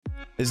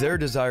Is there a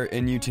desire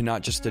in you to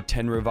not just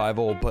attend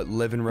revival, but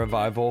live in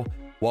revival?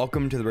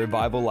 Welcome to the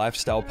Revival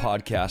Lifestyle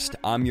Podcast.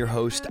 I'm your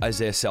host,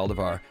 Isaiah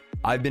Saldivar.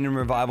 I've been in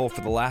revival for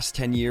the last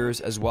 10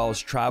 years, as well as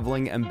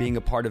traveling and being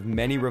a part of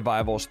many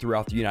revivals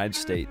throughout the United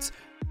States.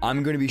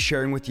 I'm going to be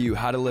sharing with you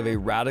how to live a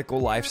radical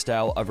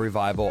lifestyle of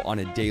revival on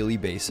a daily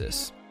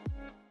basis.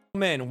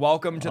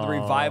 Welcome to the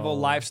Revival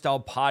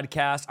Lifestyle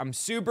Podcast. I'm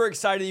super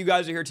excited that you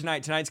guys are here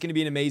tonight. Tonight's going to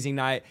be an amazing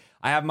night.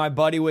 I have my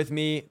buddy with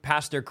me,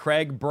 Pastor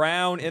Craig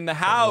Brown, in the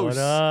house. What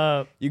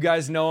up? You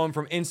guys know him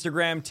from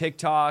Instagram,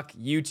 TikTok,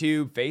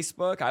 YouTube,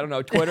 Facebook, I don't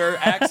know, Twitter,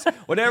 X,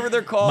 whatever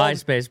they're called.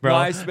 MySpace, bro.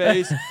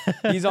 MySpace.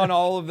 He's on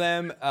all of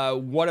them.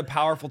 What a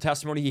powerful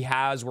testimony he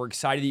has. We're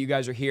excited that you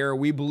guys are here.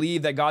 We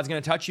believe that God's going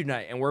to touch you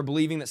tonight, and we're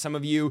believing that some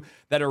of you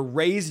that are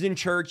raised in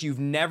church, you've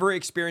never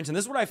experienced, and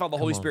this is what I felt the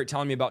Holy Spirit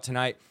telling me about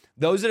tonight.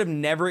 Those that have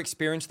never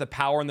experienced the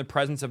power and the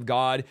presence of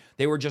God,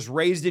 they were just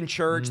raised in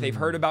church, they've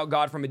heard about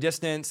God from a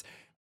distance,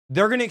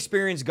 they're going to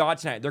experience God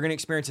tonight. They're going to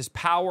experience His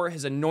power,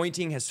 His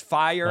anointing, His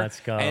fire. Let's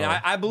go. And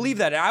I believe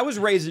that. And I was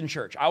raised in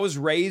church. I was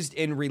raised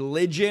in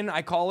religion,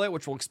 I call it,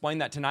 which we'll explain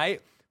that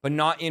tonight, but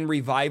not in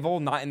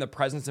revival, not in the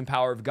presence and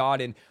power of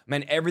God. And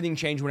man, everything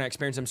changed when I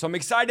experienced Him. So I'm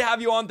excited to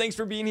have you on. Thanks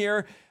for being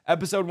here.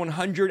 Episode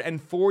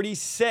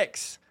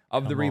 146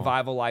 of the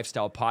Revival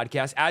Lifestyle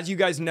Podcast. As you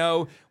guys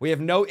know, we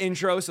have no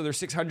intro, so there's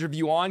 600 of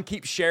you on.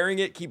 Keep sharing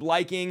it, keep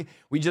liking.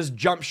 We just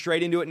jump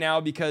straight into it now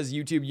because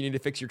YouTube, you need to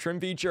fix your trim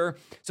feature.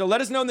 So let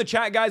us know in the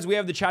chat, guys. We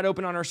have the chat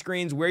open on our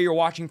screens, where you're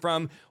watching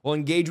from. We'll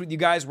engage with you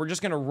guys. We're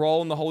just going to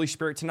roll in the Holy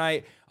Spirit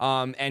tonight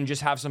and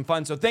just have some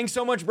fun. So thanks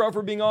so much, bro,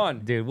 for being on.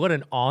 Dude, what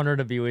an honor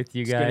to be with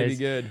you guys. It's going to be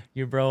good.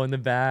 Your bro in the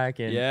back.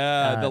 And,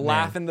 the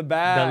laugh in the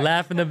back. The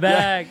laugh in the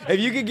back. If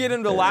you could get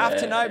him to laugh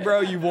tonight,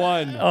 bro, you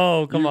won.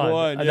 Oh, come on.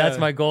 Won, yeah. That's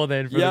my goal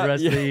then for the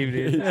rest of the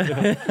evening.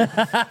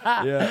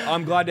 Yeah,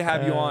 I'm glad to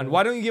have you on.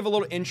 Why don't you give a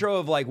little intro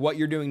of like what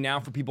you're doing now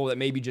for people that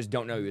maybe just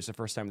don't know you? It's the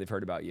first time they've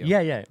heard about you.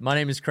 Yeah. My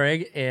name is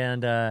Craig,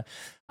 and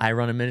I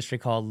run a ministry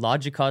called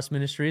Logikos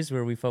Ministries,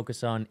 where we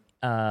focus on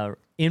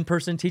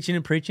in-person teaching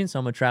and preaching. So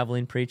I'm a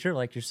traveling preacher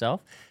like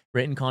yourself,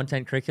 written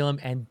content curriculum,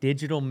 and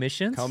digital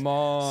missions. Come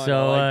on.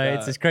 So like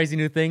it's this crazy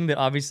new thing that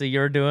obviously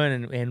you're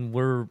doing, and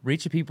we're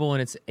reaching people,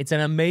 and it's an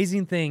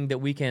amazing thing that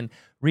we can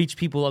reach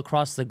people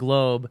across the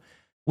globe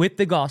with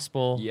the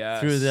gospel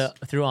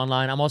through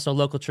online. I'm also a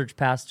local church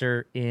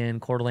pastor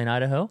in Coeur d'Alene,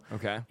 Idaho.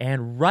 Okay.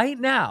 And right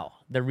now,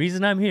 the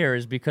reason I'm here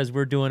is because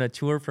we're doing a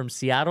tour from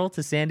Seattle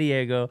to San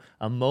Diego,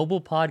 a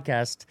mobile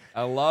podcast.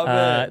 I love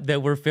it.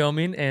 That we're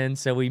filming. And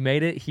so we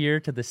made it here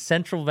to the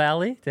Central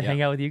Valley to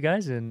hang out with you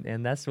guys.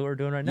 And that's what we're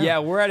doing right now. Yeah,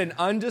 we're at an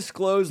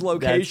undisclosed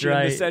location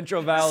in the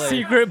Central Valley.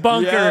 Secret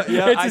bunker.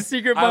 Yeah, it's a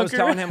secret bunker. I was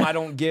telling him I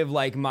don't give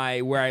like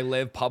where I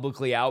live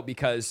publicly out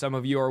because some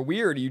of you are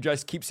weird. You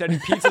just keep sending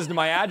pizzas to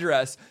my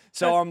address.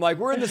 So I'm like,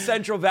 we're in the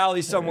Central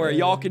Valley somewhere.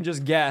 Y'all can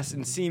just guess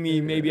and see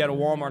me maybe at a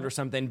Walmart or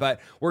something.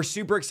 But we're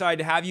super excited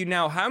to have you.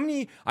 Now,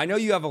 I know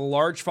you have a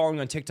large following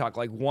on TikTok,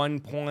 like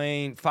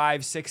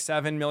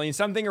 1.567 million,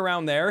 something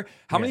around there.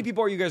 How many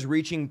people are you guys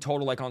reaching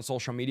total like on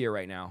social media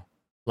right now?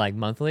 Like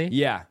monthly?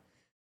 Yeah.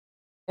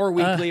 Or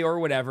weekly or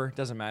whatever.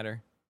 Doesn't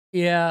matter.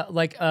 Yeah,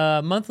 like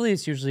monthly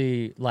it's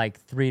usually like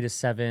 3 to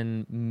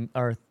 5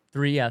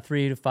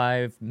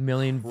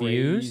 million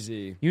views.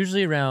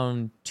 Usually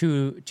around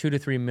 2 to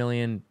 3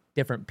 million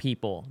different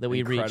people that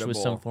we reach with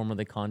some form of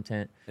the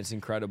content. It's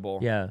incredible.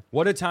 Yeah.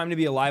 What a time to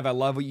be alive. I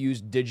love what you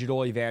use: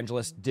 digital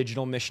evangelist,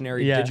 digital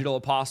missionary, digital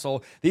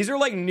apostle. These are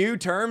like new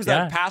terms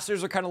that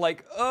pastors are kind of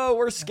like, oh,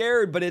 we're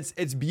scared, but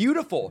it's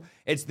beautiful.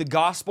 It's the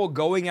gospel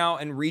going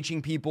out and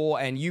reaching people,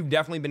 and you've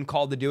definitely been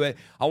called to do it.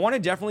 I want to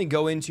definitely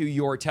go into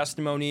your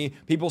testimony.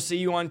 People see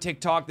you on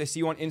TikTok, they see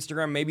you on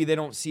Instagram. Maybe they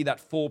don't see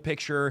that full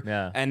picture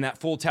and that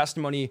full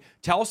testimony.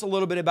 Tell us a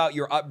little bit about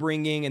your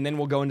upbringing, and then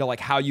we'll go into like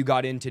how you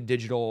got into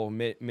digital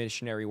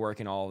missionary work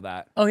and all of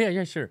that. Oh,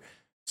 yeah, sure.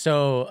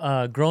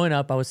 So growing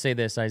up, I would say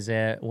this,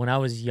 Isaiah, when I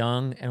was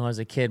young and when I was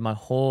a kid,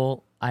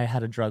 I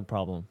had a drug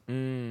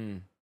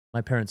problem. My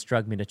parents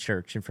drugged me to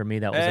church, and for me,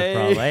 that was a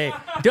problem. Hey,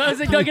 do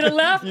I get a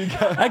laugh?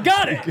 I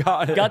got it.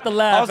 Got the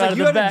laugh. I was like,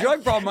 you had a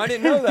drug problem. I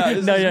didn't know that.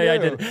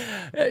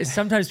 I did.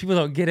 Sometimes people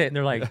don't get it, and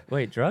they're like,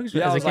 wait, drugs?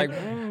 Yeah, I was like,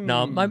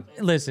 no,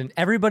 listen,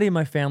 everybody in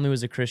my family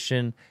was a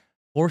Christian,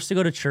 forced to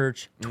go to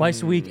church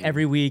twice a week,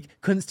 every week,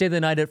 couldn't stay the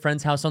night at a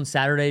friend's house on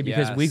Saturday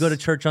because we go to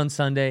church on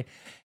Sunday.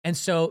 And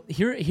so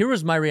here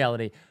was my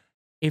reality.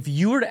 If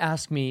you were to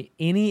ask me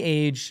any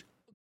age,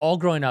 all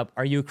growing up,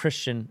 are you a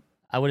Christian?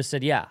 I would have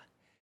said, yeah.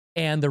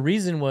 And the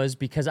reason was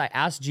because I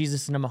asked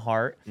Jesus into my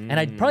heart, and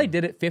I probably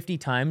did it 50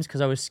 times because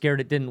I was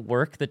scared it didn't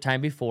work the time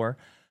before,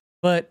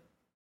 but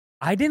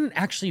I didn't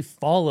actually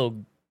follow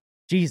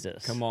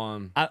Jesus. Come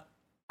on.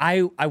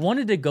 I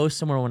wanted to go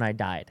somewhere when I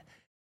died,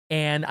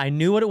 and I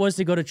knew what it was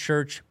to go to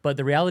church, but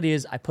the reality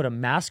is I put a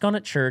mask on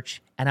at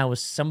church, and I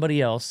was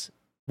somebody else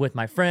with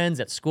my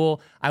friends at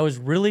school. I was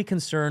really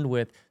concerned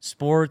with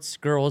sports,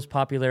 girls,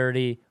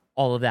 popularity,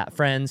 all of that,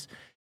 friends.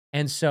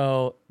 And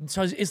so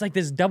it's like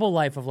this double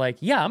life of like,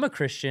 yeah, I'm a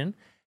Christian,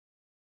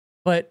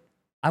 but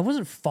I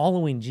wasn't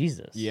following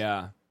Jesus.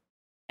 Yeah.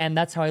 And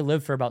that's how I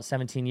lived for about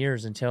 17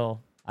 years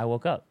until I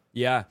woke up.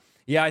 Yeah.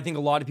 Yeah, I think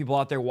a lot of people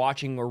out there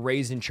watching were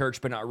raised in church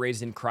but not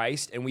raised in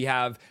Christ. And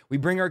we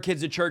bring our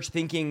kids to church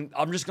thinking,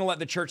 I'm just going to let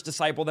the church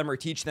disciple them or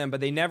teach them,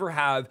 but they never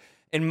have,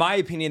 in my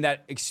opinion,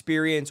 that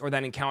experience or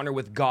that encounter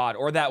with God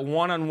or that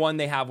one-on-one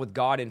they have with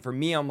God. And for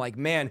me, I'm like,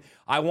 man,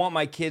 I want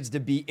my kids to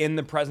be in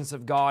the presence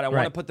of God. I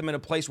want to put them in a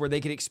place where they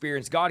can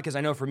experience God, because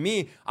I know for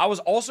me, I was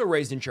also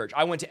raised in church.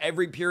 I went to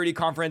every purity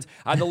conference.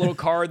 I had the little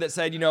card that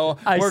said, we're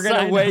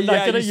going to wait.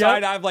 Yeah, you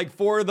signed. I have like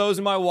 4 of those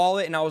in my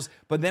wallet.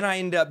 But then I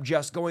ended up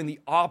just going the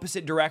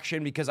opposite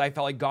direction because I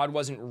felt like God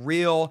wasn't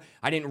real.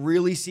 I didn't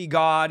really see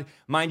God.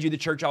 Mind you, the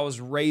church I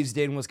was raised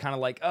in was kind of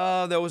like,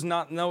 there was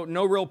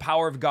no real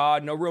power of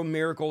God, no real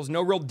miracles,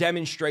 no real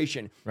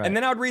demonstration. Right. And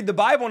then I would read the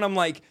Bible and I'm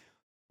like,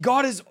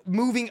 God is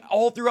moving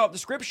all throughout the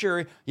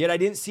scripture, yet I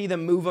didn't see the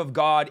move of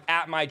God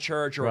at my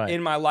church or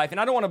in my life. And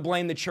I don't want to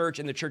blame the church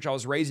and the church I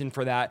was raised in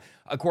for that.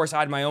 Of course, I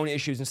had my own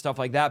issues and stuff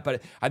like that,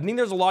 but I think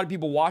there's a lot of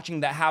people watching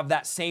that have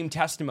that same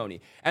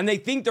testimony. And they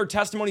think their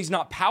testimony is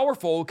not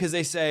powerful because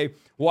they say,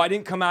 well, I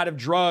didn't come out of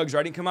drugs or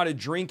I didn't come out of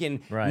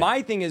drinking. Right.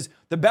 My thing is,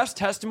 the best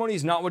testimony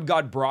is not what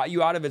God brought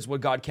you out of, it's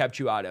what God kept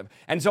you out of.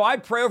 And so I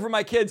pray over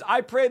my kids.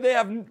 I pray they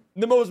have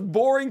the most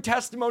boring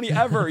testimony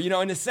ever,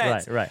 in a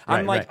sense.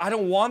 I'm like, I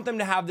don't want them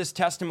to have this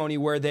testimony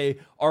where they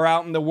are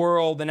out in the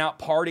world and out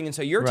partying. And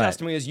so your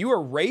testimony is you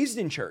were raised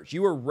in church.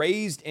 You were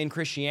raised in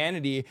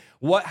Christianity.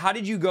 How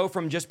did you go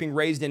from just being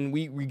raised in,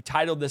 we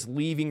titled this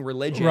Leaving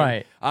Religion.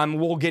 Right.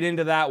 We'll get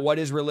into that. What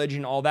is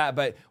religion, all that.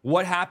 But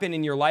what happened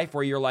in your life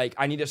where you're like,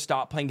 I need to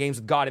stop playing games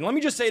with God? And let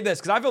me just say this,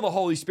 because I feel the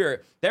Holy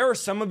Spirit. There are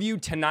some of you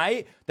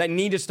tonight that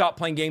need to stop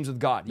playing games with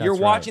God. You're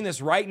watching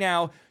this right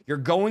now. You're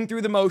going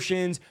through the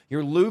motions.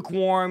 You're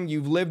lukewarm.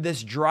 You've lived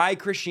this dry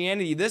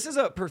Christianity. This is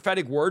a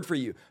prophetic word for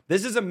you.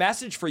 This is a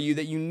message for you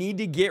that you need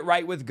to get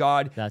right with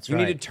God. You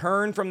need to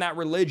turn from that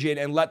religion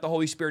and let the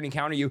Holy Spirit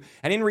encounter you.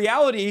 And in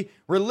reality,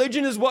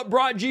 religion is what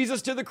brought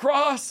Jesus to the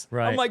cross.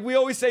 I'm like, we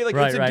always say, it's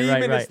a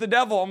demon, it's the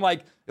devil. I'm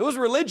like, it was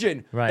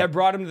religion that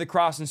brought him to the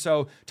cross. And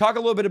so talk a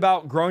little bit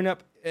about growing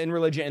up in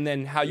religion and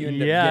then how you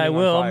ended up getting I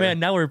will. on fire. Oh, man,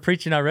 now we're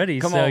preaching already.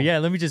 Come on. Yeah,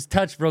 let me just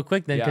touch real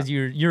quick then, because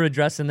you're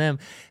addressing them.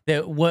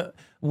 That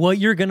what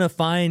you're going to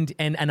find,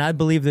 and I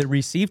believe that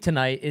receive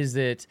tonight, is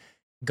that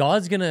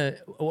God's going to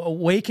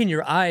awaken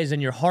your eyes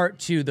and your heart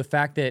to the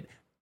fact that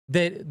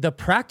the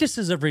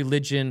practices of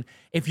religion,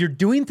 if you're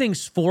doing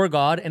things for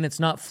God and it's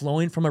not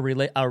flowing from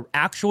a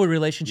actual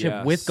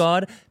relationship with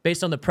God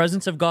based on the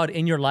presence of God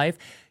in your life,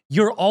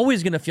 you're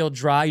always going to feel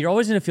dry. You're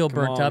always going to feel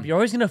burnt up. You're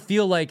always going to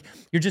feel like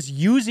you're just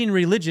using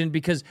religion,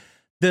 because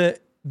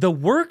the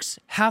works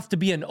have to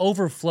be an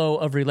overflow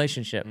of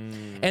relationship.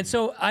 And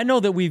so I know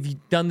that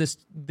we've done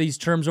these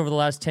terms over the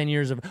last 10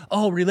 years of,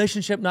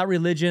 relationship, not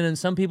religion. And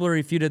some people have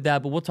refuted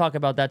that, but we'll talk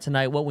about that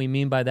tonight, what we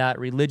mean by that,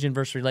 religion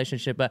versus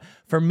relationship. But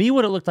for me,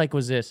 what it looked like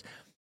was this.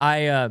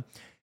 I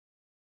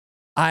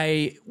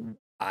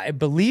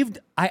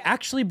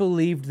actually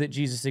believed that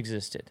Jesus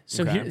existed.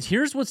 So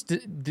here's what's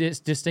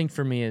distinct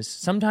for me is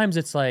sometimes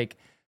it's like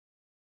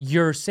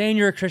you're saying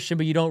you're a Christian,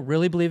 but you don't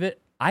really believe it.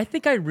 I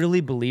think I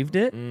really believed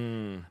it.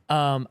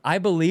 I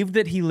believed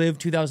that he lived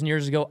 2,000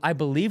 years ago. I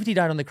believed he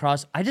died on the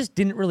cross. I just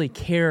didn't really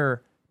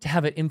care to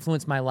have it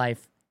influence my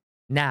life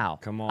now.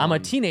 Come on. I'm a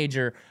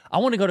teenager. I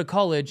want to go to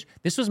college.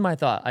 This was my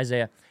thought,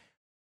 Isaiah.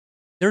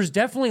 There's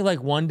definitely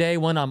one day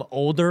when I'm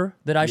older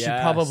that I should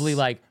probably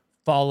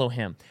follow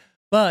him.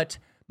 But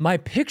my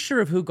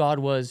picture of who God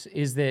was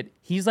is that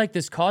he's like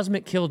this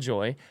cosmic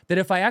killjoy, that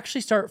if I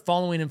actually start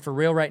following him for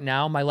real right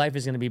now, my life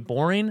is going to be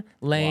boring,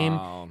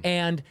 lame,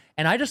 and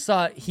I just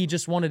thought he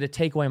just wanted to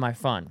take away my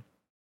fun.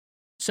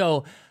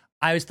 So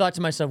I always thought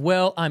to myself,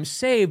 well, I'm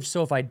saved,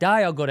 so if I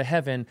die, I'll go to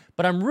heaven,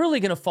 but I'm really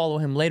going to follow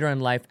him later in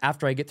life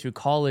after I get through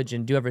college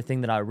and do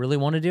everything that I really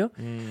want to do,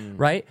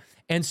 right?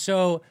 And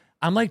so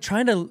I'm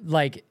trying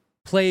to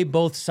play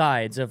both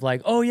sides of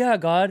oh yeah,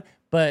 God,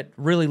 but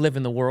really live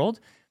in the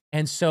world.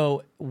 And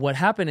so what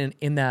happened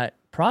in that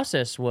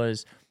process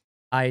was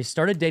I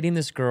started dating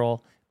this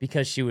girl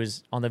because she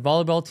was on the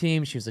volleyball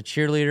team. She was a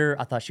cheerleader.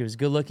 I thought she was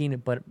good looking,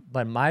 but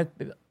my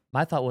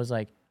thought was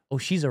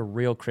she's a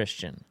real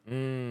Christian.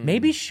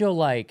 Maybe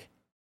she'll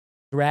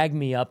drag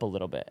me up a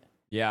little bit.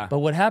 Yeah. But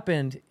what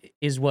happened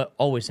is what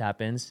always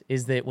happens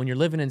is that when you're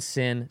living in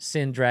sin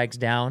drags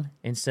down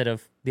instead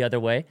of the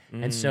other way.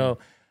 And so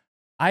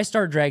I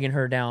started dragging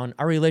her down.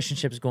 Our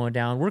relationship's going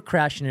down. We're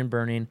crashing and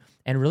burning.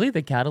 And really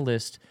the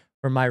catalyst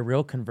for my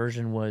real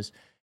conversion was,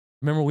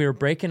 remember, we were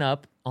breaking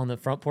up on the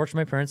front porch of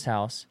my parents'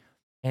 house,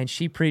 and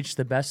she preached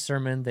the best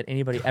sermon that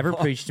anybody ever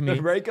preached to me.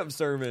 The breakup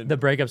sermon. The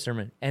breakup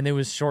sermon. And it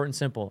was short and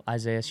simple.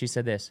 Isaiah, she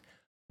said this: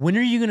 when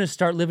are you going to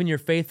start living your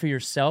faith for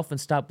yourself and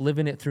stop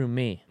living it through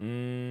me?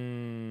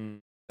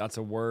 That's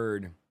a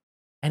word.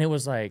 And it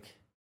was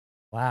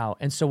wow.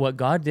 And so what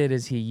God did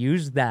is he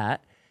used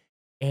that.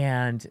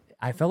 And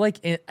I felt like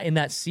in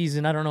that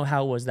season, I don't know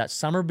how it was, that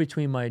summer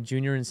between my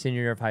junior and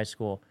senior year of high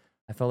school,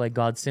 I felt like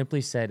God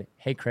simply said,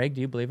 hey, Craig,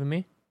 do you believe in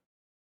me?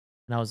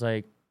 And I was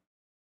like,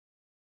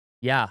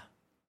 yeah.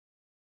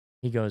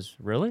 He goes,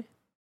 really?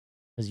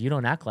 Because you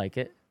don't act like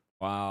it.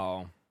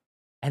 Wow.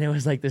 And it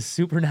was like this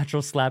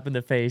supernatural slap in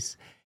the face.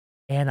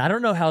 And I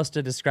don't know how else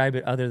to describe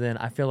it other than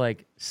I feel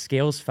like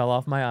scales fell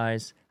off my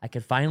eyes. I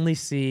could finally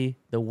see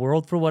the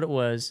world for what it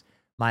was,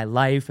 my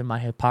life and my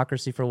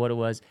hypocrisy for what it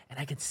was, and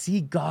I could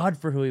see God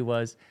for who he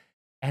was.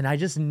 And I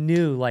just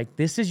knew, like,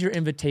 this is your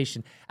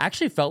invitation. I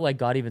actually felt like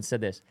God even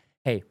said this.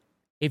 Hey,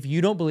 if you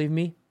don't believe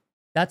me,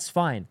 that's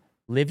fine.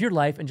 Live your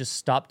life and just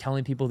stop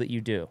telling people that you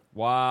do.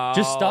 Wow.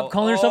 Just stop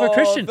calling yourself a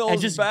Christian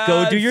and just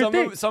go do your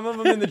thing. Some of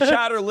them in the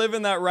chat are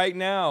living that right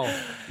now.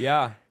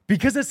 Yeah.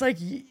 Because it's like,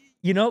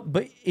 you know,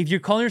 but if you're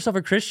calling yourself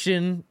a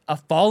Christian, a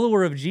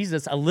follower of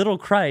Jesus, a little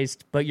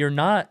Christ, but you're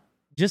not,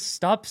 just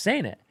stop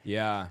saying it.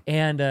 Yeah.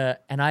 And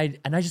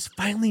I just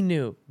finally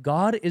knew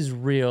God is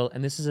real,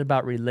 and this is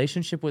about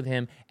relationship with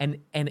him. And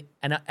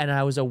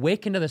I was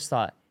awakened to this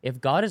thought: if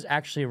God is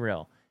actually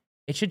real,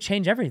 it should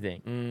change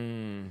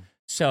everything.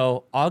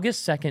 So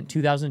August 2nd,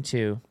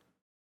 2002,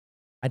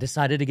 I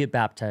decided to get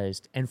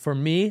baptized. And for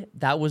me,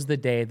 that was the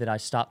day that I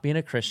stopped being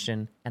a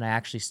Christian and I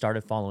actually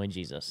started following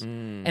Jesus.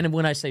 And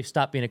when I say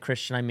stop being a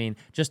Christian, I mean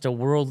just a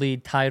worldly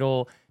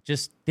title,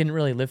 just didn't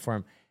really live for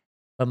him.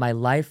 But my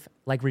life,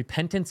 like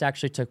repentance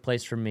actually took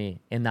place for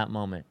me in that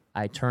moment.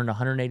 I turned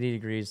 180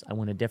 degrees. I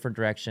went a different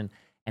direction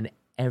and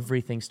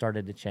everything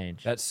started to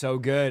change. That's so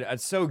good.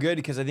 That's so good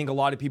because I think a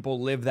lot of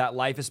people live that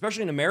life,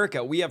 especially in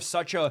America. We have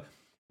such a,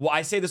 well,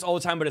 I say this all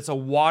the time, but it's a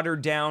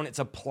watered down, it's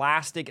a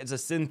plastic, it's a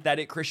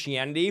synthetic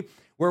Christianity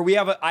where we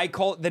have I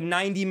call it the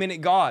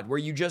 90-minute God, where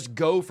you just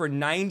go for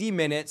 90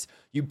 minutes,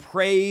 you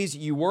praise,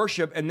 you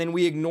worship, and then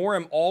we ignore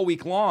him all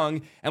week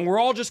long, and we're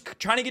all just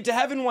trying to get to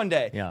heaven one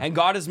day. Yeah. And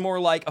God is more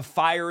like a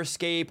fire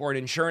escape or an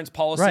insurance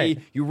policy. Right.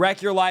 You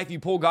wreck your life, you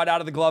pull God out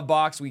of the glove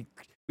box. We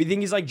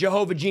think he's like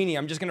Jehovah Genie.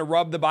 I'm just going to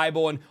rub the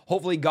Bible and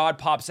hopefully God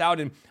pops out.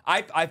 And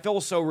I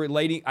feel so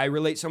I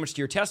relate so much to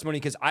your testimony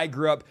because I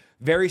grew up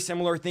very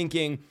similar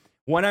thinking.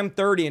 When I'm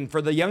 30, and for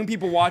the young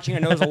people watching, I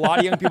know there's a lot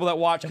of young people that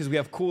watch because we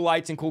have cool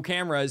lights and cool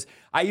cameras.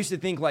 I used to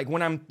think like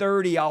when I'm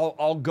 30,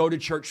 I'll go to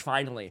church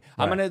finally.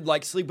 Right. I'm gonna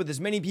like sleep with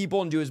as many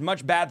people and do as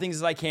much bad things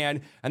as I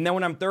can. And then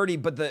when I'm 30,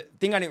 but the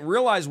thing I didn't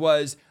realize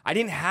was I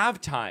didn't have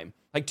time.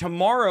 Like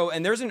tomorrow,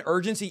 and there's an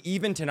urgency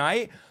even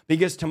tonight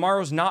because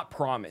tomorrow's not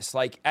promised.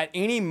 Like at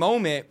any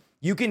moment,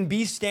 you can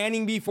be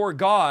standing before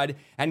God,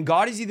 and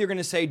God is either going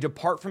to say,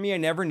 "Depart from me, I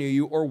never knew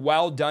you," or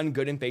 "Well done,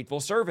 good and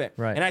faithful servant."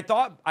 Right. And I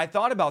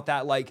thought about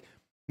that, like,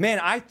 man,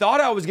 I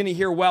thought I was going to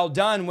hear "well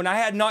done" when I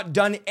had not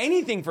done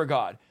anything for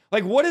God.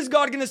 Like, what is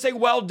God going to say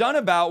 "well done"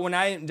 about when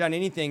I hadn't done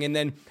anything? And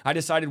then I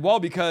decided, well,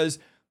 because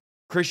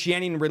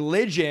Christianity and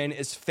religion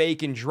is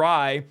fake and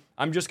dry,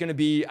 I'm just going to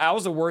be, I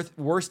was the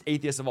worst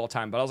atheist of all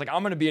time, but I was like,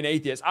 I'm going to be an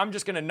atheist. I'm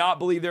just going to not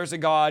believe there's a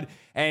God.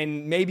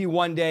 And maybe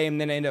one day, and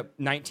then I end up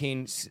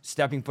 19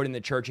 stepping foot in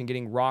the church and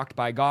getting rocked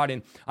by God.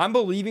 And I'm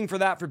believing for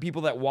that for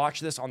people that watch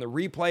this on the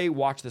replay,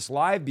 watch this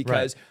live,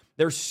 because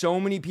there's so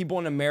many people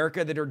in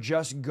America that are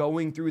just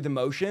going through the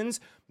motions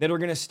that are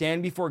going to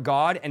stand before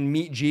God and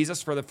meet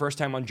Jesus for the first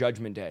time on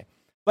Judgment Day.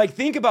 Like,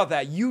 think about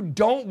that. You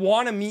don't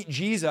want to meet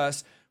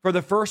Jesus for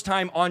the first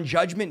time on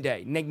Judgment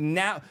Day.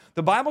 Now,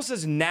 the Bible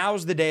says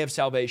now's the day of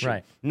salvation.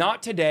 Right.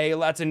 Not today.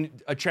 That's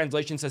a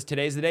translation says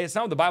today's the day. It's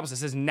not what the Bible says.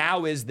 It says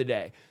now is the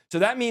day. So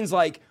that means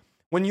like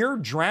when you're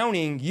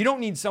drowning, you don't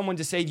need someone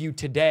to save you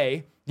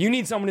today. You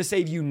need someone to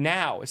save you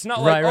now. It's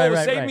not like,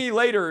 save me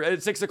later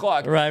at 6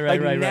 o'clock.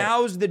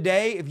 Now's the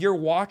day. If you're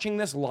watching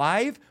this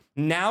live,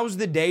 now's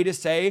the day to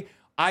say,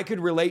 I could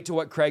relate to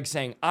what Craig's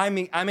saying. I'm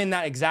in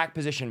that exact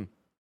position.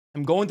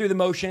 I'm going through the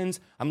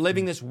motions. I'm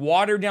living this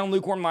watered down,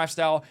 lukewarm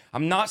lifestyle.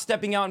 I'm not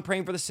stepping out and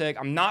praying for the sick.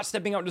 I'm not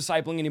stepping out and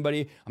discipling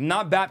anybody. I'm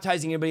not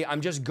baptizing anybody. I'm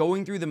just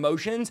going through the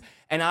motions.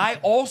 And I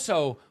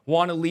also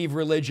want to leave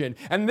religion.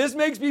 And this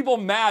makes people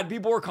mad.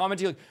 People were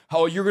commenting like,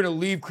 oh, you're going to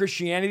leave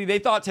Christianity? They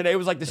thought today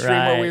was like the stream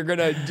where we were going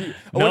to...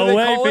 No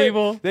way,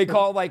 people. They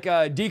call it like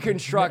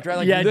deconstruct,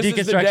 right? Like, this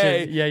is the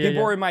day.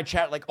 People were in my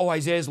chat like, oh,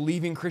 Isaiah's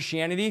leaving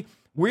Christianity.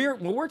 When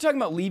we're talking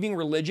about leaving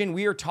religion,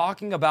 we are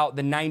talking about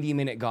the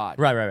 90-minute God.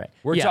 Right.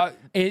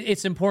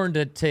 It's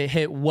important to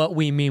hit what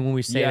we mean when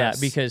we say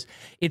that, because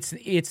it's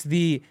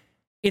the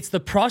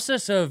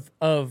process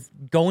of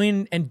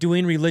going and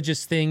doing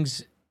religious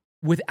things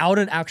without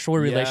an actual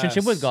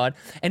relationship with God.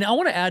 And I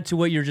want to add to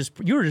what you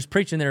were just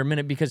preaching there a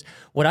minute, because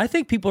what I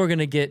think people are going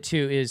to get to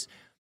is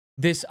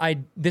this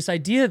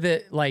idea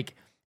that like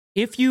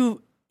if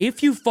you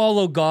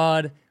follow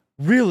God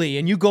really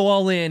and you go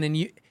all in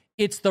and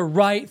it's the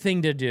right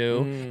thing to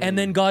do, and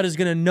then God is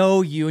going to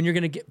know you, and you're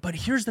going to get... But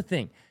here's the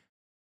thing.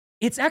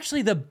 It's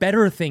actually the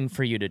better thing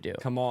for you to do.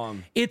 Come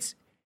on. It's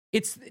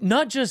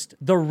not just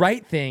the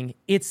right thing,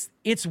 it's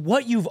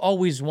what you've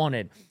always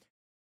wanted.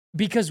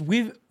 Because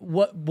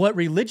what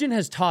religion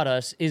has taught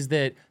us is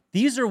that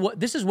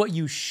this is what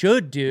you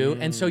should do,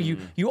 and so you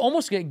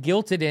almost get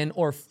guilted in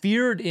or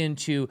feared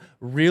into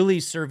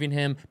really serving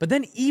him, but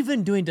then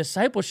even doing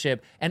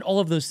discipleship and all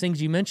of those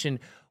things you mentioned,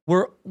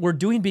 we're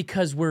doing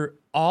because we're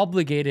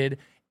obligated,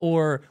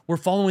 or we're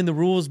following the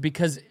rules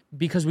because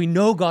we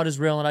know God is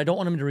real and I don't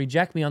want him to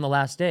reject me on the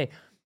last day.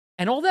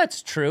 And all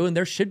that's true, and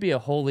there should be a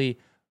holy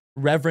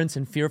reverence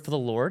and fear for the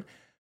Lord.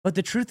 But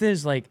the truth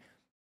is, like,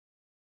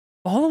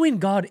 following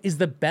God is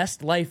the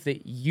best life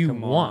that you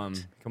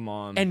want. Come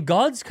on. And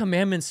God's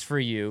commandments for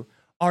you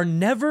are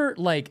never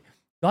like,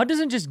 God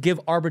doesn't just give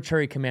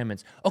arbitrary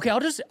commandments. Okay, I'll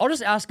just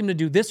ask them to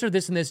do this or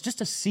this and this just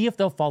to see if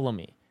they'll follow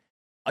me.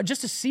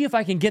 Just to see if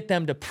I can get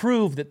them to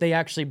prove that they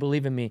actually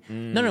believe in me.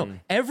 No.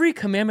 Every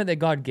commandment that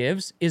God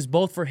gives is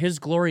both for his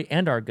glory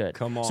and our good.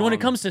 Come on. So when it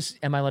comes to,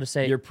 am I allowed to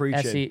say? You're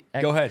preaching.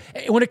 Go ahead.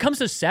 When it comes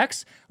to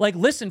sex, like,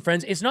 listen,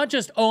 friends, it's not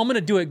just, I'm going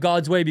to do it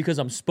God's way because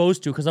I'm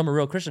supposed to, because I'm a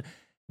real Christian.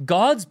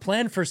 God's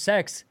plan for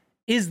sex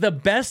is the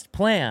best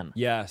plan.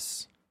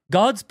 Yes.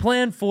 God's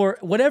plan for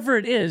whatever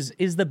it is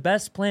the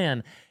best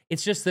plan.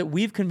 It's just that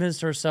we've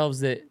convinced ourselves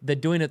that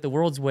doing it the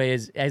world's way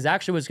is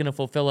actually what's going to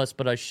fulfill us,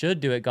 but I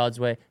should do it God's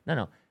way.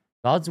 No.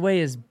 God's way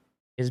is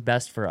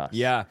best for us.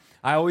 Yeah.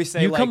 I always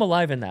say, you come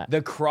alive in that.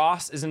 The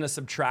cross isn't a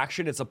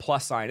subtraction, it's a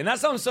plus sign. And that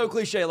sounds so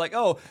cliche, like,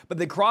 oh, but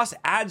the cross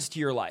adds to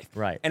your life.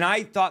 Right. And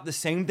I thought the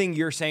same thing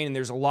you're saying, and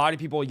there's a lot of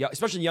people,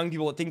 especially young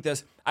people, that think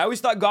this. I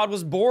always thought God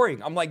was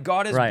boring. I'm like,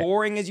 God is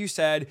boring, as you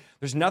said.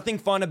 There's nothing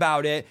fun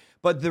about it.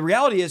 But the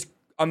reality is,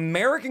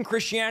 American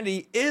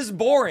Christianity is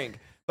boring.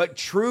 But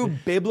true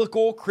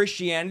biblical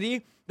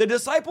Christianity, the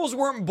disciples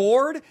weren't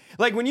bored.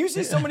 Like, when you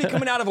see somebody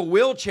coming out of a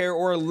wheelchair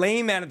or a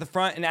lame man at the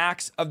front in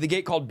Acts of the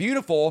Gate called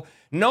Beautiful,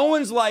 no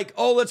one's like,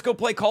 oh, let's go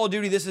play Call of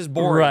Duty. This is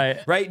boring.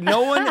 Right?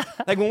 No one,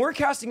 like, when we're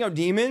casting out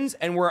demons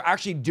and we're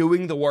actually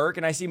doing the work,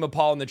 and I see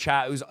Mapal in the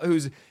chat,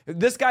 who's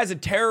this guy's a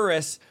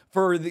terrorist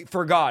for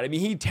God. I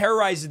mean, he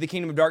terrorizes the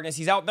kingdom of darkness.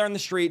 He's out there in the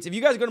streets. If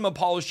you guys go to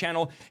Mapal's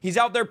channel, he's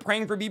out there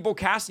praying for people,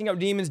 casting out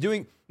demons,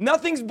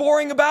 nothing's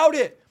boring about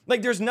it.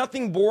 Like, there's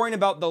nothing boring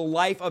about the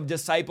life of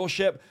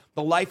discipleship,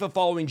 the life of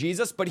following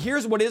Jesus. But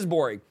here's what is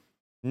boring.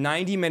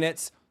 90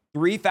 minutes,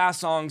 3 fast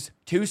songs,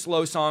 2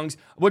 slow songs,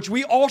 which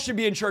we all should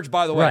be in church,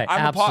 by the way. Right,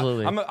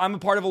 absolutely. I'm a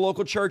part of a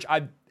local church.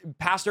 I've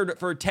pastored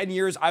for 10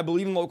 years. I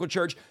believe in local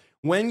church.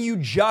 When you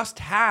just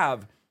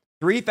have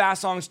 3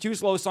 fast songs, 2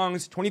 slow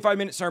songs,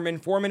 25-minute sermon,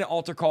 4-minute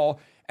altar call,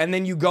 and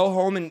then you go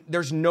home and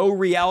there's no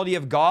reality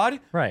of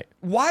God, right?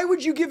 Why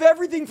would you give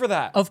everything for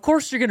that? Of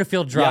course you're going to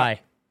feel dry. Yeah.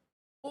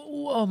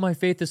 Oh, my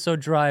faith is so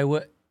dry.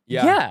 What?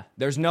 Yeah.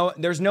 There's no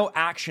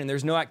action.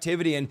 There's no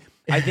activity. And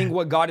I think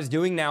what God is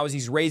doing now is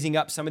he's raising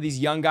up some of these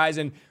young guys.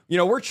 And,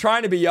 we're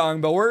trying to be young,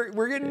 but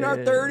we're getting in our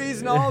 30s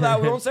and all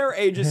that. We don't say our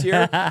ages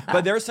here.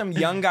 But there's some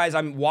young guys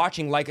I'm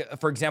watching, like,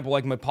 for example,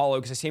 like Mapalo,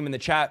 because I see him in the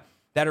chat,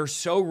 that are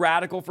so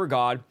radical for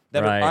God,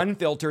 that are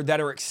unfiltered,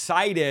 that are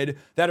excited,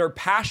 that are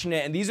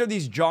passionate. And these are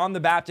these John the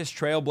Baptist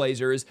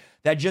trailblazers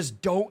that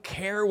just don't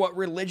care what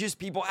religious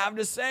people have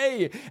to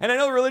say. And I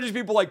know religious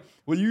people are like,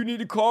 well, you need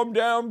to calm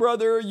down,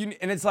 brother.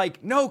 And it's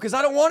like, no, because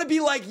I don't want to be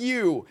like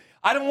you.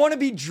 I don't want to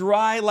be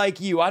dry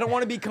like you. I don't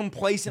want to be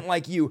complacent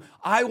like you.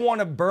 I want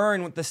to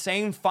burn with the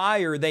same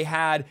fire they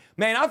had.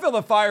 Man, I feel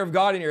the fire of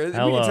God in here.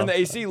 Hello. We can turn the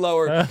AC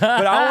lower. But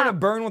I want to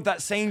burn with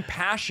that same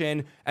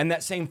passion and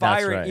that same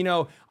fire. That's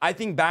right. I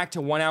think back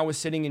to when I was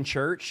sitting in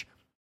church.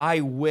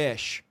 I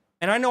wish,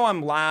 and I know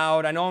I'm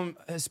loud. I know I'm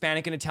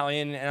Hispanic and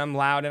Italian, and I'm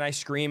loud, and I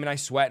scream, and I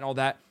sweat, and all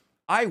that.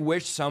 I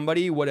wish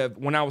somebody would have,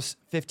 when I was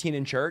 15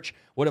 in church,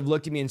 would have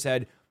looked at me and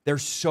said,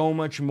 there's so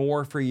much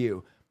more for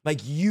you.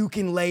 Like, you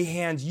can lay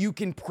hands, you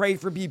can pray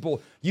for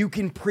people, you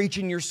can preach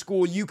in your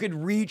school, you could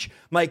reach.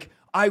 Like,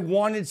 I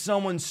wanted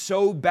someone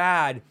so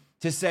bad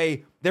to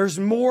say, there's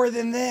more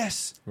than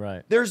this.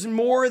 Right. There's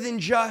more than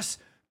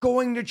just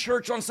going to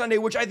church on Sunday,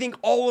 which I think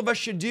all of us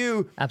should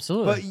do.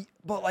 Absolutely.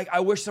 But like, I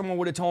wish someone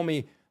would have told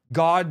me,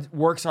 God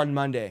works on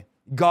Monday.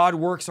 God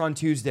works on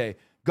Tuesday.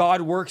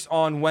 God works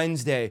on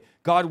Wednesday.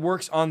 God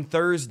works on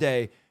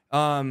Thursday.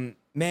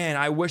 Man,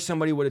 I wish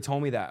somebody would have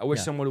told me that. I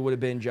wish someone would have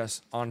been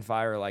just on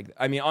fire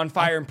on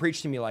fire and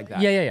preached to me like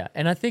that. Yeah.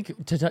 And I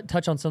think to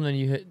touch on something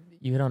you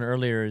hit on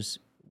earlier is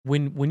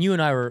when you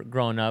and I were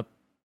growing up,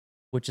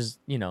 which is,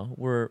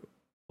 we're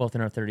both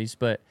in our 30s,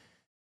 but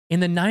in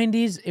the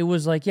 90s, it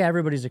was like,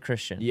 everybody's a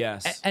Christian.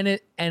 Yes.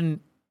 And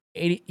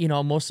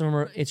most of them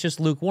are, it's just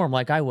lukewarm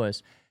like I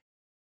was.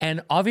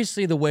 And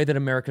obviously the way that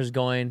America's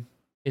going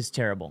is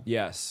terrible.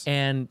 Yes.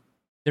 And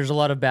there's a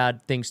lot of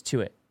bad things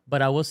to it.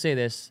 But I will say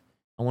this,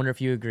 I wonder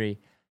if you agree.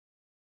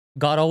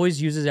 God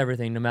always uses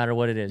everything, no matter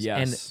what it is.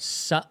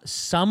 Yes. And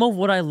some of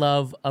what I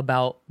love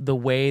about the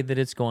way that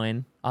it's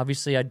going,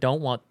 obviously I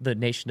don't want the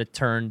nation to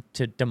turn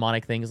to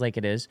demonic things like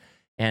it is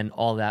and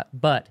all that.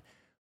 But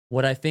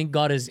what I think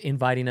God is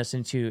inviting us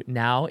into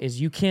now is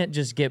you can't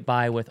just get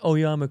by with, oh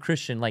yeah, I'm a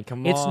Christian. Like,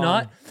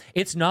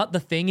 it's not the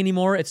thing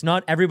anymore. It's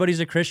not everybody's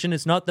a Christian.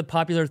 It's not the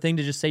popular thing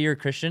to just say you're a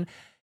Christian.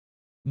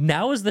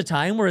 Now is the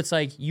time where it's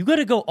like, you got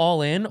to go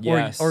all in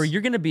or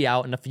you're going to be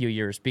out in a few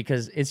years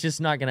because it's just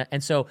not going to.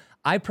 And so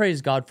I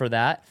praise God for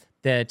that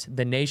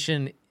the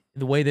nation,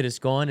 the way that it's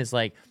going is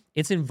like,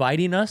 it's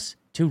inviting us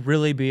to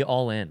really be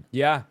all in.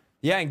 Yeah.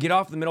 Yeah, and get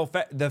off the middle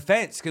the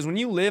fence, because when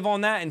you live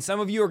on that, and some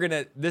of you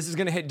are this is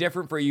gonna hit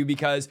different for you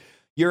because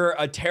You're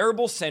a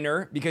terrible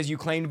sinner because you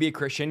claim to be a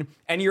Christian,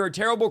 and you're a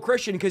terrible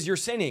Christian because you're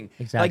sinning.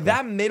 Exactly. Like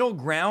that middle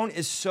ground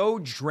is so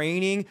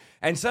draining.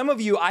 And some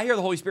of you, I hear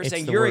the Holy Spirit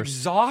saying, you're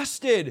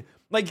exhausted.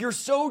 Like you're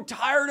so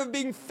tired of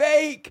being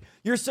fake.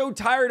 You're so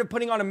tired of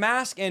putting on a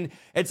mask, and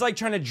it's like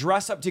trying to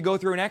dress up to go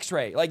through an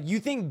x-ray. Like you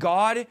think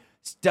God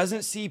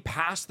doesn't see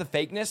past the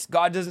fakeness.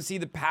 God doesn't see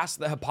past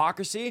the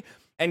hypocrisy.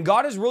 And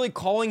God is really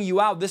calling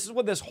you out. This is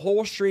what this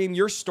whole stream,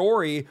 your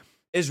story,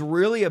 is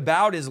really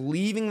about, is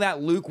leaving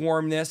that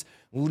lukewarmness,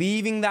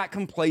 leaving that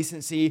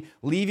complacency,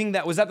 leaving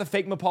that, was that the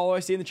fake Mapolo I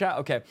see in the chat?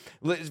 Okay.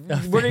 We're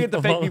gonna get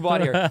the fake people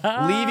out here.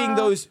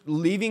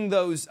 leaving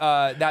those,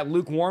 that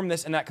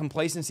lukewarmness and that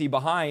complacency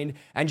behind,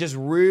 and just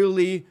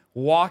really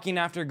walking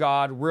after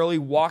God, really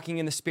walking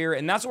in the Spirit.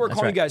 And that's what we're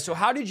calling you guys. So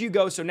how did you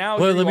go? So now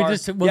let me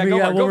just, one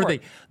more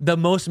thing. The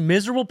most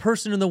miserable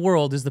person in the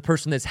world is the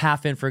person that's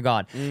half in for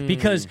God,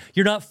 because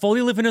you're not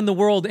fully living in the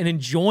world and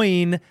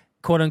enjoying,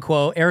 quote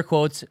unquote, air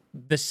quotes,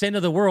 the sin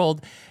of the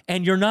world,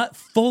 and you're not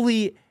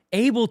fully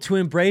able to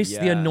embrace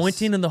the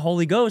anointing and the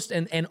Holy Ghost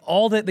and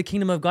all that the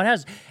kingdom of God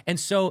has. And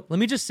so let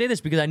me just say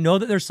this, because I know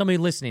that there's somebody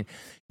listening.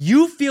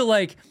 You feel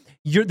like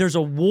there's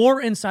a war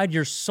inside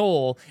your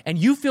soul and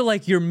you feel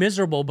like you're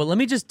miserable, but let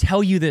me just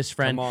tell you this,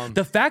 friend.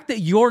 The fact that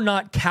you're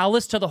not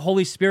callous to the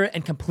Holy Spirit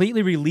and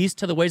completely released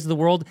to the ways of the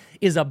world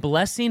is a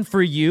blessing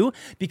for you,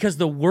 because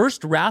the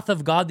worst wrath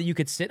of God that you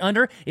could sit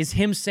under is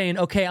him saying,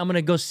 okay, I'm going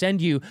to go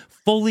send you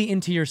fully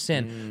into your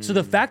sin. So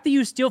the fact that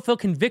you still feel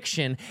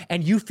conviction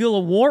and you feel a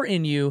war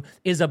in you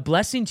is a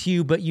blessing to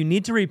you, but you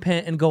need to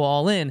repent and go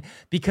all in,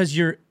 because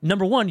you're,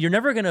 number one, you're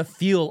never going to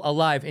feel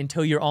alive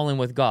until you're all in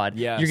with God.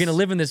 You're going to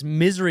live in this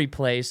misery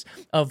place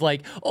of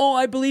like, oh,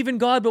 I believe in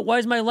God, but why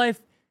is my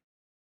life?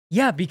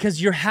 Yeah, because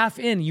you're half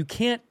in. You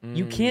can't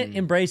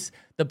embrace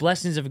the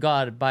blessings of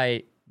God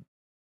by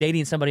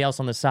dating somebody else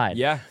on the side.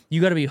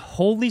 You got to be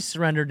wholly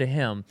surrendered to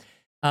him.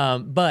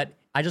 But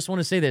I just want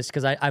to say this,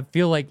 because I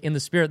feel like in the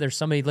Spirit there's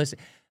somebody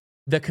listening.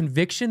 The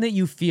conviction that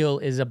you feel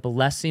is a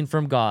blessing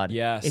from God.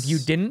 If you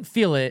didn't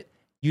feel it,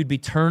 you'd be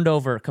turned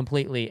over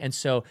completely. And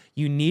so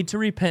you need to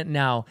repent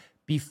now,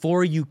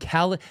 before you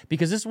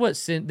because this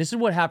is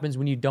what happens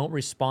when you don't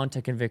respond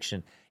to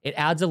conviction. It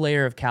adds a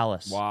layer of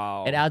callous.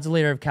 It adds a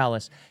layer of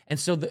callous. And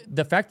so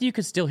the fact that you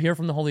could still hear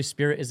from the Holy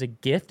Spirit is a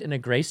gift and a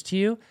grace to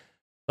you,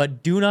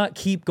 but do not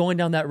keep going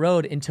down that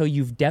road until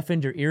you've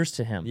deafened your ears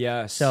to him.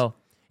 So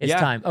it's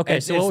time.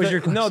 Okay, so what was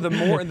your question? No,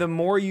 the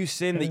more you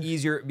sin, the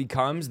easier it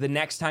becomes. The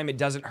next time it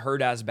doesn't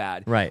hurt as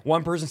bad.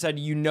 One person said,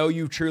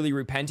 you've truly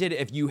repented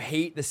if you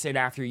hate the sin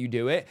after you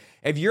do it.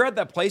 If you're at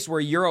that place where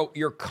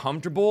you're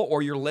comfortable,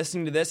 or you're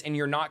listening to this and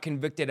you're not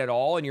convicted at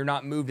all and you're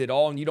not moved at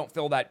all and you don't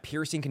feel that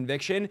piercing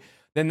conviction,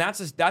 then that's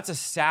a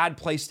sad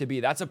place to be.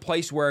 That's a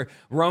place where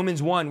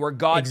Romans 1, where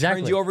God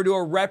turns you over to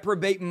a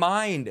reprobate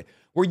mind,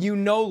 where you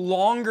no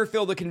longer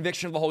feel the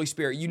conviction of the Holy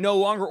Spirit. You no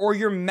longer, or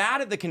you're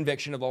mad at the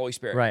conviction of the Holy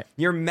Spirit.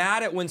 You're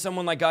mad at when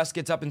someone like us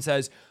gets up and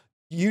says,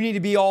 you need to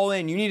be all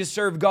in, you need to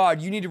serve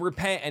God, you need to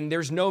repent, and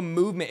there's no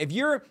movement. If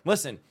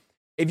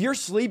you're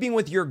sleeping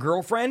with your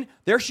girlfriend,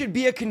 there should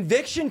be a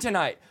conviction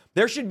tonight.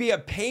 There should be a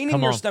pain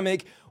in your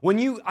stomach.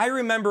 I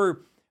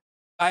remember,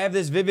 I have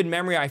this vivid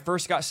memory. I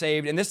first got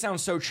saved, and this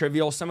sounds so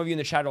trivial. Some of you in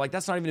the chat are like,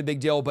 that's not even a big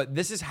deal, but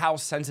this is how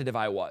sensitive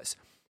I was.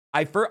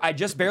 I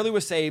just barely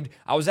was saved.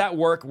 I was at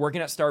work, working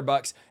at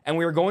Starbucks, and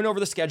we were going over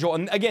the schedule.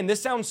 And again,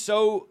 this sounds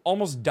so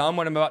almost dumb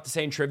what I'm about to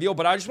say and trivial,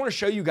 but I just want to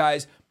show you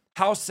guys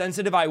how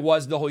sensitive I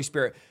was to the Holy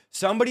Spirit.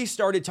 Somebody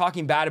started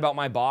talking bad about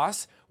my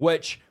boss,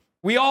 which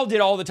we all did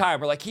all the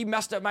time. We're like, he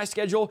messed up my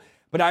schedule.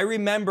 But I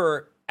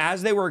remember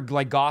as they were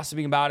like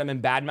gossiping about him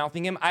and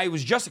bad-mouthing him, I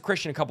was just a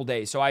Christian a couple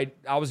days, so I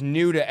was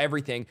new to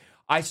everything.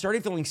 I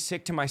started feeling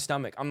sick to my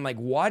stomach. I'm like,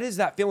 what is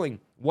that feeling?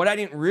 What I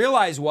didn't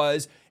realize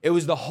was it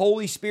was the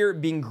Holy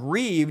Spirit being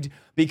grieved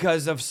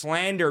because of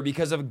slander,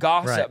 because of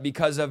gossip,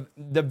 because of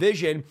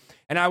division.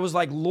 And I was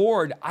like,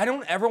 Lord, I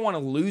don't ever want to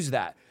lose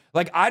that.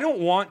 Like, I don't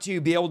want to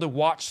be able to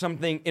watch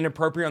something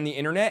inappropriate on the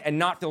internet and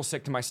not feel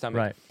sick to my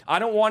stomach. I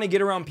don't want to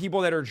get around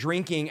people that are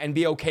drinking and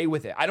be okay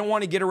with it. I don't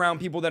want to get around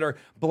people that are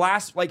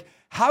like,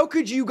 how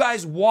could you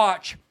guys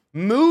watch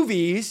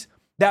movies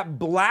that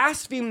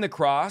blaspheme the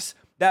cross,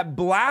 that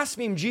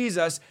blaspheme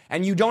Jesus,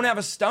 and you don't have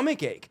a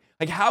stomach ache?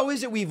 Like, how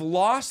is it we've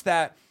lost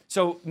that?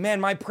 So, man,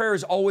 my prayer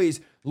is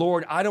always,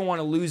 Lord, I don't want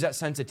to lose that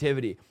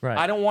sensitivity.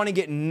 I don't want to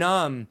get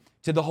numb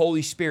to the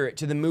Holy Spirit,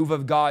 to the move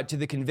of God, to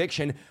the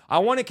conviction. I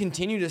want to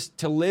continue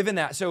to live in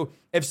that. So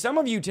if some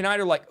of you tonight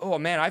are like, oh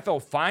man, I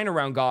felt fine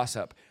around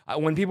gossip.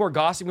 When people are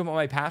gossiping about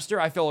my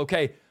pastor, I feel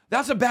okay.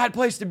 That's a bad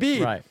place to be.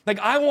 Like,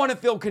 I want to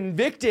feel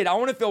convicted. I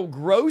want to feel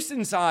gross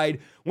inside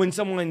when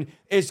someone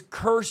is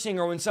cursing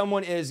or when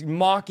someone is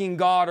mocking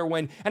God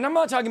and I'm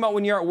not talking about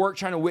when you're at work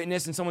trying to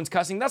witness and someone's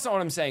cussing. That's not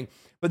what I'm saying.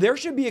 But there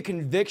should be a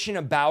conviction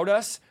about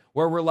us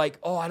where we're like,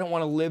 oh, I don't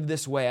want to live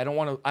this way. I don't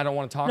want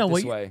to talk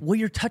this way. What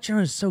you're touching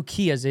on is so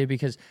key, Isaiah,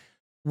 because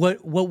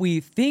what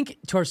we think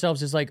to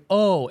ourselves is like,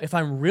 oh, if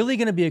I'm really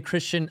going to be a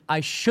Christian,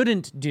 I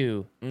shouldn't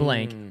do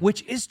blank,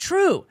 which is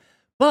true.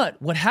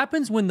 But what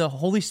happens when the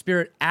Holy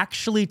Spirit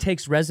actually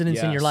takes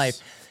residence in your life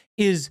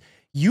is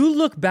you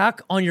look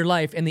back on your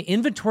life and the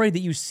inventory that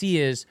you see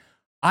is,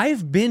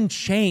 I've been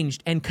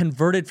changed and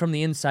converted from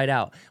the inside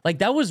out. Like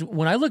that was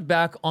when I look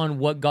back on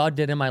what God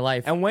did in my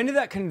life. And when did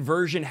that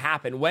conversion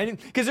happen?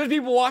 Because there's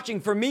people watching.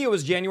 For me, it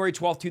was January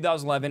 12th,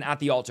 2011 at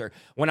the altar.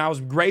 When I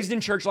was raised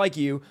in church like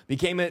you,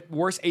 became a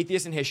worst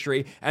atheist in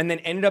history, and then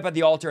ended up at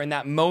the altar in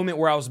that moment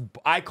where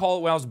I call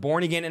it when I was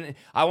born again. And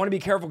I want to be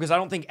careful because I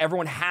don't think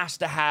everyone has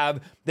to have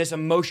this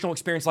emotional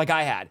experience like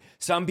I had.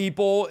 Some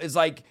people is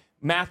like,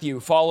 Matthew,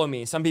 follow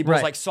me. Some people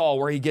is like Saul,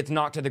 where he gets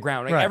knocked to the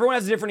ground. Like, everyone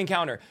has a different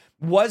encounter.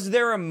 Was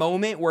there a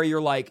moment where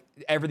you're like,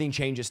 everything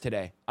changes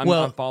today?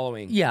 I'm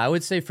following. Yeah, I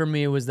would say for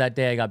me, it was that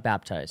day I got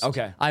baptized.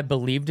 Okay. I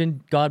believed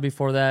in God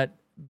before that,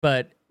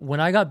 but when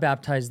I got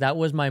baptized, that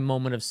was my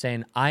moment of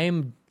saying, I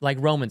am like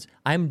Romans.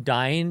 I'm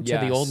dying to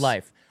the old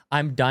life.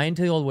 I'm dying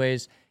to the old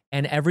ways,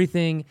 and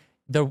everything,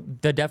 the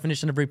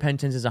definition of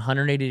repentance is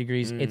 180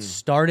 degrees. It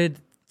started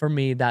for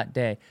me that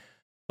day.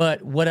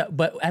 But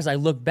as I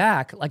look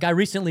back, like I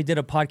recently did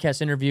a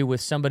podcast interview with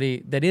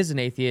somebody that is an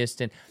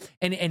atheist,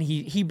 and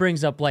he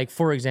brings up, like,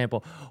 for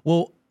example,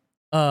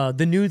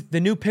 the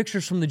new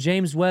pictures from the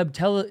James Webb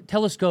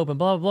telescope and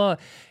blah blah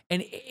blah,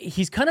 and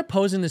he's kind of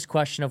posing this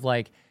question of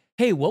like,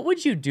 hey, what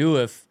would you do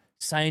if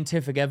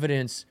scientific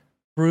evidence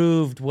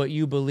proved what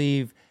you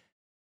believe?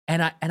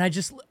 And I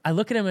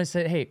look at him and I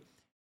said, hey,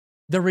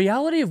 the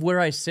reality of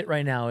where I sit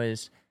right now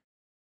is,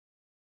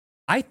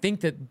 I think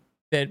that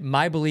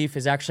my belief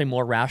is actually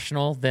more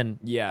rational than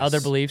other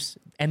beliefs,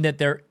 and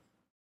that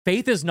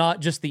faith is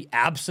not just the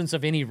absence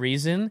of any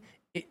reason.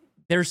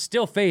 There's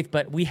still faith,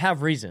 but we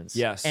have reasons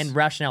and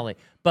rationality.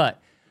 But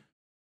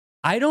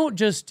I don't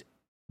just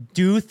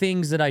do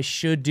things that I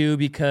should do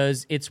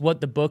because it's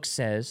what the book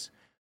says.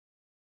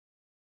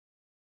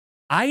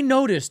 I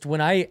noticed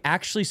when I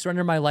actually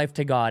surrendered my life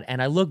to God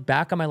and I look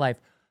back on my life,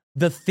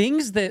 the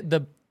things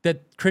that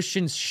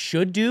Christians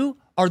should do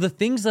are the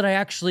things that I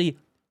actually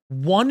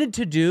wanted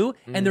to do,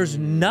 and there's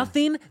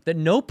nothing that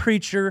no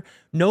preacher,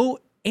 no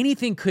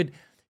anything could,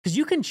 because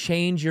you can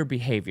change your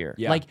behavior.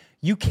 Like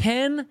you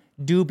can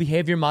do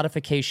behavior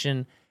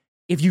modification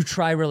if you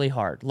try really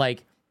hard.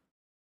 Like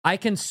I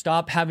can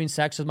stop having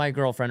sex with my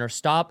girlfriend or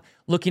stop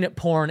looking at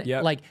porn,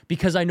 like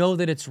because I know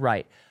that it's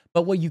right.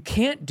 But what you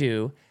can't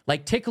do,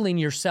 like tickling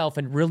yourself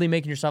and really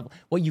making yourself,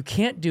 what you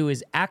can't do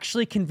is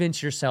actually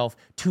convince yourself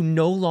to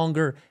no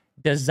longer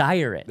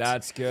desire it.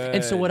 That's good.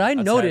 And so what I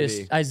noticed,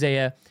 heavy.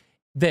 Isaiah,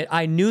 that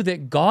I knew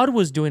that God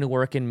was doing a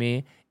work in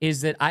me is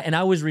that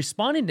I was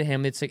responding to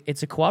him. It's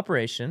a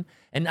cooperation.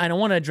 And I don't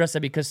want to address that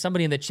because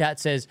somebody in the chat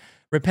says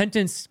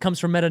repentance comes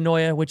from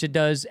metanoia, which it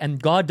does,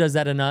 and God does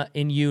that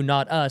in you,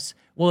 not us.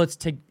 Well, it's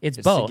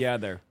both.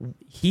 Together.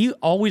 He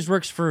always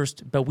works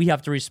first, but we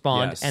have to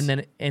respond,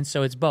 and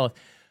so it's both.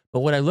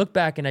 But when I look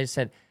back and I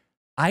said,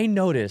 I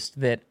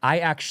noticed that I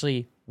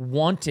actually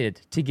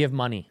wanted to give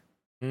money.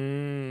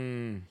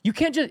 You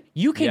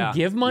can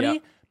give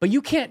money, but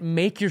you can't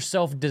make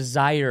yourself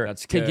desire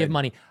to give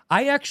money.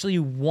 I actually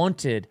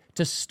wanted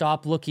to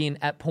stop looking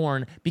at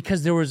porn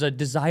because there was a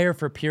desire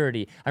for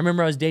purity. I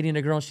remember I was dating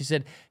a girl and she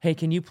said, hey,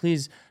 can you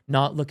please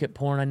not look at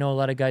porn? I know a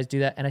lot of guys do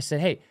that. And I said,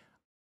 hey,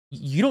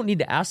 you don't need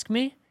to ask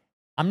me.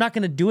 I'm not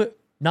going to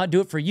not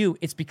do it for you.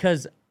 It's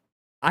because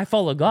I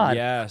follow God.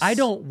 Yes. I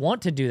don't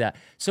want to do that.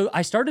 So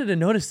I started to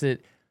notice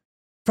that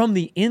from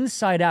the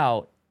inside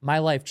out, my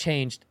life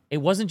changed. It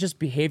wasn't just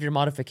behavior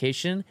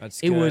modification.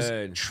 It was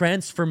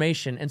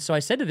transformation. And so I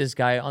said to this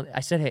guy,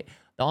 I said, hey,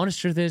 the honest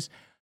truth is,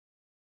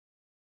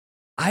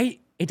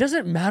 it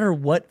doesn't matter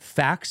what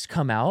facts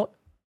come out.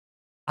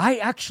 I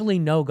actually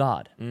know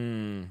God.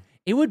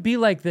 It would be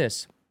like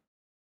this.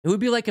 It would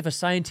be like if a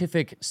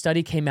scientific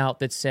study came out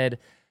that said,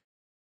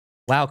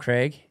 wow,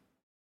 Craig,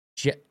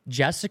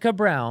 Jessica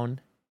Brown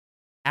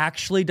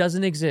actually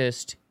doesn't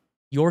exist.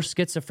 You're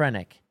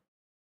schizophrenic.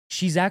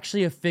 She's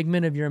actually a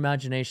figment of your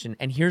imagination,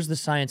 and here's the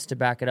science to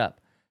back it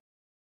up.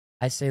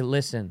 I say,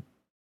 listen,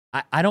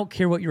 I don't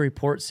care what your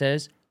report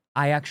says.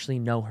 I actually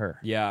know her.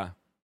 Yeah.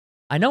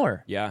 I know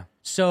her. Yeah.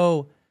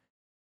 So,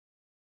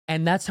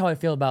 and that's how I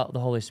feel about the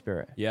Holy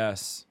Spirit.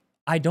 Yes.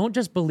 I don't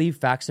just believe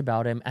facts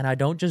about him, and I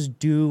don't just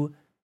do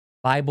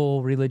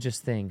Bible religious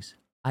things.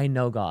 I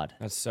know God.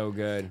 That's so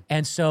good.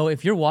 And so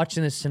if you're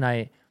watching this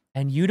tonight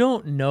and you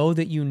don't know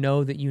that you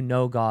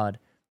know God,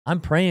 I'm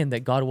praying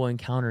that God will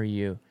encounter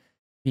you,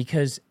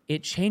 because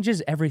it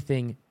changes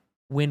everything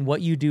when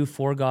what you do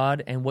for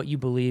God and what you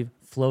believe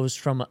flows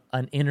from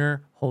an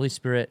inner Holy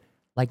Spirit,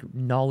 like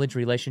knowledge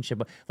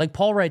relationship. Like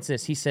Paul writes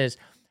this, he says,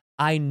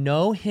 I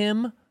know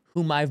him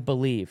whom I've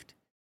believed,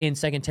 in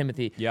 2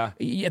 Timothy. Yeah.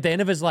 At the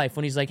end of his life,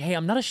 when he's like, hey,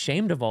 I'm not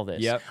ashamed of all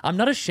this. Yep. I'm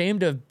not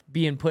ashamed of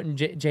being put in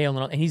jail.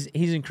 And he's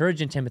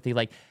encouraging Timothy,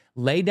 like,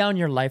 lay down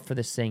your life for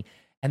this thing.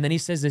 And then he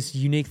says this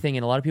unique thing,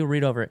 and a lot of people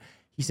read over it.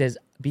 He says,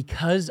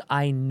 because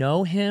I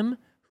know him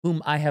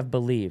whom I have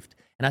believed.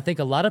 And I think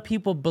a lot of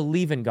people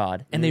believe in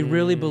God, and they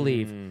really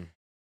believe.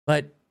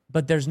 But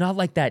there's not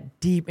like that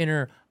deep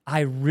inner,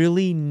 I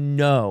really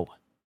know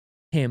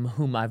him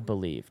whom I've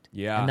believed.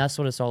 Yeah. And that's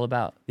what it's all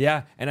about.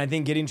 Yeah. And I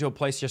think getting to a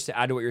place, just to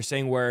add to what you're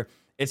saying, where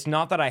It's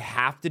not that I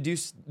have to do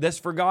this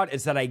for God,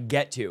 it's that I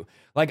get to.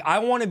 Like, I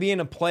want to be in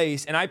a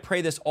place, and I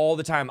pray this all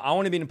the time, I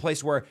want to be in a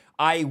place where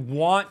I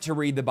want to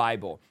read the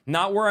Bible.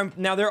 Not where I'm,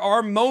 now there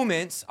are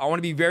moments, I want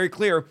to be very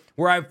clear,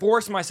 where I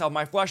force myself,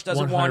 my flesh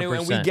doesn't 100%. want to,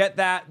 and we get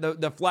that,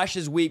 the flesh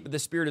is weak, but the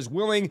spirit is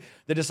willing.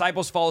 The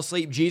disciples fall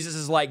asleep. Jesus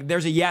is like,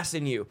 there's a yes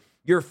in you.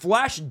 Your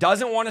flesh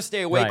doesn't want to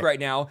stay awake right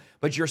now,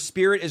 but your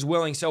spirit is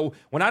willing. So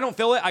when I don't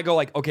feel it, I go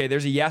like, okay,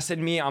 there's a yes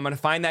in me. I'm going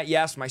to find that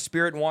yes. My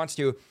spirit wants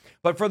to.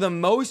 But for the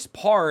most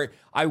part,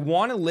 I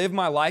want to live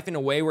my life in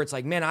a way where it's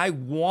like, man, I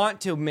want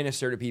to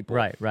minister to people.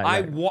 Right.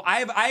 Like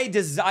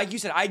you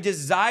said, I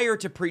desire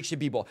to preach to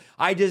people.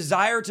 I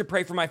desire to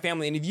pray for my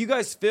family. And if you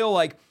guys feel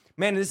like,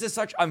 man, this is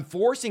I'm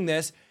forcing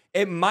this,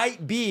 it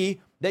might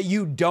be that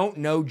you don't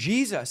know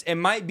Jesus. It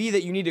might be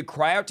that you need to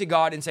cry out to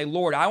God and say,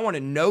 Lord, I want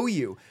to know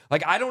you.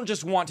 Like, I don't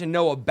just want to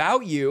know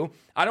about you.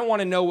 I don't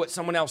want to know what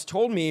someone else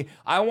told me.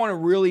 I want to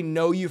really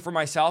know you for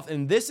myself.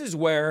 And this is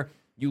where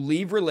you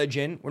leave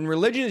religion, when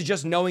religion is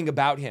just knowing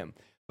about him,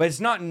 but it's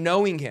not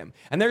knowing him.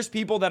 And there's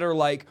people that are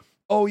like,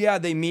 oh yeah,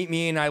 they meet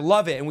me and I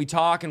love it. And we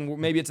talk, and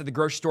maybe it's at the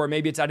grocery store,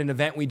 maybe it's at an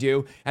event we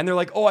do. And they're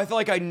like, oh, I feel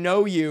like I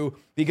know you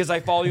because I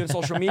follow you on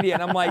social media.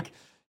 And I'm like,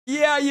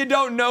 yeah, you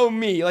don't know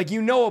me. Like,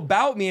 you know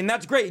about me, and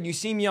that's great. And you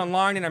see me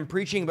online and I'm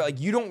preaching, but like,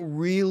 you don't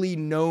really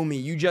know me.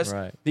 You just,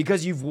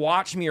 because you've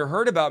watched me or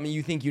heard about me,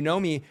 you think you know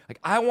me. Like,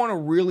 I want to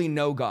really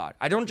know God.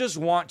 I don't just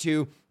want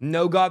to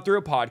know God through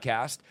a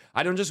podcast.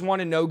 I don't just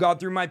want to know God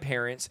through my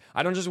parents.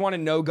 I don't just want to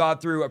know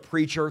God through a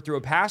preacher, through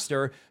a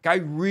pastor. I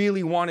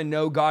really want to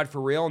know God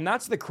for real. And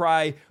that's the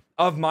cry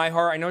of my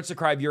heart. I know it's the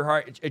cry of your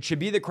heart. It should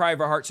be the cry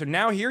of our heart. So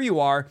now here you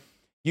are.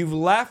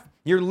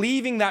 You're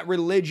leaving that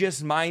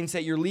religious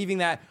mindset. You're leaving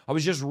that, I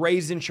was just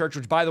raised in church,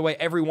 which, by the way,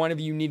 every one of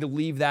you need to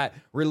leave that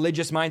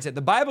religious mindset.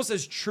 The Bible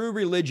says true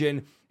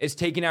religion is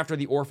taken after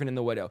the orphan and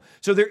the widow.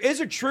 So there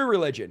is a true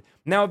religion.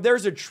 Now, if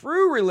there's a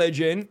true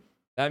religion,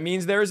 that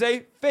means there's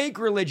a fake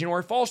religion or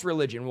a false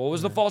religion. What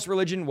was the false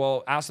religion?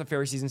 Well, ask the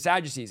Pharisees and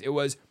Sadducees. It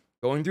was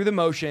going through the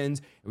motions.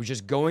 It was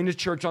just going to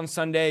church on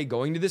Sunday,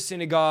 going to the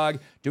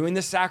synagogue, doing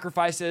the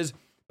sacrifices.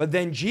 But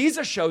then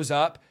Jesus shows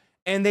up,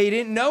 and they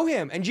didn't know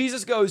him. And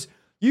Jesus goes,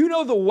 you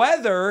know the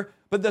weather,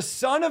 but the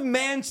Son of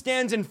Man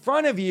stands in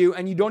front of you,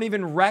 and you don't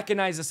even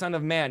recognize the Son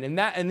of Man.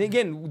 And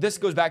again, this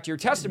goes back to your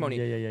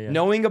testimony.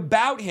 Knowing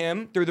about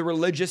him through the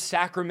religious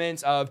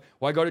sacraments of,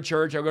 well, I go to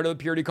church, I go to the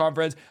Purity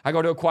Conference, I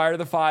go to Acquire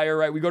the Fire,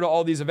 right? We go to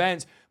all these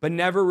events, but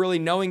never really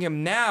knowing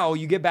him. Now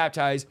you get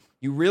baptized,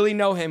 you really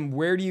know him.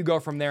 Where do you go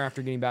from there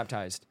after getting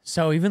baptized?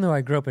 So even though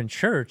I grew up in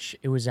church,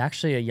 it was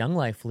actually a Young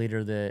Life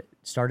leader that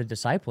started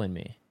discipling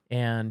me.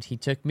 And he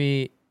took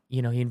me, he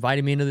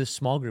invited me into this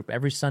small group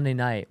every Sunday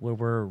night where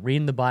we're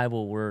reading the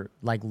Bible, we're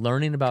like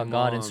learning about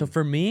God. And so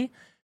for me,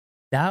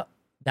 that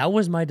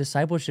was my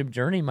discipleship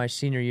journey my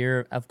senior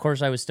year. Of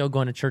course, I was still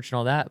going to church and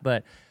all that,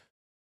 but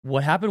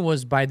what happened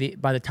was by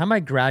the time I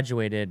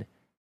graduated,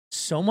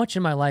 so much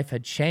in my life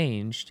had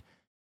changed,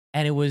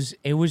 and it was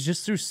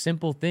just through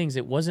simple things.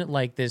 It wasn't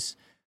like this,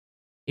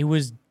 it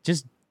was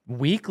just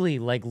weekly,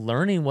 like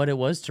learning what it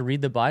was to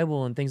read the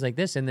Bible and things like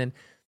this. And then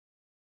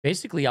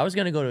basically, I was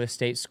going to go to a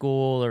state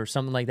school or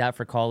something like that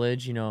for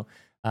college.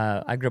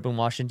 I grew up in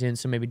Washington,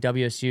 so maybe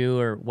WSU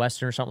or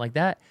Western or something like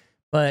that.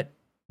 But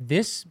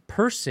this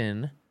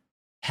person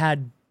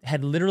had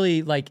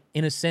literally, like,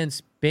 in a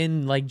sense,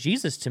 been like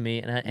Jesus to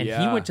me. And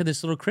he went to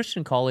this little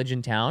Christian college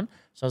in town.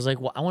 So I was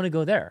like, well, I want to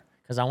go there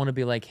because I want to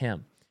be like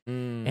him.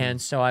 And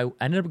so I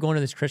ended up going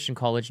to this Christian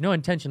college, no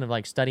intention of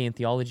like studying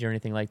theology or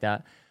anything like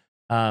that.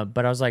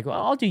 But I was like,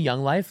 well, I'll do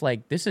Young Life.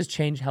 Like, this has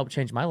helped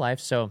change my life.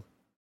 So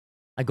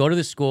I go to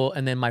the school,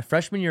 and then my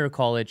freshman year of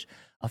college,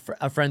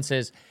 a friend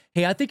says,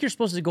 hey, I think you're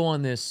supposed to go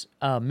on this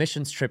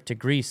missions trip to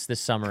Greece this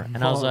summer.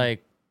 And I was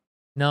like,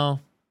 no,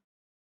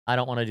 I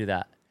don't want to do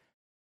that.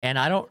 And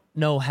I don't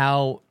know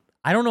how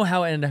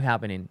it ended up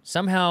happening.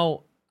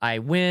 Somehow I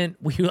went,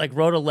 we like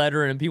wrote a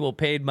letter and people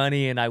paid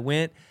money, and I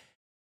went,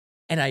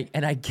 and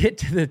I get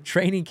to the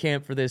training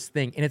camp for this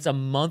thing, and it's a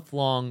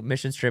month-long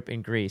missions trip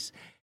in Greece.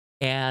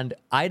 And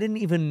I didn't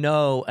even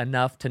know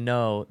enough to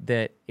know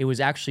that it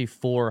was actually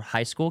for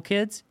high school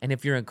kids. And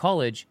if you're in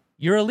college,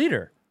 you're a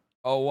leader.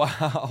 Oh,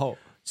 wow.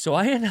 So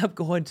I ended up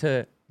going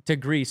to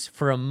Greece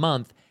for a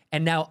month.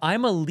 And now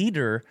I'm a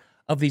leader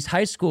of these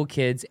high school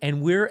kids.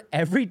 And we're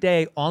every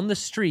day on the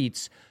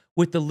streets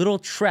with the little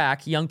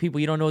track. Young people,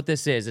 you don't know what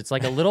this is. It's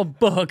like a little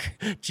book.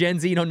 Gen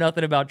Z, you know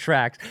nothing about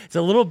tracks. It's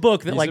a little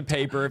book that like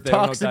paper if they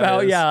talks don't know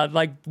what that is.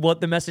 like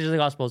what the message of the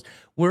gospel is.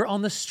 We're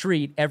on the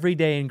street every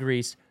day in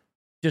Greece,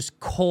 just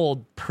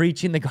cold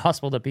preaching the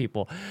gospel to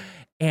people.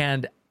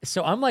 And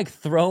so I'm like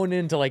thrown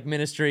into like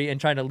ministry and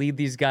trying to lead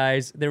these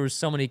guys. There was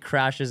so many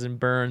crashes and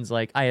burns.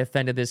 Like, I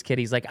offended this kid.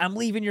 He's like, I'm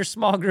leaving your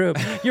small group.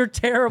 You're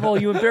terrible.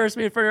 You embarrassed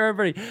me in front of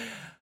everybody.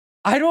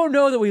 I don't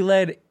know that we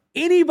led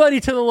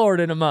anybody to the Lord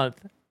in a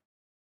month.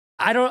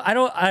 I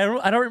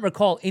don't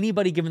recall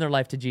anybody giving their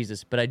life to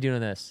Jesus, but I do know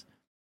this.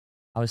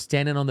 I was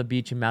standing on the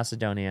beach in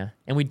Macedonia,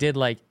 and we did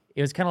like,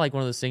 it was kind of like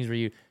one of those things where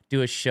you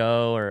do a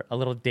show or a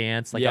little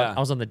dance. Like Yeah. I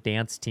was on the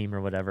dance team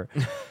or whatever.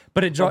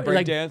 But it break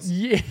like dance?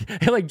 yeah,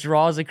 it like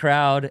draws a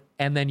crowd,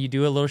 and then you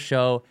do a little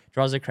show,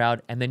 draws a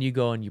crowd, and then you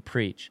go and you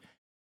preach.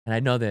 And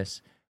I know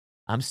this.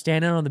 I'm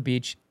standing on the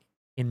beach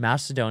in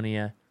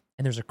Macedonia,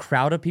 and there's a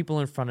crowd of people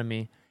in front of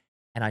me,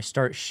 and I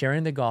start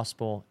sharing the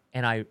gospel,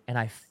 and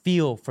I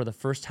feel for the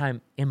first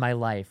time in my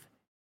life,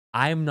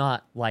 I'm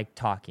not like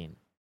talking.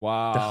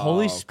 Wow. The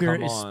Holy Spirit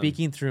come is on.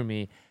 speaking through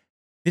me.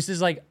 This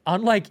is like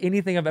unlike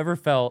anything I've ever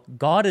felt.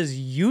 God is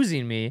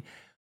using me,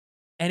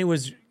 and it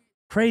was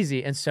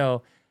crazy. And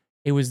so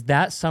it was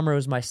that summer, it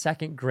was my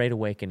second great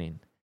awakening.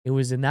 It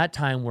was in that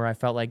time where I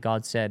felt like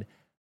God said,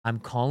 I'm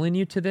calling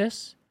you to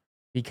this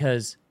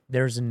because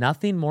there's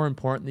nothing more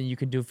important than you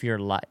can do for your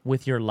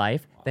with your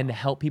life than to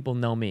help people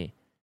know me.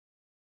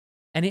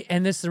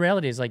 And this is the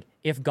reality is like,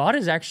 if God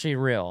is actually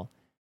real,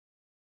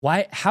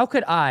 how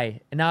could I,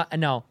 and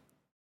now,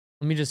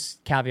 let me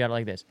just caveat it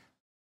like this.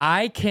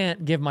 I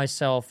can't give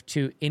myself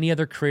to any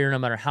other career, no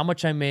matter how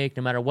much I make,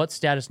 no matter what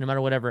status, no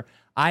matter whatever.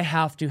 I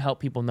have to help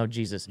people know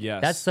Jesus.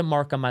 Yes. That's the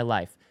mark on my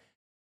life.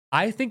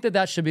 I think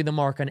that should be the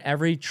mark on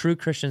every true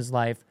Christian's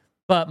life.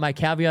 But my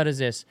caveat is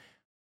this.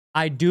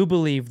 I do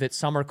believe that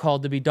some are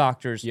called to be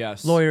doctors,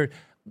 Yes. lawyer,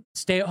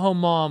 stay-at-home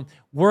mom,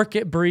 work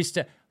at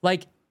barista.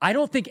 Like, I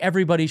don't think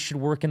everybody should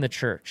work in the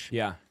church.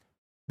 Yeah.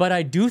 But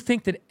I do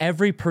think that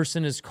every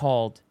person is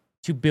called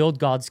to build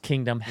God's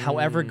kingdom,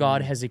 however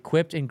God has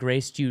equipped and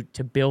graced you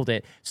to build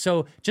it.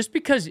 So just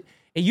because it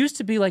used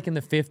to be like in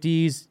the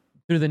 50s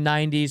through the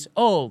 90s,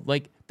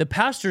 like the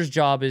pastor's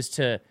job is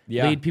to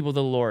lead people to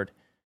the Lord.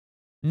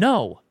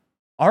 No,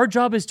 our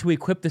job is to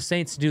equip the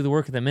saints to do the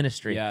work of the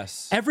ministry.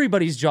 Yes.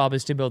 Everybody's job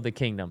is to build the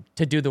kingdom,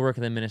 to do the work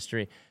of the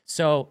ministry.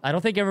 So I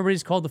don't think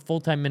everybody's called to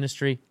full-time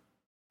ministry.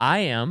 I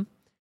am,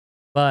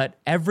 but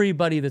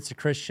everybody that's a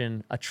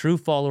Christian, a true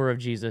follower of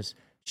Jesus,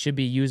 should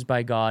be used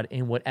by God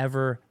in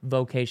whatever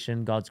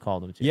vocation God's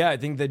called them to. Yeah, I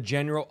think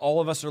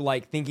all of us are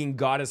like thinking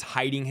God is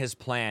hiding his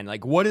plan.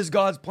 Like, what is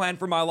God's plan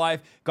for my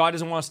life? God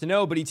doesn't want us to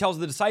know, but he tells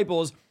the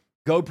disciples,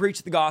 go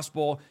preach the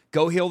gospel,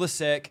 go heal the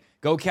sick,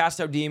 go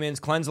cast out demons,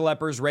 cleanse the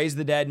lepers, raise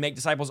the dead, make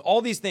disciples,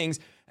 all these things.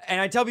 And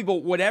I tell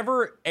people,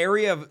 whatever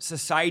area of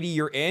society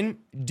you're in,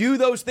 do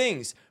those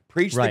things.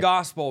 Preach the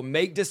gospel,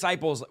 make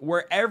disciples.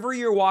 Wherever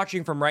you're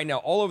watching from right now,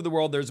 all over the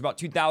world, there's about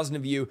 2,000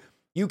 of you.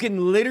 You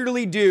can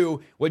literally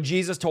do what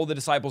Jesus told the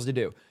disciples to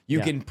do.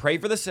 You can pray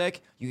for the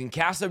sick. You can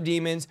cast out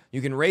demons.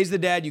 You can raise the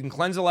dead. You can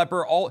cleanse the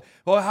leper.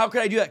 Well, how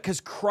could I do that? Because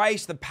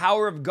Christ, the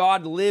power of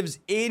God, lives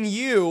in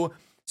you.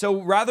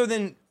 So rather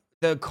than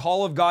the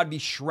call of God be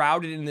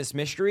shrouded in this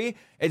mystery,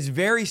 it's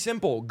very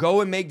simple.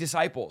 Go and make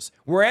disciples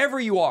wherever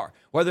you are,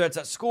 whether it's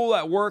at school,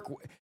 at work.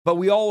 But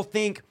we all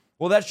think,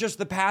 well, that's just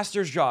the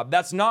pastor's job.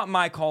 That's not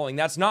my calling.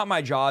 That's not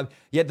my job.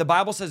 Yet the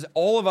Bible says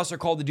all of us are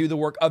called to do the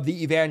work of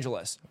the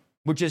evangelist,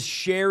 which is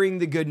sharing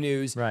the good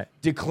news,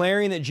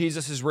 declaring that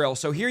Jesus is real.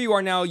 So here you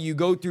are now, you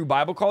go through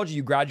Bible college,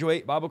 you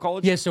graduate Bible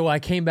college? Yeah, so I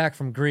came back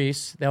from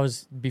Greece. That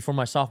was before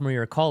my sophomore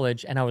year of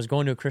college, and I was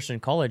going to a Christian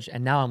college,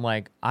 and now I'm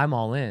like, I'm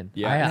all in.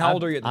 Yeah, and how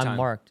old are you at the time? I'm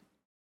marked.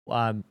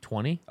 I'm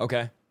 20.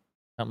 Okay.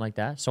 Something like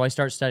that. So I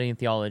start studying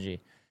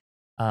theology.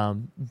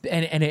 And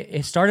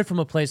it started from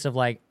a place of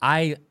like,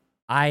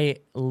 I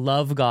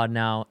love God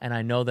now, and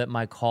I know that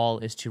my call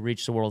is to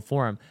reach the world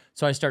for him.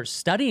 So I start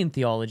studying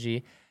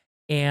theology,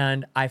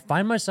 and I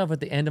find myself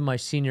at the end of my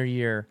senior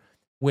year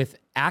with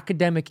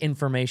academic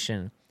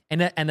information.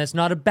 And that's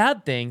not a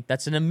bad thing.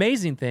 That's an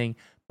amazing thing.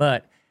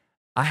 But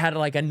I had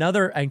like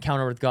another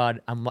encounter with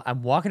God.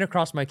 I'm walking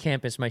across my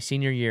campus my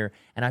senior year,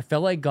 and I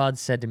felt like God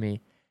said to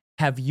me,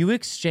 have you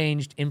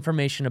exchanged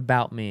information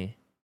about me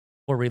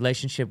for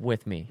relationship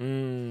with me?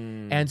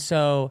 And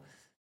so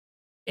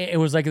it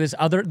was like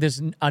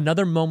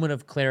another moment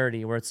of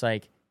clarity where it's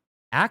like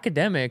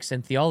academics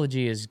and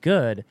theology is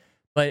good,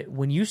 but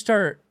when you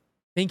start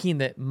thinking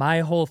that my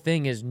whole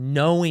thing is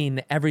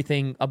knowing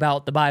everything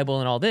about the Bible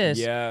and all this.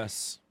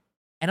 Yes.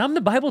 And I'm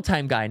the Bible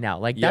time guy now.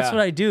 Like that's what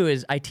I do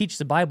is I teach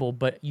the Bible,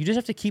 but you just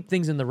have to keep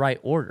things in the right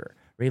order.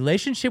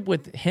 Relationship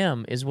with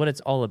him is what it's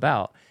all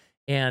about.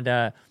 And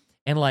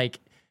like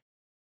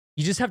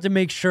you just have to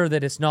make sure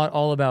that it's not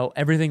all about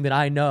everything that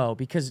I know,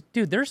 because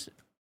dude, there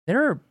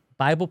are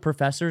Bible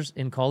professors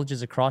in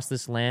colleges across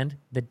this land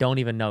that don't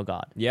even know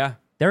God. Yeah.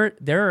 There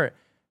are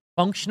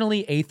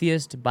functionally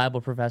atheist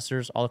Bible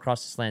professors all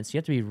across this land. So you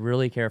have to be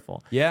really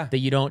careful. Yeah. That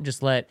you don't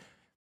just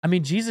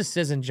Jesus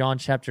says in John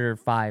chapter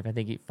 5, I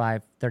think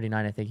 5:39,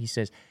 I think he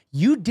says,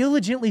 you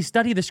diligently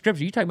study the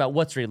scripture. You talk about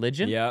what's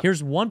religion. Yeah.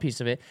 Here's one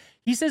piece of it.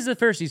 He says to the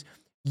Pharisees,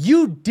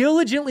 you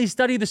diligently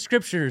study the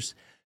scriptures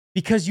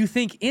because you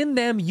think in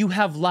them you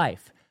have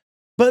life.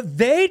 But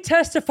they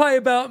testify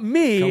about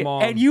me,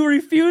 and you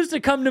refuse to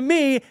come to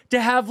me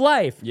to have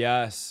life.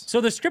 Yes. So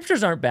the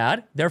scriptures aren't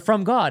bad. They're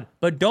from God.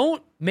 But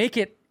don't make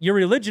it your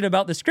religion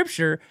about the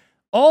scripture.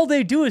 All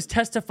they do is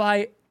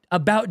testify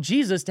about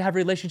Jesus to have a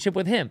relationship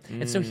with him.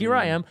 And so here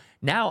I am.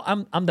 Now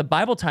I'm the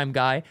Bible time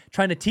guy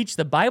trying to teach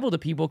the Bible to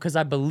people because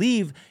I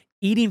believe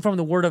eating from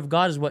the word of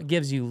God is what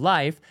gives you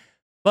life.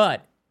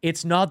 But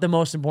it's not the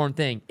most important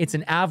thing. It's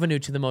an avenue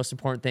to the most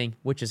important thing,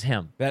 which is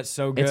him. That's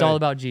so good. It's all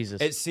about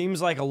Jesus. It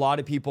seems like a lot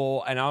of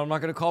people, and I'm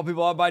not going to call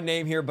people out by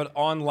name here, but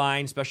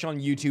online, especially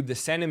on YouTube, the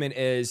sentiment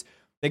is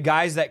the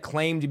guys that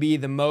claim to be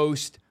the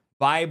most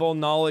Bible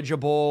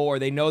knowledgeable or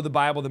they know the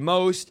Bible the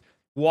most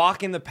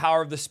walk in the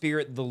power of the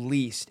Spirit the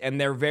least.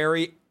 And they're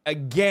very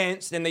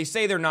against, and they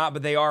say they're not,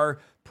 but they are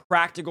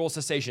practical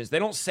cessationists. They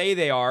don't say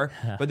they are,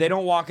 but they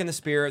don't walk in the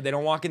Spirit. They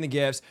don't walk in the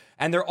gifts.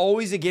 And they're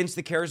always against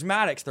the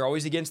charismatics. They're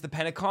always against the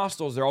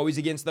Pentecostals. They're always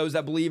against those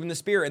that believe in the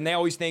Spirit. And they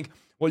always think,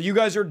 well, you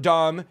guys are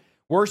dumb.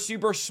 We're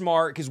super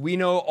smart because we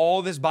know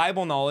all this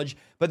Bible knowledge.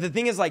 But the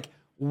thing is, like,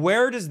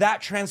 where does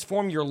that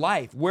transform your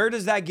life? Where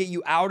does that get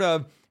you out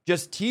of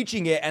just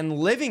teaching it and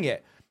living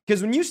it?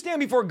 Because when you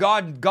stand before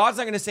God, God's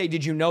not going to say,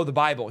 did you know the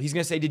Bible? He's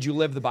going to say, did you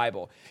live the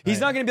Bible? He's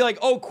not going to be like,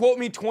 oh, quote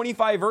me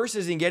 25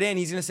 verses and get in.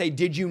 He's going to say,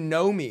 did you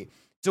know me?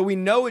 So we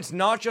know it's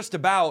not just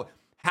about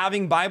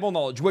having Bible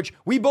knowledge, which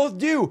we both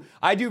do.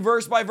 I do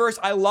verse by verse.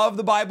 I love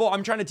the Bible.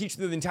 I'm trying to teach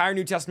through the entire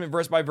New Testament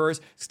verse by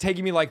verse. It's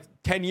taking me like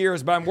 10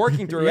 years, but I'm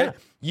working through it.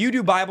 You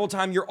do Bible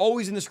time. You're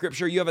always in the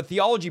scripture. You have a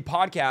theology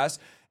podcast.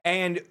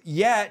 And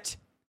yet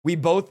we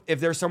both, if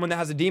there's someone that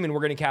has a demon,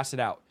 we're going to cast it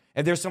out.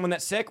 If there's someone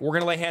that's sick, we're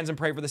going to lay hands and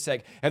pray for the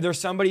sick. If there's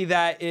somebody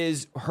that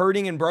is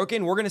hurting and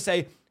broken, we're going to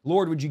say,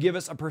 Lord, would you give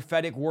us a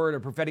prophetic word, a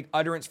prophetic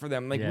utterance for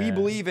them? Like we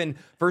believe in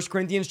 1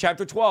 Corinthians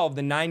chapter 12,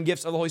 the 9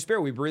 gifts of the Holy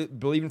Spirit. We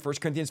believe in 1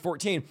 Corinthians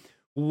 14.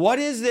 What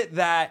is it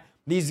that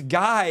these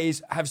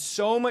guys have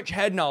so much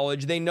head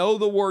knowledge? They know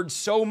the word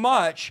so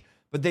much,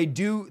 but they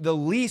do the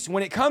least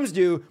when it comes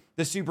to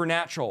the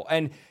supernatural.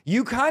 And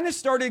you kind of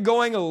started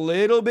going a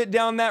little bit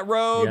down that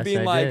road,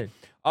 being like,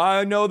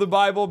 I know the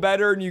Bible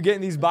better, and you get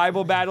in these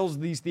Bible battles,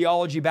 these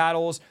theology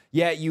battles,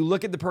 yet you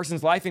look at the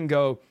person's life and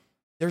go,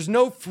 there's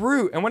no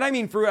fruit. And when I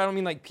mean fruit, I don't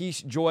mean like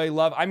peace, joy,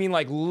 love. I mean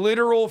like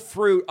literal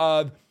fruit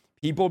of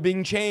people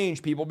being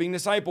changed, people being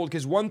discipled.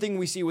 Because one thing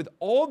we see with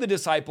all the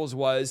disciples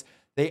was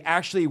they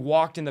actually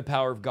walked in the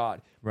power of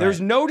God. Right.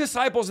 There's no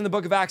disciples in the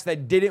book of Acts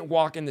that didn't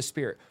walk in the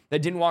Spirit,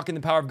 that didn't walk in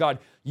the power of God.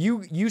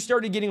 You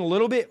started getting a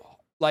little bit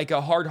like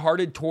a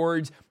hard-hearted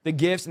towards the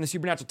gifts and the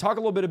supernatural. Talk a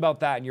little bit about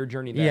that and your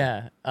journey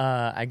there.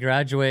 Yeah, I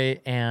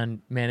graduate,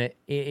 and man,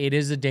 it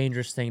is a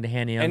dangerous thing to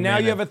hand a young man. And now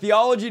you have a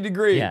theology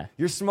degree. Yeah.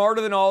 You're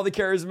smarter than all the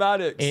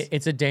charismatics.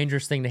 It's a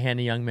dangerous thing to hand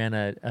a young man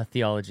a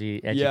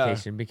theology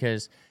education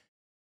because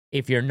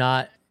if you're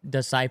not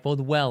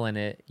discipled well in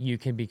it, you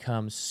can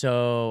become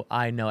so,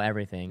 I know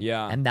everything.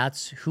 Yeah. And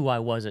that's who I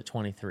was at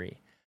 23.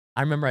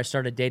 I remember I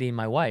started dating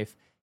my wife.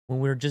 When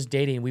we were just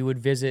dating, we would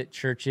visit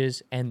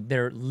churches, and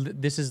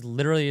this is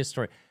literally a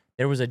story.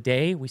 There was a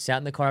day we sat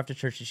in the car after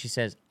church, and she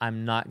says,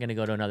 I'm not going to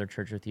go to another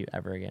church with you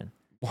ever again.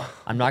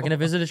 I'm not going to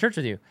visit a church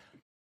with you.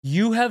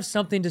 You have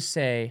something to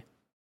say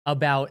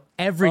about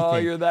everything. Oh,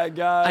 you're that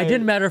guy. I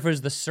didn't matter if it was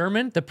the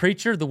sermon, the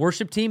preacher, the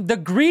worship team, the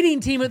greeting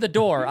team at the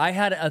door. I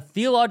had a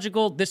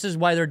theological, this is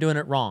why they're doing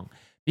it wrong,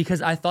 because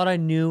I thought I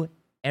knew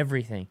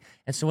everything.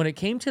 And so when it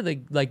came to the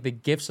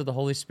gifts of the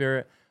Holy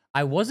Spirit,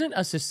 I wasn't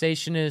a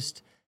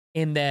cessationist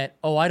in that,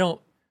 oh, I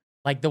don't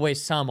like the way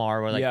some are,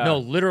 where like, no,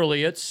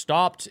 literally it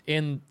stopped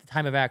in the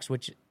time of Acts,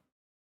 which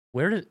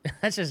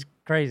that's just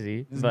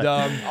crazy. It's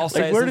dumb. I'll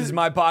say it, this is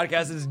my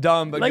podcast, it's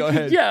dumb, but like, go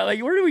ahead. Yeah,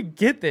 like where do we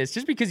get this?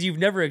 Just because you've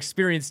never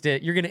experienced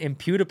it, you're going to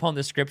impute upon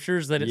the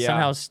scriptures that it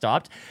somehow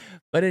stopped.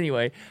 But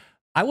anyway,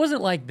 I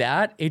wasn't like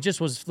that. It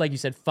just was, like you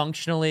said,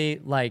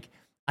 functionally, like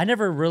I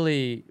never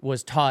really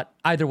was taught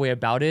either way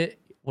about it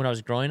when I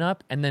was growing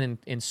up. And then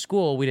in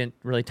school, we didn't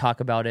really talk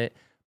about it,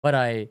 but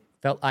I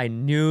felt I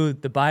knew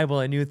the Bible,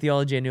 I knew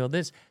theology, I knew all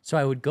this. So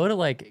I would go to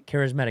like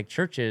charismatic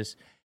churches,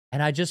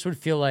 and I just would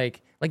feel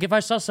like if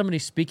I saw somebody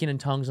speaking in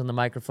tongues on the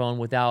microphone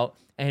without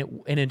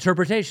an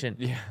interpretation,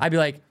 I'd be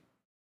like,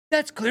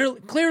 that's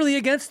clearly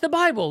against the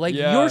Bible. Like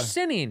you're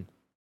sinning.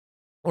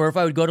 Or if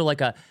I would go to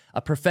like a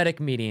prophetic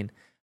meeting,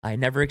 I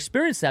never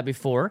experienced that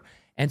before.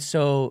 And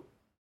so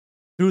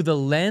through the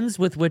lens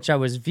with which I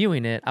was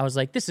viewing it, I was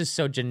like, this is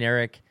so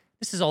generic.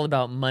 This is all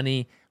about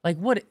money. Like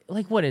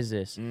what is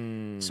this?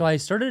 So I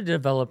started to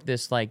develop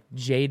this like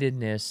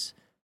jadedness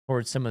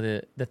towards some of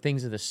the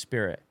things of the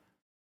Spirit.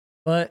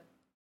 But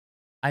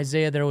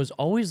Isaiah, there was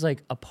always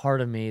like a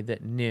part of me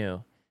that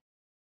knew.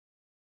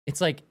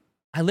 It's like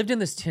I lived in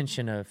this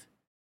tension of,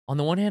 on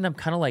the one hand, I'm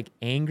kind of like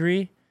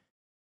angry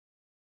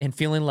and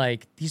feeling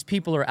like these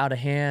people are out of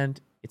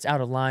hand, it's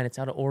out of line, it's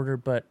out of order.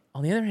 But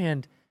on the other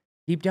hand,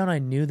 deep down, I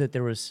knew that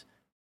there was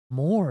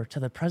more to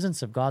the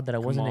presence of God that I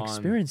wasn't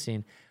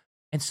experiencing.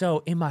 And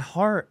so in my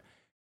heart,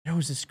 there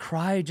was this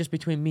cry just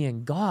between me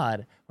and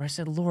God where I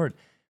said, Lord,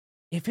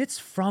 if it's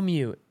from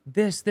you,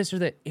 this or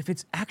that, if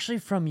it's actually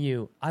from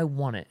you, I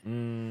want it.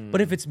 But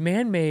if it's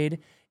man-made,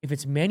 if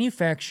it's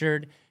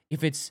manufactured,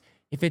 if it's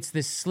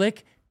this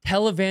slick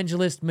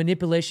televangelist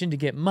manipulation to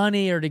get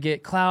money or to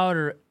get clout,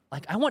 or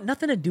like, I want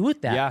nothing to do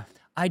with that. Yeah.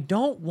 I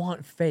don't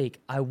want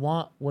fake. I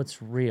want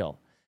what's real.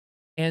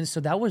 And so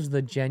that was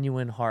the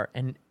genuine heart.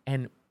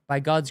 And by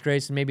God's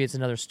grace, and maybe it's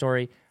another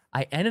story,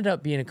 I ended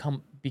up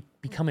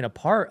becoming a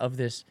part of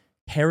this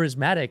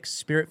charismatic,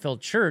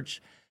 Spirit-filled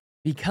church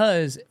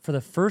because for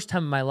the first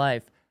time in my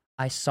life,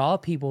 I saw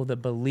people that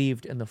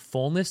believed in the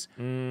fullness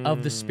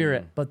of the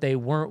Spirit, but they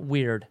weren't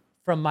weird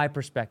from my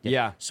perspective.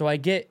 Yeah. So I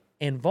get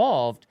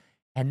involved,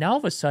 and now all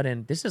of a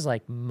sudden, this is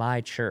like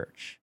my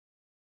church.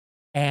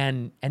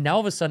 And now all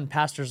of a sudden,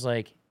 pastor's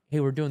like, hey,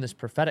 we're doing this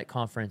prophetic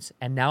conference.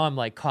 And now I'm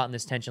like caught in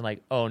this tension,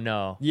 like, oh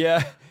no.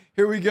 Yeah,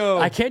 here we go.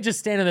 I can't just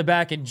stand in the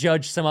back and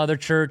judge some other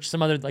church,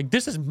 like,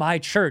 this is my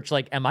church.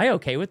 Like, am I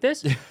okay with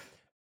this?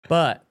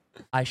 But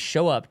I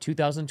show up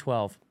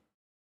 2012,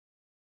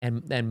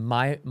 and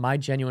my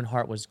genuine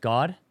heart was,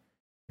 God,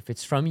 if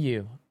it's from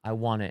you, I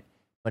want it.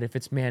 But if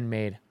it's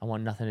man-made, I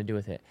want nothing to do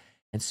with it.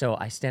 And so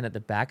I stand at the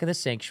back of the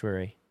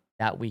sanctuary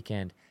that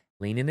weekend,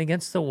 leaning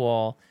against the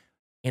wall,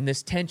 in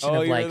this tension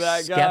of like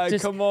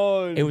skepticism. Come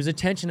on. It was a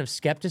tension of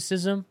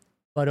skepticism,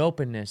 but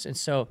openness. And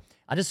so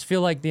I just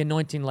feel like the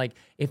anointing, like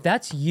if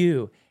that's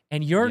you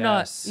and you're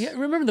not,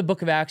 remember the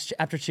book of Acts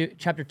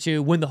chapter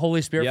 2, when the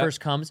Holy Spirit first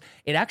comes,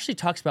 it actually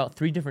talks about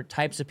 3 different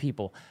types of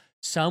people.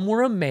 Some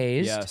were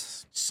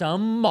amazed,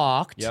 some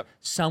mocked,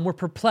 some were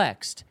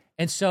perplexed.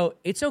 And so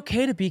it's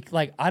okay to be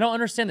like, I don't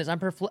understand this.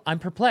 I'm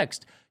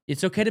perplexed.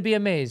 It's okay to be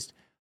amazed.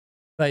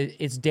 But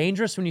it's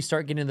dangerous when you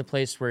start getting to the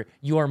place where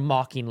you are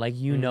mocking like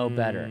you know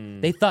better.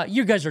 They thought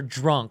you guys are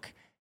drunk,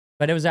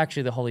 but it was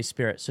actually the Holy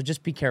Spirit. So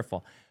just be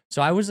careful.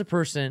 So I was the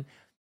person,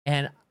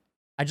 and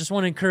I just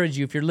want to encourage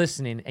you, if you're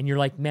listening and you're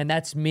like, man,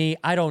 that's me.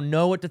 I don't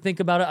know what to think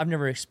about it. I've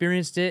never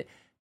experienced it.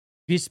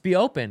 Just be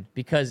open,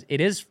 because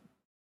it is,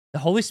 the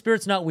Holy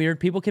Spirit's not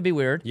weird. People can be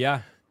weird.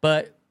 Yeah.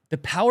 But the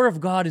power of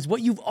God is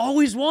what you've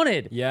always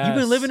wanted. Yes. You've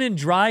been living in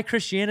dry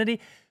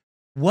Christianity.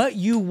 What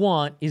you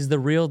want is the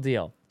real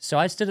deal. So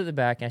I stood at the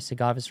back and I said,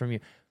 God, if it's from you.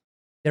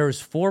 There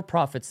was 4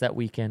 prophets that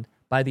weekend.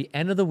 By the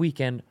end of the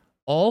weekend,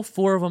 all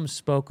 4 of them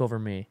spoke over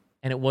me,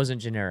 and it wasn't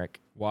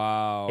generic.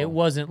 Wow. It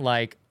wasn't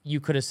like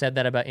you could have said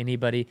that about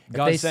anybody.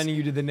 God sending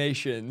you to the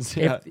nations.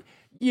 God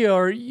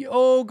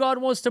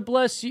wants to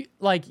bless you.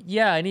 Like,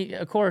 yeah, and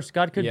of course,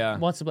 God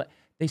wants to bless.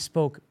 They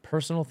spoke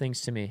personal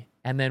things to me.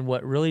 And then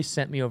what really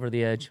sent me over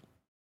the edge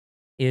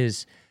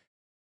is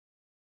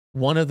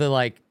one of the,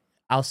 like,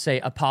 I'll say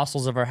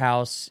apostles of our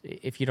house,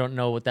 if you don't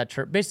know what that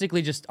term,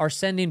 basically just our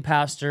sending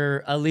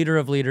pastor, a leader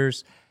of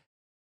leaders.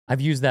 I've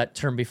used that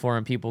term before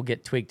and people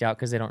get tweaked out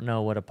because they don't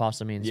know what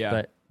apostle means. Yeah.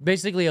 But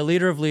basically a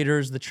leader of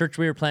leaders, the church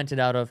we were planted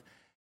out of,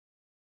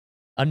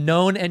 a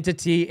known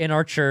entity in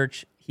our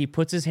church, he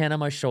puts his hand on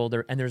my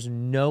shoulder, and there's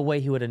no way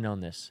he would have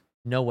known this.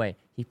 No way.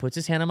 He puts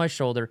his hand on my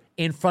shoulder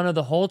in front of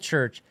the whole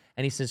church,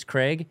 and he says,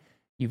 Craig,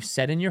 you've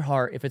said in your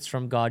heart, if it's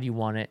from God, you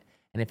want it.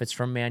 And if it's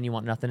from man, you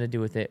want nothing to do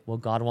with it. Well,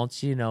 God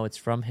wants you to know it's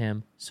from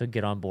him, so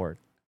get on board.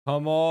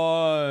 Come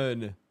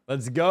on.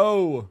 Let's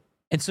go.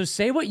 And so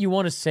say what you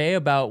want to say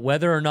about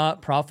whether or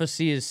not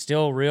prophecy is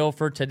still real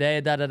for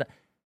today.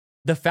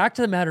 The fact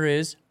of the matter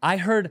is, I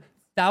heard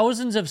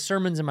thousands of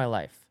sermons in my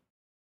life.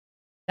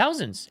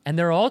 Thousands. And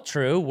they're all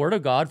true, word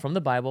of God from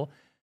the Bible.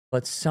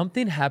 But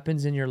something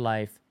happens in your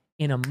life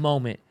in a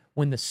moment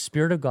when the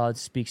Spirit of God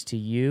speaks to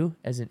you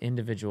as an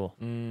individual.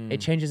 It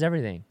changes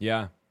everything.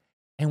 Yeah.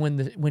 And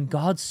when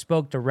God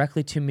spoke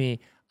directly to me,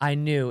 I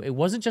knew it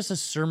wasn't just a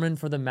sermon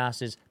for the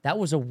masses. That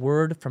was a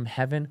word from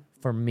heaven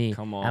for me.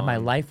 Come on. And my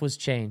life was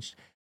changed.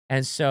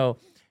 And so,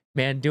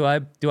 man, do I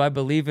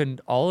believe in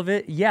all of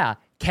it? Yeah.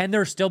 Can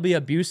there still be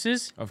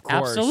abuses? Of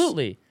course.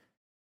 Absolutely.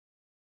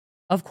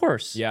 Of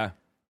course. Yeah.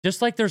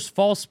 Just like there's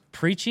false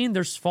preaching,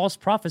 there's false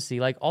prophecy,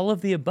 like all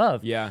of the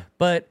above. Yeah.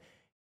 But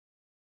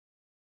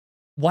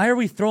why are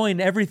we throwing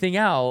everything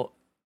out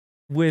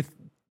with,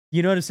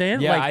 you know what I'm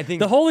saying? Yeah, like, I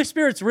think the Holy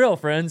Spirit's real,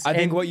 friends. I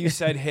think what you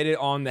said hit it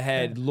on the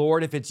head.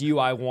 Lord, if it's you,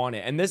 I want it.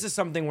 And this is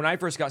something, when I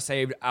first got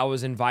saved, I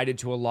was invited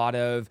to a lot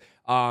of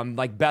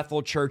like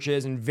Bethel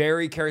churches, and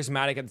very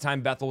charismatic at the time.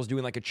 Bethel was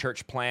doing like a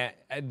church plant.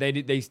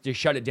 They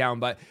shut it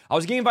down, but I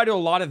was getting invited to a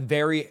lot of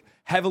very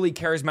heavily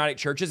charismatic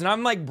churches, and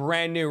I'm like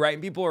brand new, right?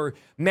 And people are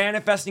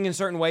manifesting in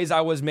certain ways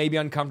I was maybe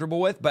uncomfortable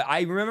with. But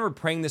I remember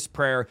praying this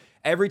prayer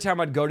every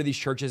time I'd go to these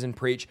churches and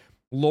preach.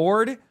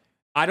 Lord,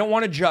 I don't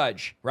want to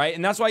judge, right?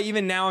 And that's why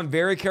even now I'm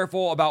very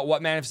careful about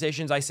what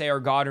manifestations I say are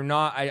God or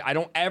not. I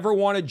don't ever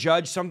want to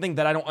judge something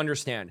that I don't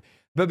understand.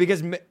 But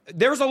because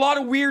there's a lot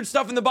of weird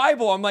stuff in the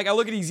Bible. I'm like, I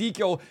look at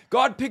Ezekiel.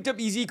 God picked up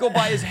Ezekiel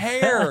by his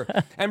hair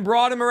and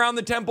brought him around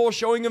the temple,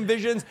 showing him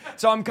visions.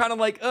 So I'm kind of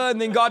like, and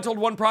then God told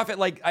one prophet,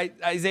 like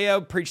Isaiah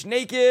preached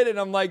naked. And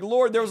I'm like,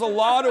 Lord, there was a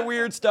lot of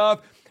weird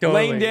stuff,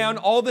 laying down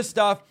all the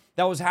stuff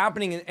that was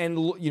happening.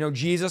 And you know,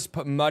 Jesus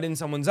put mud in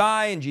someone's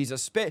eye and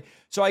Jesus spit.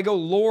 So I go,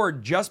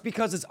 Lord, just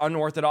because it's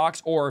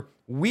unorthodox or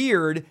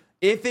weird,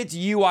 if it's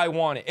you, I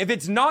want it. If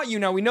it's not you,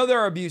 now we know there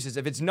are abuses.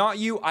 If it's not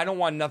you, I don't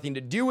want nothing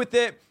to do with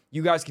it.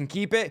 You guys can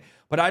keep it,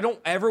 but I don't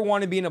ever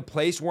want to be in a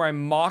place where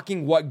I'm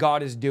mocking what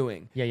God is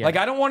doing. Yeah. Like,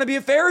 I don't want to be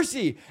a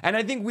Pharisee. And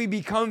I think we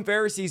become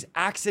Pharisees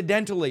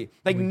accidentally.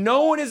 Like,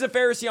 no one is a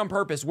Pharisee on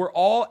purpose. We're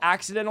all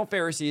accidental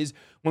Pharisees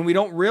when we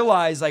don't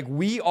realize, like,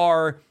 we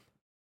are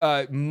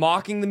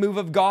mocking the move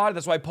of God.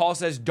 That's why Paul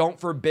says, don't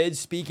forbid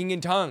speaking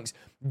in tongues.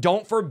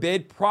 Don't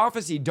forbid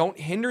prophecy. Don't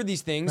hinder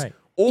these things. Right.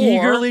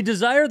 eagerly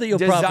desire that you'll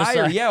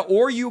prophesy. Yeah,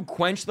 or you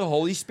quench the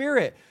Holy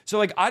Spirit. So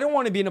like, I don't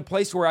want to be in a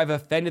place where I've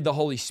offended the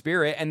Holy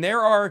Spirit. And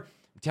there are,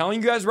 I'm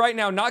telling you guys right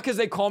now, not because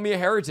they call me a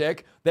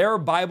heretic, there are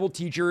Bible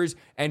teachers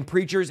and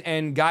preachers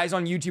and guys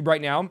on YouTube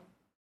right now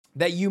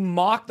that you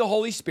mock the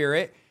Holy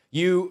Spirit,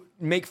 you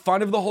make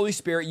fun of the Holy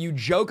Spirit, you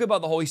joke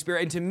about the Holy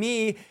Spirit. And to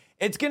me,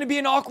 it's going to be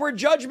an awkward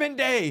judgment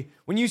day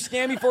when you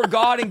stand before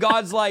God and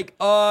God's like,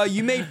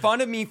 you made fun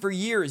of me for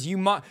years.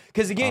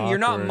 Because again, you're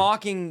not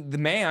mocking the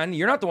man.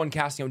 You're not the one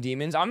casting out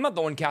demons. I'm not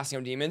the one casting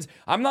out demons.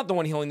 I'm not the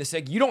one healing the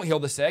sick. You don't heal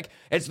the sick.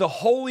 It's the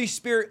Holy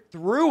Spirit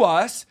through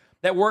us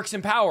that works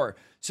in power.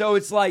 So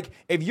it's like,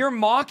 if you're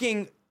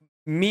mocking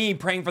me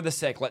praying for the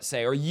sick, let's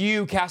say, or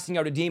you casting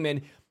out a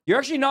demon, you're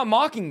actually not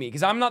mocking me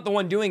because I'm not the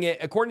one doing it.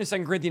 According to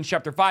 2 Corinthians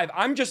chapter 5,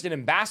 I'm just an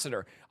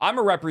ambassador. I'm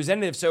a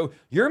representative. So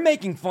you're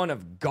making fun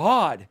of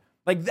God.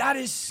 Like, that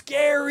is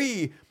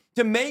scary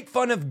to make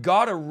fun of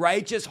God, a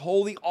righteous,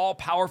 holy,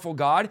 all-powerful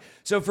God.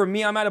 So for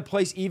me, I'm at a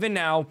place even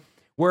now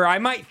where I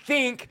might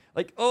think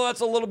like, oh, that's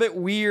a little bit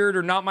weird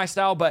or not my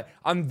style, but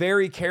I'm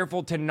very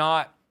careful to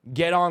not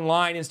get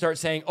online and start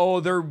saying, oh,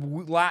 they're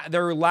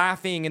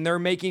laughing and they're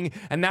making,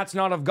 and that's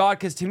not of God.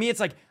 Because to me, it's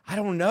like, I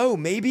don't know,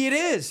 maybe it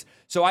is.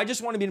 So I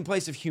just want to be in a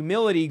place of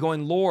humility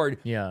going, Lord,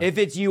 if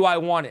it's you, I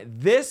want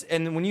it. This,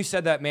 and when you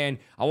said that, man,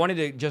 I wanted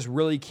to just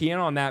really key in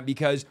on that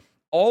because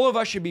all of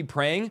us should be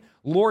praying,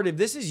 Lord, if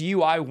this is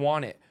you, I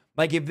want it.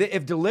 Like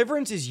if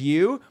deliverance is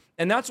you,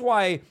 and that's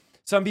why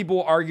some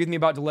people argue with me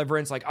about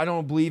deliverance, like I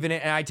don't believe in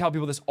it. And I tell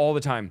people this all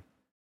the time.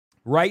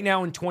 Right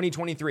now in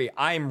 2023,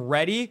 I am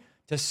ready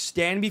to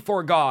stand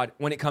before God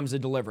when it comes to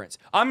deliverance.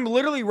 I'm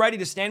literally ready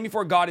to stand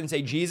before God and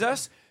say,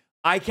 Jesus,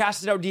 I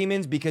casted out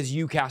demons because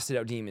you casted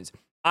out demons.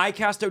 I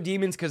cast out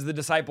demons because the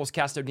disciples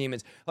cast out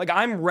demons. Like,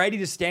 I'm ready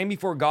to stand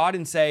before God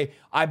and say,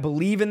 I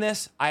believe in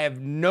this. I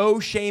have no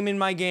shame in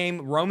my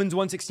game. Romans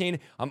 1:16,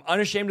 I'm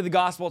unashamed of the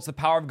gospel. It's the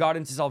power of God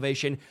into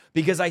salvation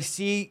because I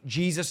see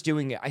Jesus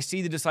doing it. I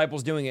see the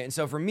disciples doing it. And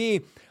so for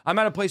me, I'm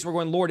at a place where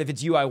going, Lord, if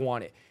it's you, I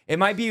want it. It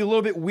might be a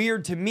little bit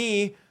weird to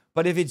me,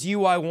 but if it's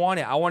you, I want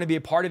it. I want to be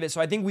a part of it. So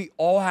I think we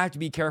all have to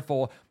be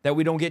careful that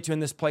we don't get to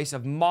in this place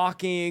of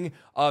mocking,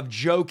 of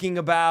joking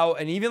about,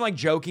 and even like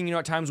joking,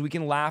 at times we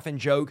can laugh and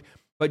joke,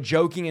 but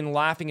joking and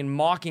laughing and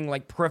mocking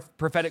like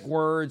prophetic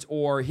words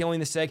or healing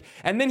the sick.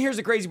 And then here's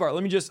the crazy part.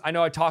 I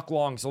know I talk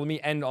long, so let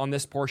me end on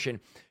this portion.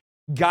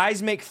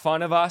 Guys make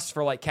fun of us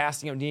for like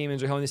casting out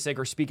demons or healing the sick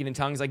or speaking in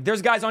tongues. Like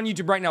there's guys on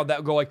YouTube right now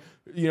that go like,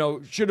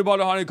 should have bought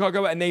a honey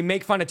cocoa, and they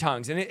make fun of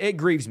tongues. And it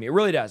grieves me. It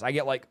really does. I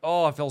get like,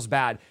 oh, it feels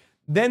bad.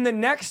 Then the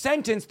next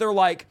sentence, they're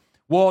like,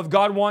 well, if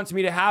God wants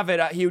me to have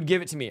it, he would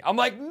give it to me. I'm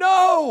like,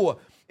 no!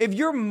 If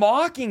you're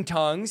mocking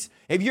tongues,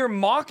 if you're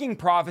mocking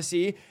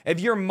prophecy, if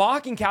you're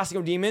mocking casting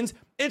out demons,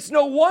 it's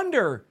no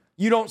wonder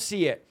you don't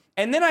see it.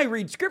 And then I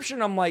read scripture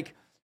and I'm like,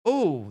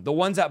 oh, the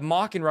ones that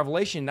mock in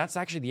Revelation, that's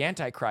actually the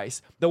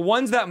Antichrist. The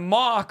ones that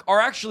mock are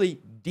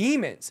actually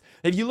demons.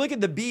 If you look at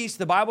the beast,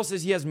 the Bible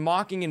says he has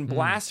mocking and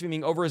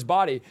blaspheming over his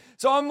body.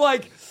 So I'm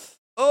like,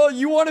 oh,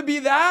 you want to be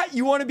that?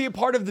 You want to be a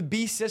part of the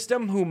beast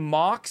system who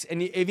mocks?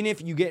 And even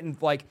if you get in,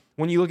 like,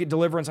 when you look at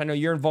deliverance, I know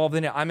you're involved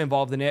in it, I'm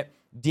involved in it.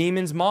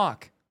 Demons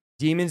mock.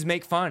 Demons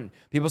make fun.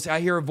 People say,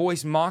 I hear a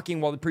voice mocking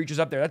while the preacher's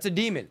up there. That's a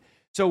demon.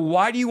 So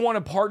why do you want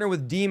to partner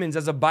with demons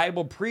as a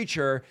Bible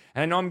preacher?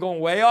 And I know I'm going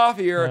way off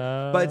here,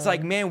 but it's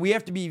like, man, we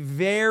have to be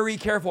very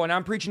careful. And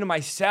I'm preaching to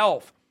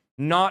myself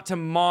not to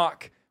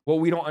mock what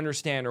we don't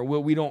understand or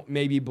what we don't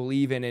maybe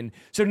believe in. And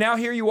so now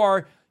here you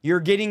are, you're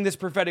getting this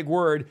prophetic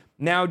word.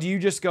 Now, do you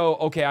just go,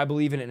 okay, I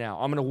believe in it now.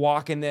 I'm going to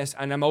walk in this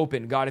and I'm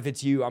open. God, if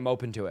it's you, I'm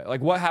open to it.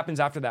 Like, what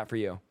happens after that for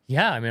you?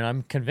 Yeah, I mean,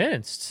 I'm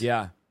convinced.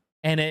 Yeah.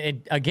 And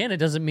it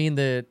doesn't mean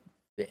that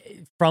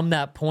from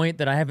that point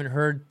that I haven't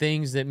heard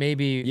things that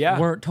maybe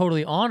weren't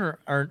totally on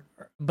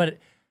but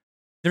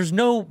there's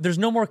no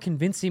more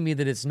convincing me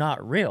that it's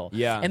not real.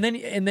 Yeah. And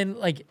then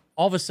like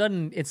all of a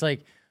sudden it's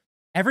like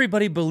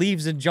everybody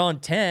believes in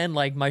John 10,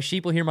 like my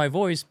sheep will hear my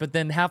voice, but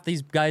then half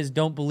these guys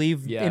don't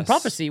believe in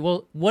prophecy.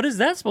 Well, what is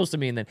that supposed to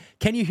mean then?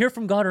 Can you hear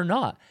from God or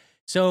not?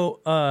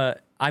 So,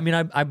 I mean,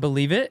 I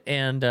believe it,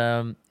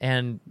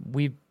 and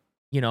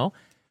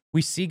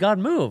we see God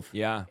move.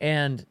 Yeah.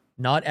 And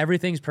not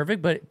everything's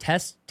perfect, but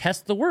test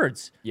the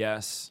words.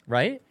 Yes.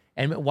 Right?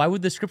 And why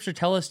would the scripture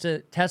tell us to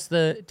test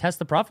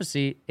the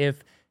prophecy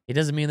if it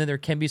doesn't mean that there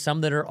can be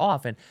some that are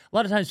off? And a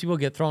lot of times people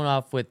get thrown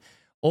off with,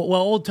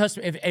 well, Old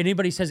Testament, if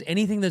anybody says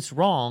anything that's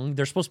wrong,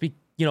 they're supposed to be,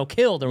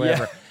 killed or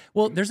whatever. Yeah.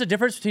 Well, there's a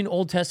difference between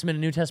Old Testament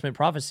and New Testament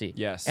prophecy.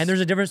 Yes. And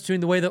there's a difference between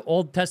the way the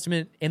Old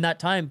Testament in that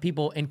time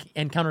people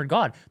encountered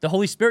God. The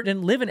Holy Spirit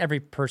didn't live in every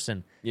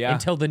person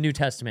until the New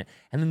Testament.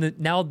 And then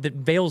now the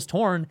veil's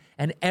torn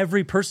and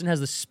every person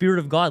has the Spirit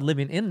of God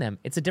living in them.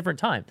 It's a different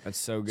time. That's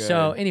so good.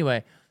 So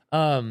anyway,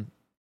 I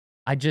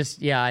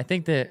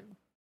think that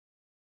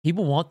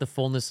people want the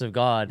fullness of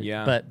God,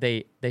 but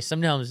they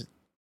sometimes,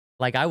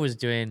 like I was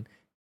doing,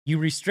 you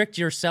restrict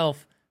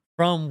yourself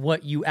from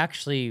what you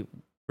actually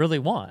really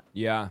want.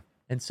 Yeah.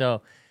 And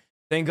so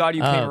thank God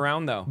you came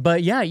around though.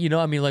 But yeah,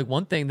 like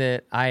one thing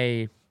that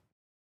I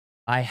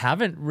I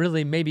haven't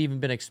really maybe even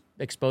been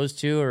exposed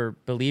to or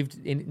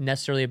believed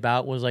necessarily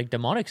about was like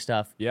demonic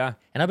stuff. Yeah.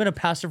 And I've been a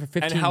pastor for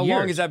 15 years. And how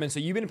long has that been? So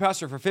you've been a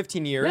pastor for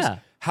 15 years. Yeah.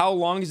 How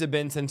long has it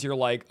been since you're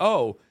like,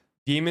 oh,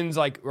 demons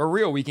like are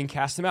real, we can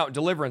cast them out,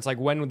 deliverance? Like,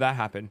 when would that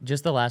happen?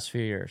 Just the last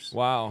few years.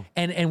 Wow.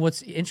 And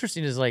what's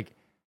interesting is like,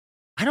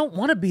 I don't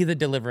want to be the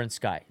deliverance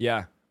guy.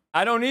 Yeah.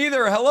 I don't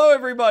either. Hello,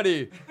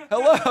 everybody.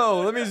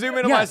 Hello. Let me zoom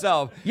into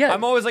myself. Yeah.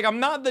 I'm always like, I'm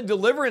not the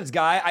deliverance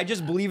guy. I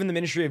just believe in the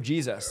ministry of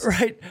Jesus.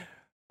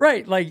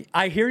 Right. Like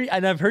I hear you,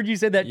 and I've heard you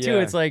say that too.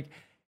 Yeah. It's like,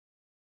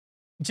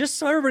 just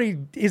so everybody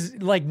is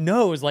like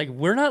knows, like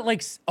we're not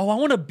like, oh, I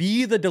want to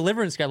be the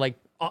deliverance guy. Like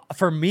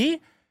for me,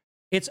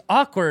 it's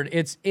awkward.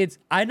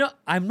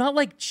 I'm not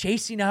like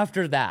chasing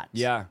after that.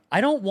 Yeah.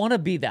 I don't want to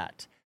be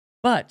that.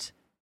 But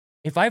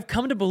if I've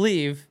come to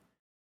believe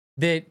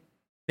that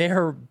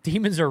their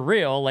demons are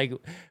real, like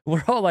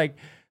we're all like,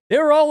 they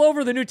were all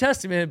over the New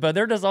Testament, but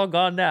they're just all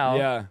gone now.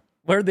 Yeah.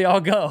 Where'd they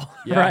all go?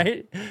 Yeah.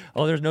 Right?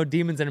 Oh, there's no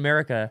demons in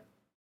America.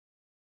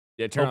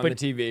 Yeah, turn on the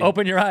TV.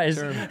 Open your eyes.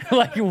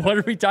 Like, what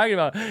are we talking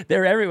about?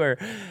 They're everywhere.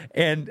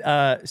 And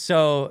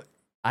so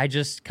I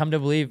just come to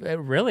believe,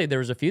 really, there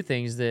was a few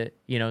things that,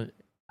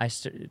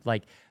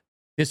 like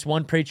this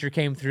one preacher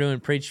came through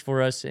and preached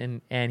for us,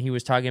 and he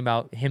was talking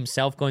about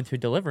himself going through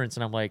deliverance.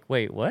 And I'm like,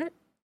 wait, what?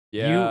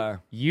 Yeah.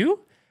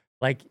 You?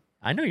 Like,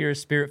 I know you're a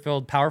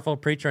spirit-filled, powerful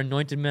preacher,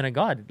 anointed man of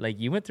God. Like,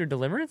 you went through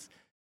deliverance?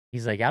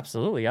 He's like,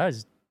 absolutely. I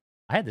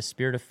had the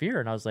spirit of fear.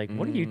 And I was like,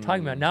 what are you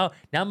talking about?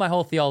 Now my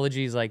whole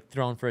theology is like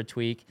thrown for a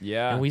tweak.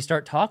 Yeah. And we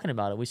start talking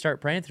about it. We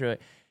start praying through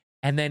it.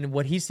 And then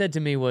what he said to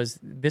me was,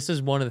 this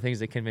is one of the things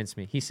that convinced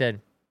me. He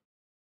said,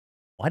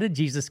 why did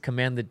Jesus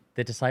command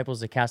the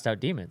disciples to cast out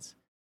demons?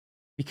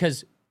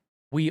 Because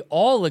we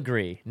all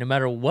agree, no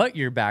matter what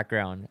your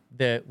background,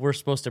 that we're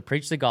supposed to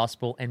preach the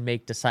gospel and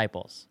make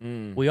disciples.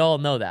 We all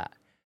know that.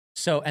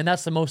 So, and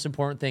that's the most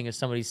important thing is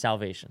somebody's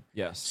salvation.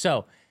 Yes.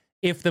 So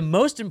if the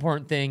most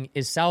important thing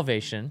is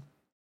salvation,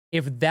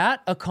 if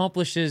that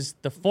accomplishes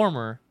the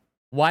former,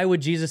 why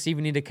would Jesus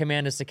even need to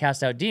command us to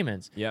cast out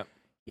demons? Yep.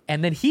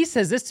 And then he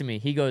says this to me.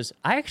 He goes,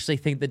 I actually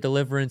think the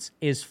deliverance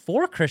is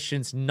for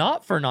Christians,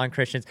 not for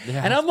non-Christians.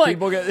 Yeah, and I'm like,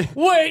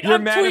 wait, you're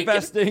I'm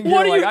manifesting.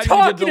 What you're are like, you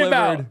talking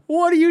about?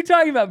 What are you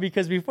talking about?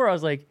 Because before I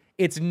was like,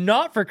 it's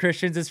not for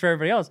Christians, it's for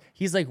everybody else.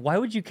 He's like, why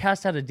would you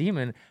cast out a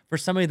demon for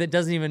somebody that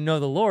doesn't even know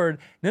the Lord?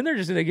 Then they're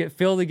just going to get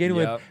filled again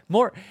with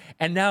more.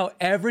 And now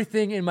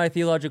everything in my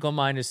theological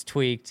mind is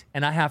tweaked,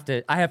 and I have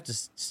to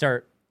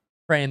start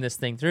praying this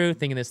thing through,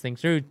 thinking this thing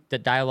through, the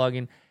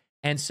dialoguing.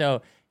 And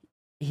so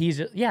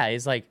he's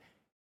like,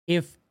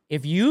 if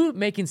you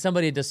making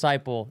somebody a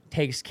disciple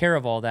takes care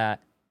of all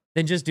that,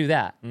 then just do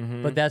that.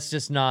 But that's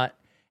just not.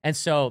 And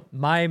so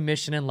my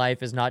mission in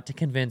life is not to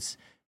convince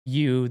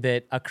you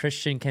that a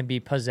Christian can be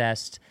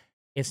possessed.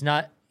 It's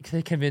not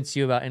to convince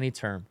you about any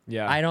term.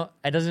 Yeah.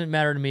 It doesn't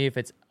matter to me if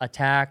it's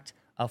attacked,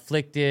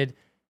 afflicted,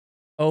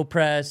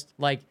 oppressed,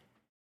 like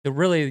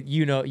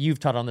you've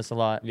taught on this a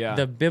lot. Yeah.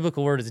 The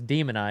biblical word is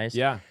demonized.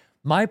 Yeah.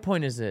 My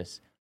point is this.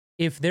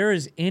 If there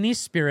is any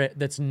spirit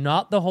that's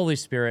not the Holy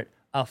Spirit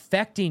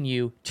affecting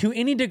you to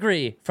any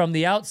degree from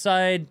the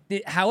outside,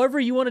 however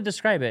you want to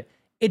describe it,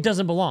 it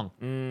doesn't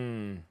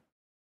belong.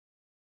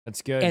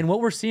 That's good. And what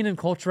we're seeing in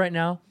culture right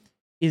now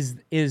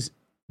is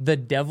the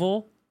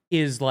devil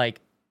is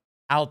like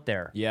out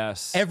there.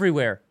 Yes.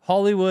 Everywhere.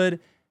 Hollywood,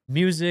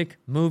 music,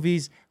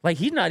 movies. Like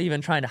he's not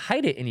even trying to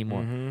hide it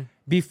anymore.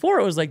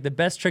 Before it was like the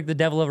best trick the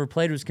devil ever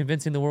played was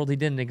convincing the world he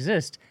didn't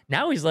exist.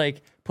 Now he's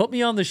like, put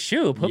me on the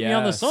shoe, put me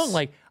on the song.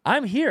 Like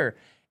I'm here.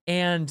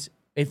 And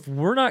if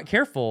we're not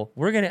careful,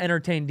 we're going to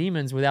entertain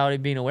demons without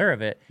it being aware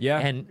of it. Yeah.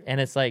 And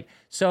it's like,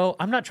 so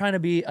I'm not trying to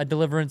be a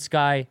deliverance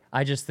guy.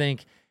 I just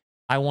think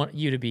I want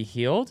you to be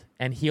healed,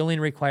 and healing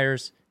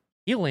requires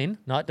healing,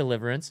 not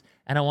deliverance.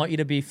 And I want you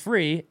to be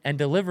free, and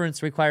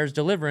deliverance requires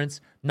deliverance,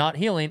 not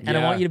healing. And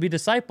I want you to be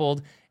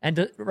discipled,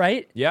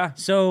 right? Yeah.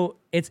 So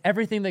it's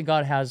everything that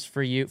God has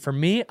for you. For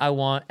me, I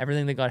want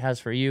everything that God has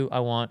for you. I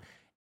want.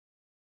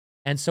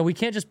 And so we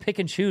can't just pick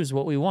and choose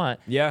what we want.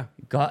 Yeah.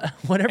 God,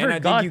 whatever. And I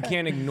think you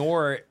can't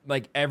ignore,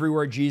 like,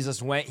 everywhere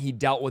Jesus went, he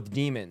dealt with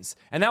demons.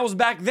 And that was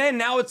back then.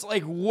 Now it's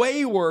like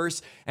way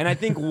worse. And I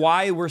think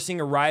why we're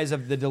seeing a rise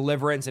of the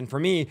deliverance. And for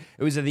me,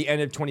 it was at the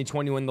end of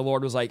 2020 when the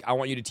Lord was like, I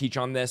want you to teach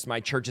on this. My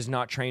church is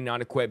not trained,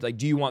 not equipped. Like,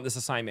 do you want this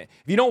assignment?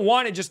 If you don't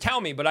want it, just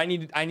tell me. But I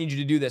need you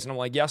to do this. And I'm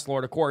like, yes,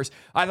 Lord, of course.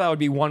 I thought it would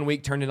be 1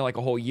 week turned into like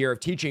a whole year of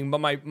teaching.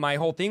 But my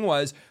whole thing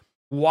was,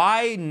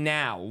 why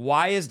now?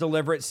 Why is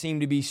deliverance seem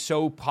to be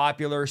so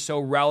popular, so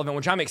relevant,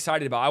 which I'm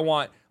excited about? I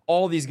want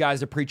all these guys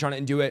to preach on it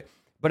and do it.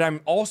 But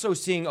I'm also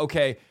seeing,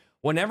 okay,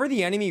 whenever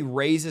the enemy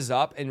raises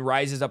up and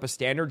rises up a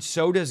standard,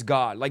 so does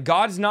God. Like,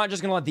 God's not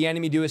just going to let the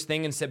enemy do his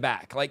thing and sit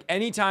back. Like,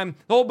 anytime,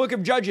 the whole book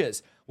of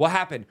Judges, what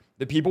happened?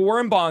 The people were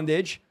in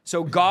bondage.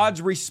 So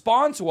God's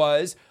response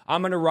was,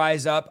 I'm going to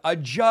rise up a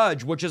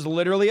judge, which is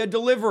literally a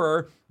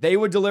deliverer. They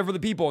would deliver the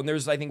people. And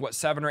there's, I think,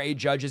 7 or 8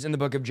 judges in the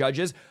book of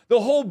Judges. The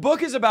whole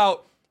book is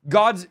about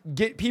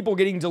people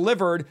getting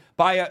delivered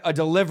by a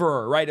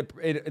deliverer, right?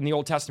 In the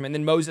Old Testament. And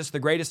then Moses, the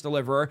greatest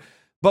deliverer.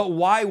 But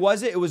why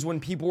was it? It was when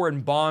people were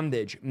in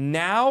bondage.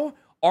 Now,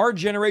 our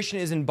generation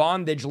is in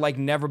bondage like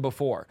never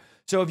before.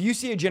 So if you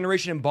see a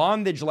generation in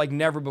bondage like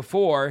never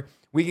before,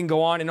 we can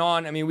go on and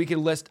on. I mean, we could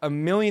list a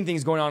million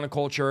things going on in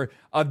culture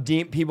of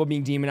people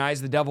being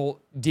demonized, the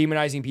devil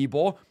demonizing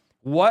people.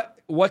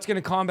 What's going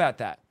to combat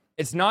that?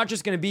 It's not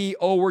just going to be,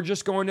 we're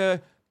just going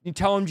to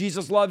tell them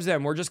Jesus loves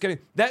them. We're just going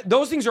to,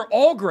 those things are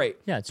all great.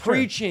 Yeah, it's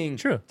preaching,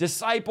 true.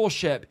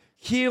 Discipleship,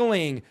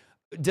 healing,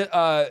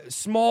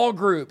 small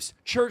groups,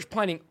 church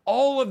planting,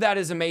 all of that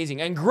is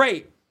amazing and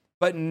great,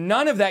 but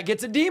none of that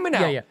gets a demon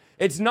out. Yeah.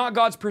 It's not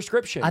God's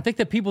prescription. I think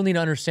that people need to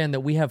understand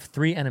that we have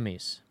three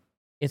enemies.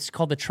 It's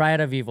called the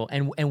triad of evil.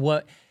 And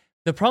what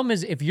the problem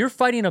is, if you're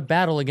fighting a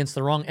battle against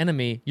the wrong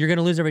enemy, you're going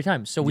to lose every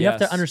time. So we have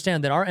to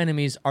understand that our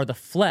enemies are the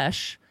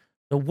flesh,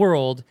 the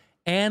world,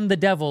 and the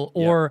devil,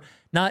 or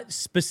not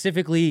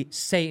specifically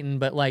Satan,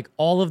 but like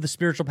all of the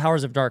spiritual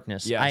powers of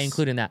darkness. Yes. I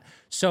include in that.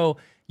 So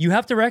you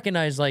have to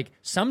recognize, like,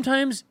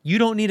 sometimes you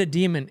don't need a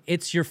demon.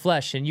 It's your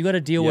flesh, and you got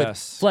to deal with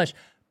flesh.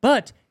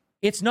 But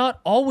it's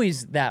not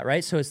always that,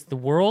 right? So it's the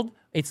world,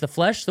 it's the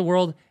flesh, the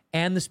world,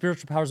 and the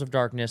spiritual powers of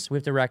darkness. We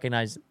have to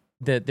recognize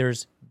that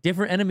there's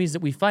different enemies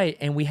that we fight,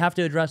 and we have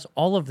to address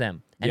all of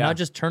them and not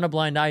just turn a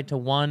blind eye to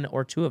one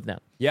or two of them.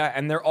 Yeah,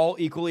 and they're all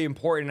equally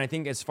important. And I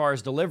think as far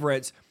as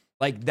deliverance,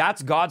 like,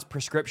 that's God's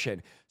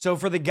prescription. So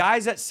for the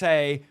guys that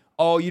say,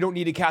 you don't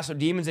need to cast out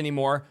demons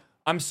anymore,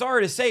 I'm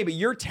sorry to say, but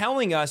you're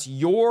telling us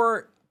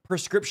your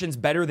prescription's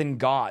better than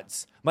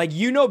God's. Like,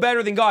 you know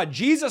better than God.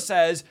 Jesus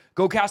says,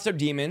 go cast out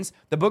demons.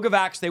 The book of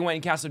Acts, they went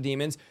and cast out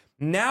demons.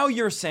 Now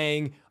you're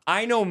saying,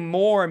 I know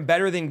more and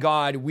better than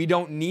God. We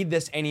don't need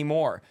this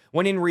anymore.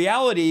 When in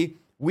reality,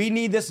 we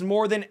need this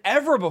more than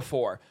ever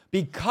before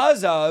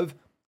because of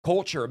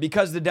culture,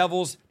 because the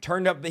devil's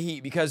turned up the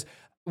heat, because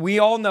we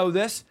all know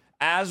this.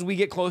 As we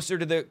get closer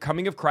to the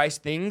coming of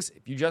Christ, things,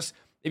 if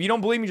you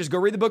don't believe me, just go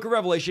read the book of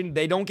Revelation.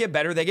 They don't get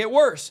better, they get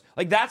worse.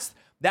 Like,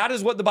 that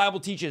is what the Bible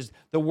teaches.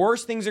 The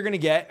worst things are going to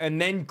get,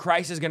 and then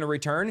Christ is going to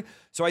return.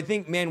 So I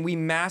think, man, we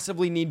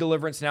massively need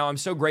deliverance now. I'm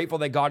so grateful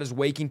that God is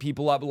waking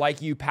people up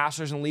like you,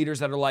 pastors and leaders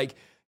that are like,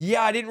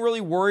 yeah, I didn't really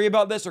worry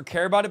about this or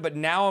care about it, but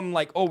now I'm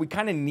like, we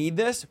kind of need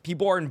this.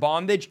 People are in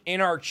bondage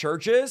in our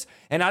churches,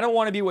 and I don't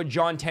want to be what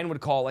John 10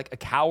 would call like a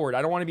coward.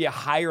 I don't want to be a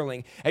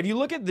hireling. If you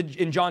look at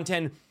in John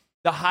 10,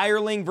 the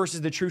hireling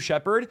versus the true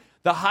shepherd,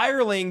 the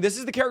hireling, this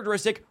is the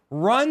characteristic,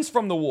 runs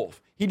from the wolf.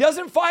 He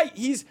doesn't fight.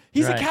 He's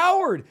a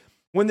coward.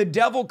 When the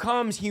devil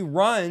comes, he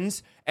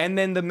runs, and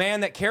then the man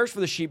that cares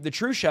for the sheep, the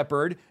true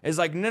shepherd, is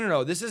like,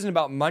 no, this isn't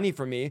about money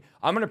for me.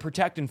 I'm going to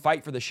protect and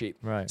fight for the sheep.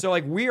 Right. So,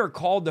 like, we are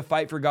called to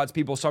fight for God's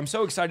people. So I'm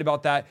so excited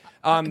about that.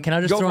 Can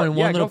I just throw in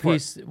one little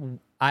piece?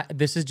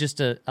 This is just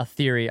a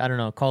theory. I don't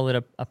know. Call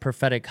it a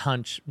prophetic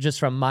hunch, just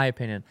from my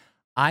opinion.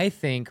 I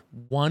think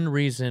one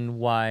reason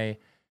why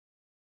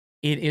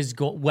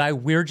why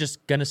we're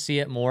just going to see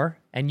it more,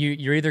 and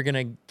you're either going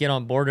to get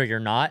on board or you're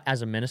not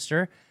as a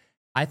minister.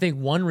 I think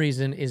one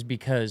reason is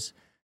because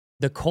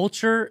the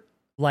culture,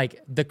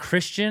 like the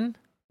Christian,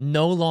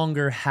 no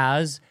longer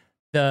has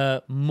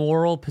the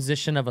moral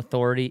position of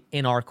authority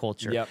in our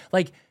culture. Yep.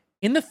 Like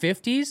in the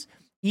 50s,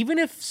 even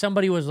if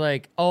somebody was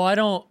like, I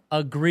don't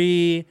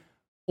agree,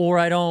 or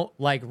I don't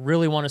like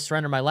really want to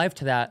surrender my life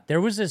to that, there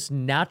was this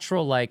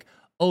natural like,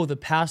 the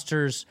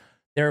pastors,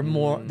 they're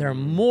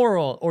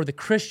moral, or the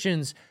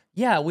Christians.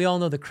 Yeah, we all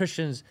know the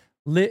Christians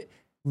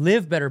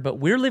live better, but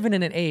we're living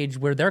in an age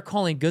where they're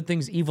calling good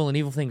things evil and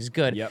evil things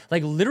good. Yep.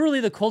 Like literally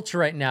the culture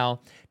right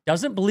now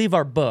doesn't believe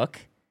our book,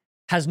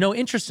 has no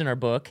interest in our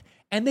book,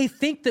 and they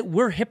think that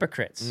we're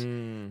hypocrites.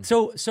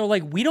 So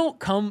like we don't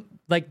come,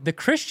 like the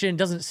Christian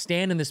doesn't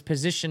stand in this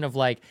position of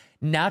like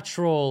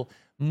natural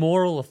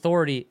moral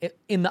authority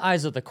in the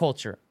eyes of the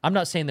culture. I'm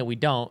not saying that we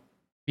don't,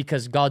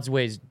 because God's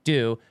ways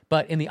do,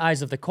 but in the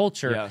eyes of the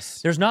culture,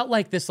 there's not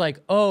like this like,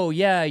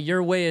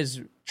 your way is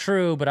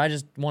true, but I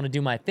just want to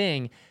do my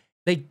thing.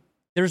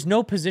 There's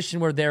no position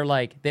where they're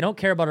like, they don't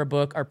care about our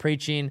book, our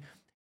preaching.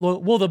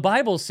 Well, the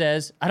Bible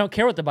says, I don't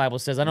care what the Bible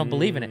says. I don't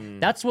believe in it.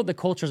 That's what the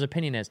culture's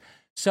opinion is.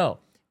 So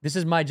this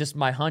is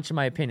my hunch and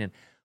my opinion.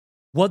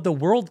 What the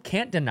world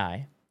can't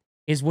deny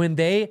is when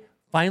they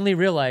finally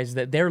realize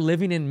that they're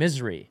living in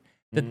misery,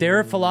 that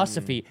their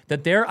philosophy,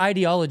 that their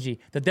ideology,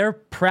 that their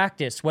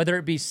practice, whether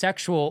it be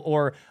sexual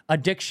or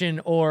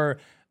addiction or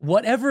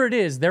whatever it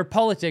is, their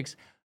politics,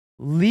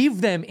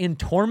 leave them in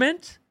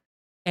torment.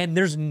 And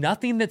there's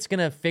nothing that's going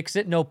to fix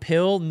it. No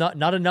pill,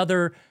 not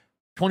another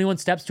 21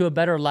 steps to a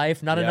better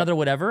life, not another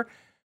whatever.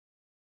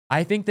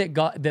 I think that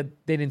God, that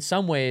in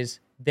some ways,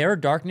 their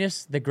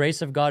darkness, the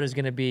grace of God is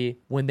going to be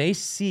when they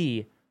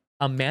see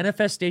a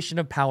manifestation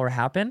of power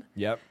happen.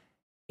 Yep.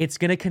 It's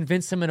going to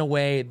convince them in a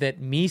way that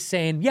me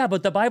saying,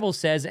 but the Bible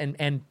says,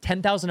 and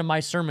 10,000 of my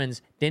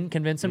sermons didn't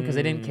convince them because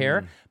they didn't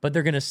care, but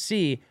they're going to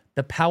see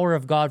the power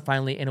of God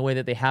finally in a way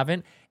that they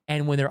haven't.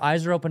 And when their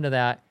eyes are open to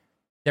that,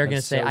 they're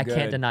going to say, I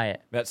can't deny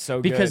it. That's so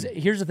good. Because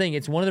here's the thing.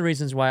 It's one of the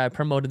reasons why I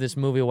promoted this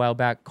movie a while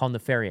back called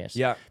Nefarious.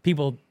 Yeah.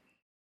 People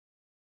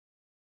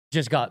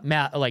just got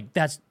mad, like,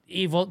 that's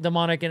evil,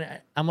 demonic.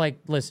 And I'm like,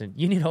 listen,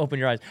 you need to open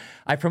your eyes.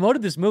 I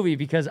promoted this movie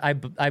because I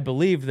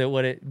believe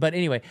that but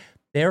anyway,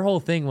 their whole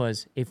thing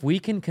was, if we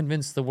can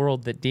convince the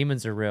world that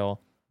demons are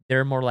real,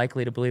 they're more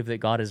likely to believe that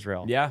God is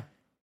real. Yeah.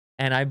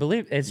 And I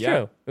believe it's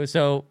true.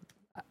 So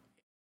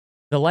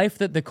the life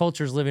that the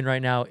culture is living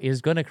right now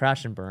is going to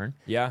crash and burn.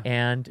 Yeah.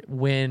 And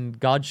when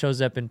God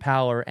shows up in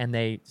power and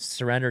they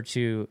surrender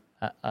to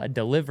a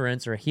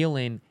deliverance or a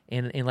healing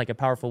in like a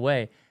powerful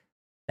way,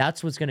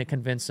 that's what's going to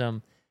convince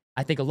them.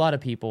 I think a lot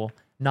of people,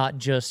 not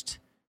just,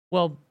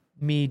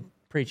 me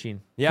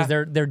preaching. Yeah.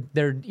 Because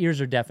their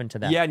ears are deafened to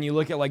that. Yeah, and you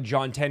look at like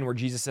John 10, where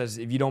Jesus says,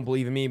 if you don't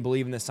believe in me,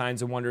 believe in the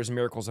signs and wonders and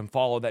miracles and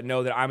follow that,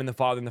 know that I'm in the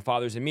Father and the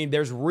Father's in me.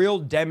 There's real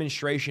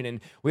demonstration. And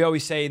we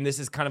always say, and this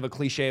is kind of a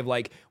cliche of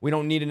like, we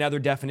don't need another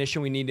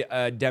definition. We need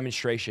a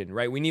demonstration,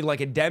 right? We need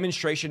like a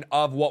demonstration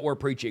of what we're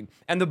preaching.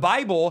 And the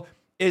Bible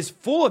is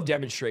full of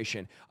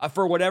demonstration.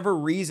 For whatever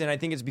reason, I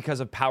think it's because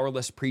of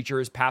powerless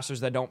preachers,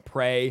 pastors that don't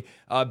pray,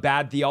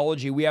 bad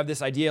theology. We have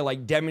this idea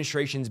like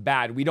demonstration's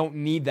bad. We don't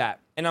need that.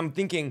 And I'm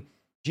thinking,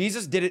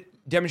 Jesus did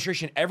it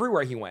demonstration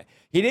everywhere he went.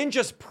 He didn't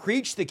just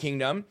preach the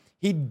kingdom,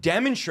 he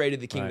demonstrated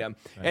the kingdom.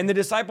 Right. And the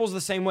disciples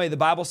the same way. The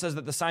Bible says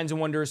that the signs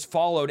and wonders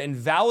followed and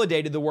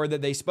validated the word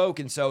that they spoke.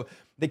 And so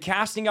the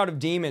casting out of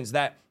demons,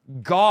 that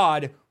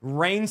God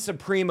reigns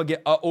supreme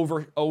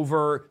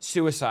over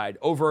suicide,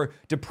 over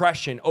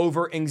depression,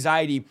 over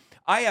anxiety.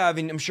 I have,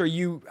 and I'm sure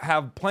you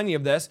have plenty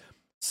of this,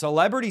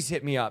 celebrities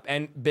hit me up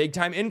and big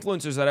time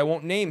influencers that I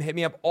won't name hit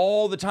me up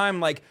all the time.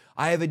 Like,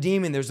 I have a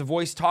demon. There's a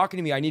voice talking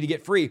to me. I need to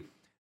get free.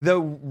 The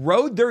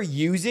road they're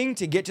using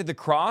to get to the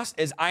cross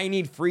is I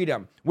need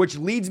freedom, which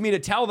leads me to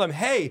tell them,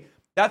 hey,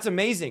 that's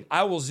amazing.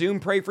 I will Zoom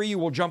pray for you.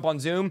 We'll jump on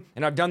Zoom.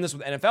 And I've done this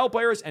with NFL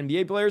players,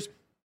 NBA players,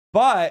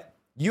 but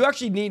you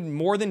actually need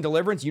more than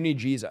deliverance. You need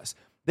Jesus.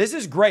 This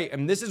is great.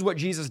 And this is what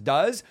Jesus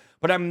does,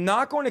 but I'm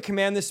not going to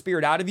command this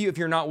spirit out of you if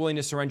you're not willing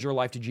to surrender your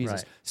life to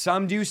Jesus. Right.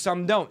 Some do,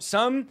 some don't.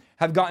 Some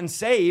have gotten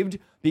saved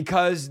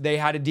because they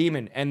had a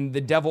demon and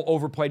the devil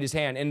overplayed his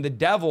hand, and the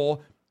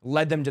devil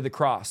led them to the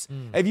cross.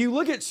 If you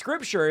look at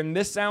scripture, and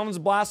this sounds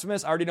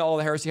blasphemous, I already know all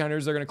the heresy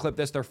hunters are going to clip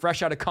this. They're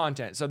fresh out of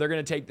content, so they're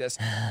going to take this.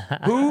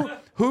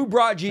 Who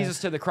brought Jesus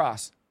to the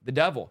cross? The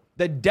devil.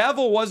 The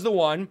devil was the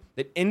one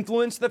that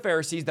influenced the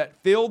Pharisees,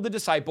 that filled the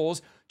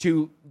disciples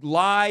to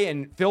lie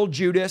and filled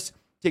Judas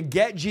to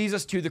get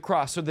Jesus to the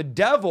cross. So the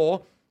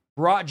devil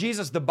brought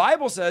Jesus. The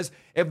Bible says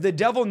if the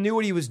devil knew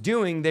what he was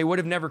doing, they would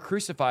have never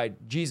crucified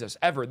Jesus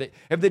ever.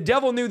 If the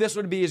devil knew this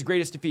would be his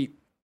greatest defeat,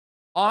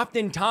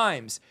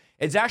 oftentimes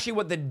it's actually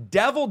what the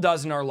devil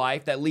does in our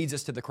life that leads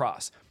us to the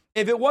cross.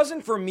 If it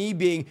wasn't for me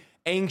being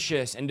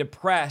anxious and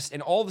depressed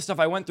and all the stuff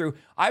I went through,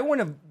 I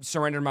wouldn't have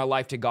surrendered my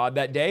life to God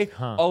that day.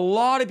 A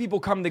lot of people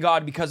come to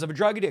God because of a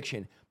drug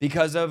addiction,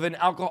 because of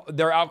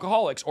they're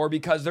alcoholics, or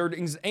because they're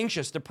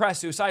anxious, depressed,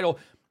 suicidal.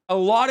 A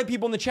lot of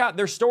people in the chat,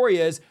 their story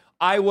is,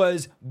 I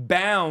was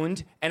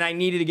bound and I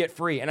needed to get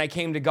free and I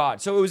came to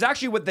God. So it was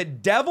actually what the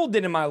devil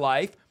did in my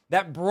life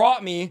that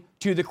brought me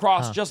to the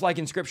cross, just like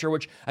in scripture,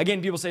 which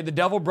again, people say the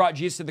devil brought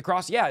Jesus to the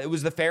cross. Yeah, it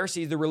was the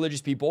Pharisees, the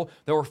religious people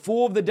that were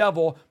full of the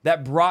devil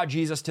that brought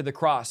Jesus to the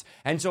cross.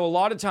 And so a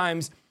lot of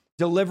times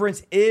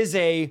deliverance is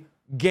a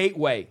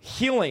gateway.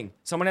 Healing.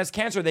 Someone has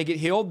cancer, they get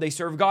healed, they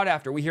serve God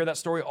after. We hear that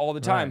story all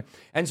the time. Right.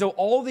 And so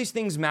all these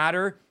things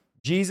matter.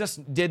 Jesus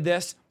did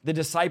this. The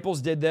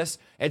disciples did this.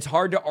 It's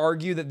hard to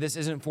argue that this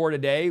isn't for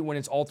today when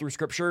it's all through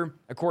scripture.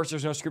 Of course,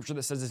 there's no scripture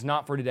that says it's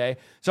not for today.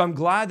 So I'm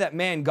glad that,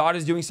 man, God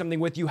is doing something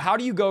with you. How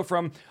do you go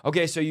from,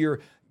 okay, so you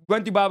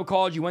went through Bible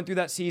college, you went through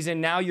that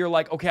season. Now you're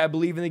like, okay, I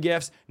believe in the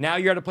gifts. Now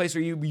you're at a place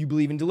where you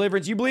believe in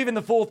deliverance. You believe in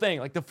the full thing,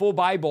 like the full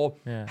Bible.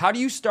 Yeah. How do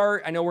you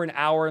start? I know we're an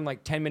hour and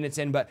like 10 minutes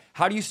in, but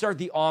how do you start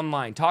the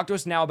online? Talk to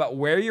us now about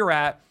where you're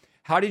at.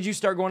 How did you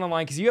start going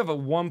online? Because you have a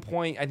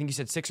I think you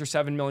said 6 or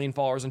 7 million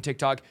followers on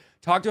TikTok.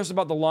 Talk to us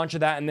about the launch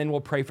of that, and then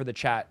we'll pray for the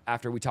chat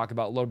after we talk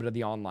about a little bit of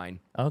the online.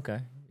 Okay,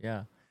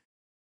 yeah.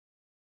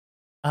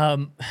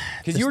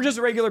 Because you were just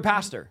a regular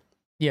pastor.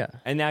 Yeah.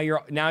 And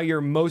now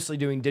you're mostly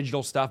doing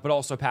digital stuff, but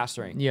also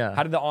pastoring. Yeah.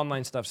 How did the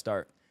online stuff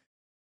start?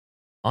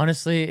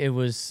 Honestly, it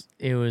was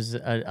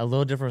a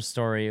little different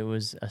story. It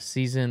was a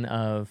season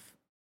of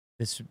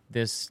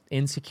this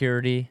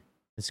insecurity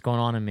that's going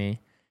on in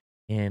me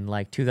in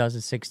like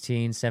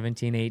 2016,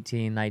 17,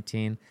 18,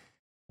 19,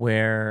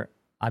 where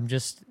I'm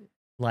just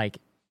like,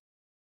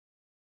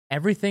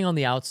 everything on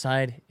the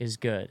outside is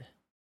good.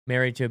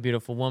 Married to a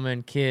beautiful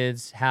woman,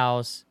 kids,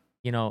 house,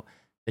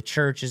 the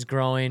church is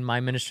growing, my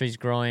ministry is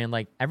growing,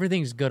 like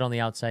everything's good on the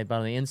outside, but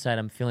on the inside,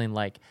 I'm feeling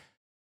like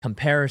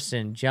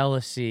comparison,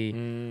 jealousy,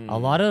 a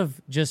lot of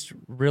just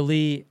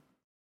really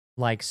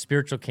like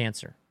spiritual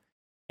cancer.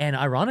 And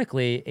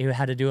ironically, it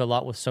had to do a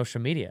lot with social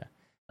media.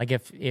 Like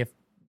if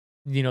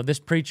this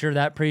preacher,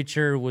 that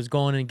preacher was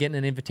going and getting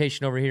an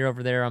invitation over here,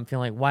 over there, I'm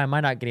feeling like, why am I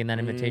not getting that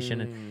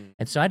invitation?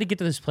 And so I had to get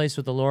to this place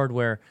with the Lord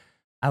where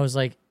I was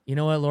like, you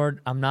know what,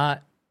 Lord, I'm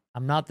not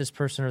this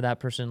person or that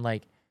person.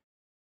 Like,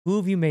 who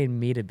have you made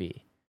me to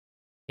be?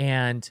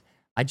 And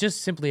I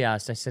just simply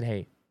asked, I said,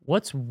 hey,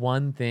 what's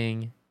one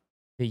thing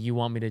that you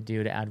want me to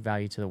do to add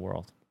value to the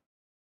world?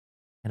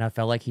 And I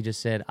felt like he just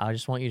said, I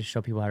just want you to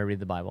show people how to read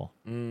the Bible.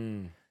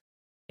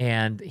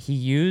 And he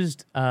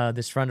used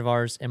this friend of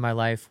ours in my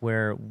life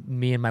where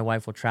me and my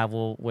wife will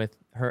travel with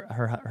her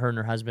and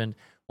her husband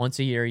once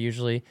a year,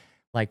 usually,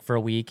 like for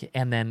a week.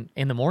 And then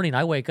in the morning,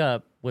 I wake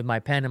up with my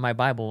pen and my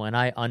Bible, and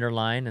I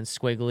underline and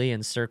squiggly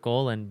and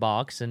circle and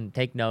box and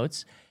take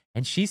notes.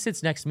 And she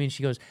sits next to me and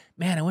she goes,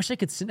 man, I wish I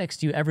could sit next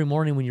to you every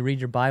morning when you read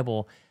your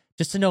Bible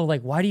just to know,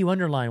 like, why do you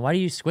underline? Why do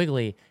you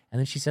squiggly? And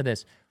then she said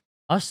this,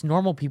 us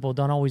normal people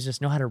don't always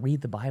just know how to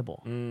read the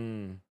Bible.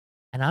 And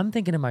I'm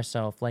thinking to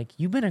myself, like,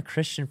 you've been a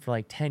Christian for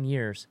like 10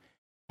 years,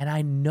 and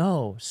I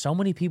know so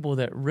many people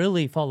that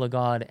really follow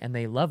God and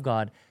they love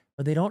God,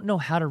 but they don't know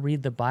how to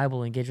read the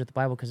Bible, engage with the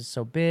Bible because it's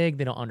so big.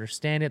 They don't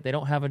understand it. They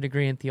don't have a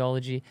degree in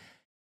theology.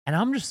 And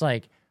I'm just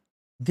like,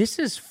 this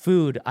is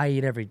food I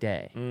eat every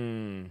day.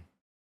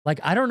 Like,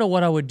 I don't know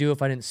what I would do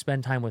if I didn't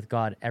spend time with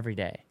God every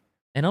day.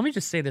 And let me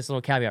just say this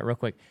little caveat real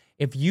quick.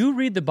 If you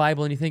read the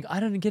Bible and you think, I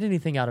didn't get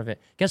anything out of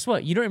it, guess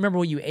what? You don't remember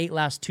what you ate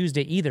last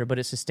Tuesday either, but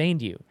it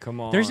sustained you.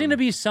 Come on. There's going to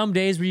be some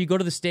days where you go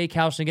to the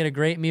steakhouse and get a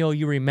great meal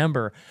you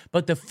remember,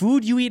 but the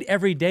food you eat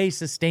every day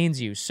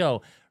sustains you.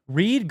 So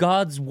read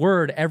God's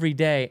word every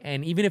day,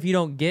 and even if you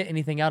don't get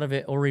anything out of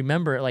it or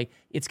remember it, like,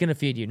 it's going to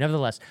feed you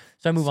nevertheless.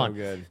 So I move on.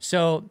 Good.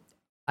 So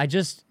I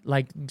just,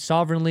 like,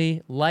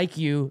 sovereignly, like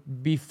you,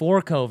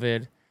 before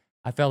COVID,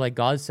 I felt like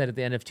God said at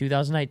the end of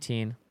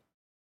 2019,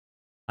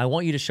 I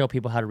want you to show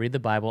people how to read the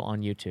Bible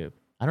on YouTube.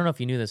 I don't know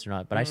if you knew this or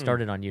not, but I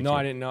started on YouTube. No,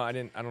 I didn't know. I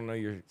don't know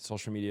your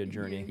social media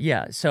journey.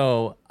 Yeah,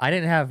 so I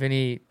didn't have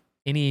any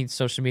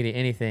social media,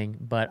 anything,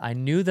 but I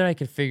knew that I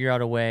could figure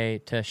out a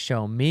way to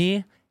show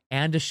me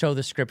and to show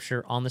the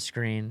scripture on the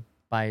screen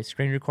by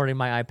screen recording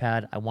my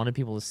iPad. I wanted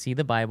people to see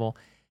the Bible.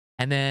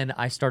 And then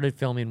I started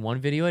filming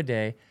one video a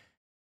day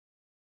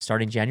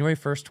starting January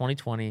 1st,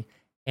 2020.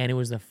 And it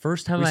was the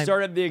first time we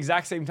started at the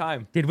exact same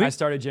time. Did we? I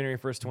started January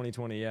 1st,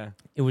 2020, yeah.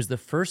 It was the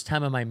first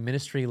time in my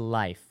ministry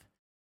life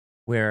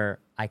where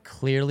I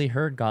clearly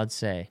heard God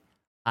say,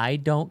 I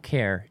don't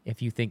care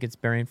if you think it's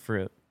bearing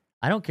fruit.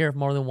 I don't care if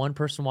more than one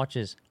person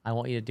watches. I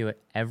want you to do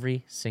it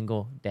every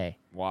single day.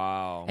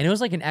 Wow. And it was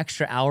like an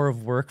extra hour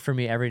of work for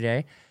me every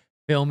day,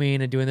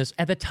 filming and doing this.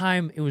 At the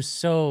time, it was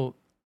so...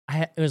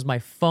 it was my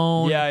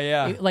phone.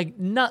 Yeah.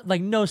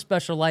 No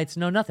special lights,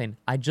 no nothing.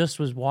 I just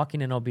was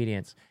walking in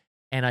obedience.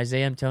 And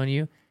Isaiah, I'm telling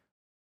you,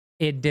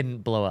 it didn't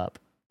blow up.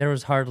 There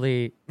was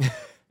hardly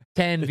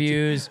 10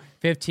 views,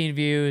 15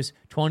 views,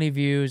 20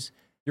 views.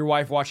 Your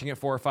wife watching it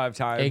 4 or 5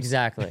 times.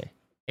 Exactly.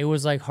 It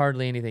was like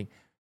hardly anything.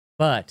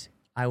 But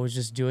I was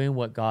just doing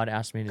what God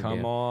asked me to do.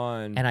 Come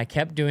on. And I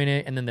kept doing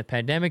it. And then the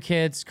pandemic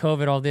hits,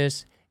 COVID, all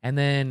this. And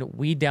then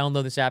we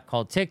download this app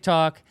called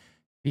TikTok.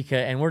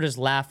 And we're just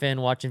laughing,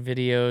 watching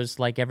videos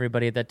like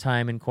everybody at that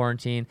time in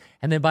quarantine.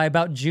 And then by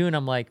about June,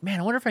 I'm like, man,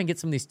 I wonder if I can get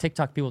some of these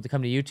TikTok people to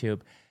come to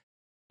YouTube.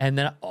 And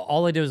then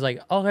all I did was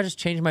like, I just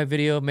change my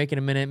video, make it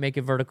a minute, make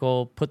it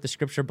vertical, put the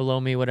scripture below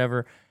me,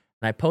 whatever.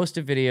 And I post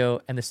a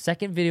video, and the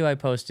second video I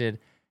posted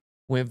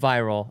went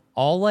viral.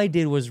 All I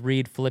did was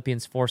read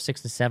Philippians 4,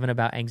 6, and 7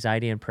 about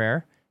anxiety and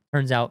prayer.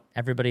 Turns out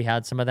everybody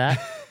had some of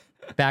that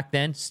back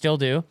then, still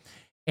do.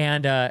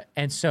 And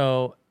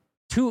so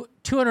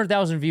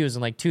 200,000 views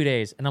in like 2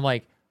 days. And I'm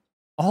like,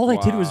 all I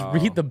did was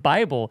read the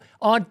Bible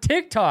on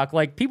TikTok.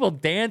 Like, people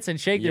dance and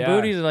shake their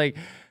booties and like,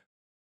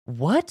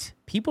 what?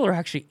 People are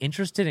actually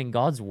interested in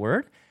God's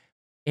word?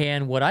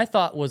 And what I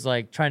thought was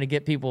like trying to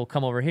get people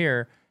come over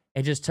here,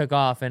 it just took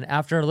off. And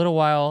after a little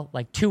while,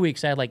 like 2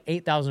 weeks, I had like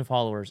 8,000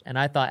 followers. And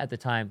I thought at the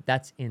time,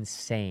 that's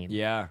insane.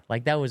 Yeah.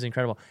 Like, that was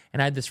incredible.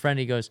 And I had this friend,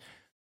 he goes,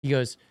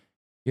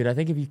 dude, I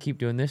think if you keep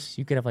doing this,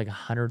 you could have like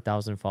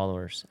 100,000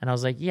 followers. And I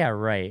was like, yeah,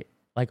 right.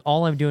 Like,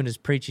 all I'm doing is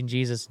preaching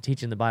Jesus and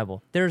teaching the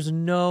Bible. There's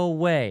no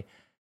way.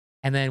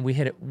 And then we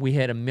hit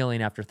 1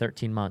 million after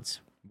 13 months.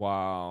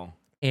 Wow.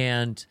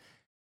 And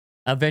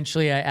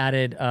eventually I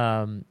added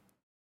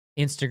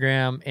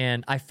Instagram,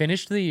 and I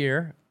finished the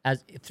year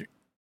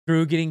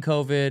through getting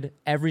COVID.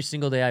 Every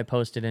single day I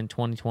posted in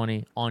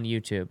 2020 on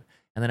YouTube.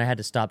 And then I had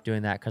to stop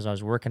doing that because I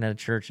was working at a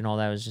church and all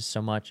that. It was just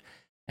so much.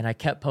 And I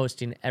kept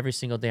posting every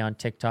single day on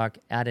TikTok,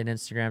 added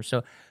Instagram.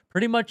 So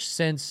pretty much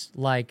since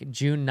like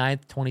June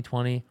 9th,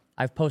 2020,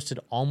 I've posted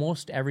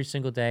almost every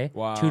single day,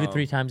 2 to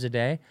 3 times a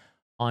day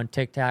on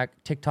TikTok,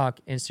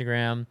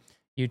 Instagram,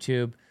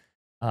 YouTube.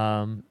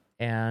 And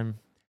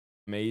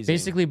amazing.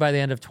 Basically, by the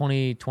end of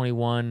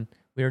 2021,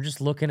 we were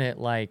just looking at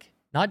like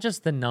not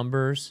just the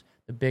numbers,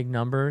 the big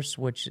numbers,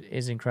 which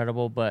is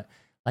incredible, but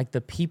like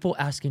the people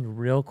asking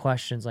real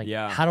questions like,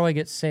 how do I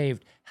get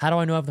saved? How do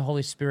I know I have the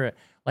Holy Spirit?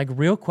 Like,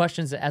 real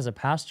questions that as a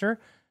pastor,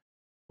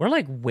 we're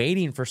like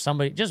waiting for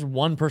somebody, just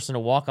one person to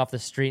walk off the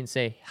street and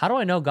say, how do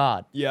I know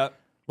God? Yeah.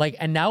 Like,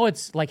 and now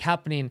it's like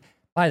happening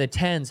by the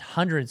tens,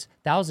 hundreds,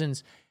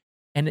 thousands.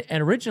 And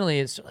originally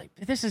it's like,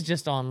 this is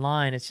just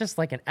online. It's just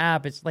like an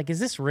app. It's like, is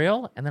this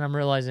real? And then I'm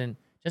realizing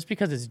just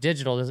because it's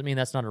digital doesn't mean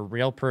that's not a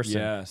real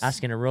person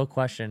asking a real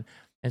question.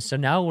 And so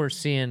now we're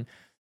seeing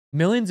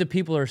millions of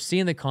people are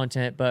seeing the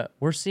content, but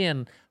we're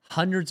seeing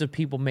hundreds of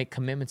people make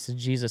commitments to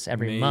Jesus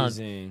every month,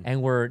 Amazing.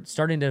 and we're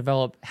starting to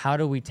develop how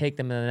do we take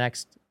them to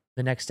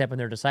the next step in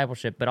their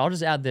discipleship. But I'll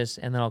just add this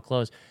and then I'll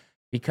close,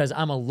 because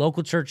I'm a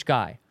local church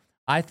guy.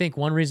 I think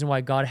one reason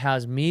why God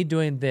has me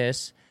doing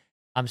this,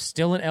 I'm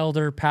still an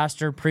elder,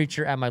 pastor,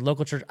 preacher at my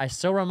local church. I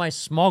still run my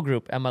small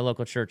group at my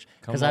local church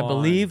because I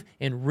believe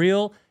in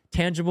real,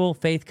 tangible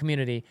faith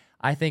community.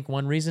 I think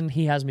one reason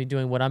he has me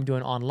doing what I'm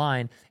doing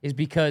online is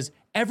because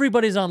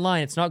everybody's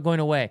online. It's not going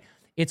away.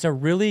 It's a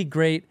really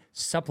great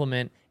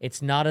supplement.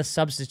 It's not a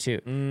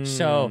substitute.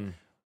 So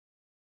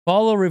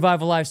follow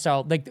Revival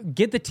Lifestyle. Like,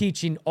 get the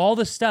teaching, all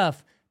the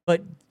stuff,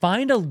 but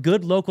find a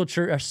good local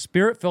church, a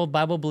spirit-filled,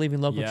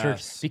 Bible-believing local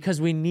church, because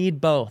we need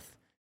both.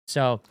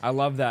 So I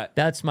love that.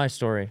 That's my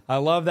story. I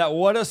love that.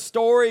 What a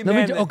story,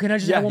 man. Can I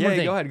just add one more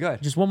thing? Go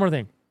ahead. Just one more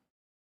thing.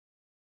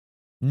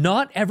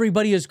 Not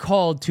everybody is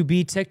called to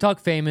be TikTok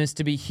famous,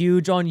 to be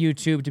huge on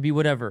YouTube, to be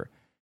whatever.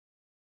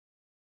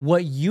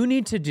 What you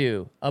need to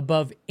do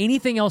above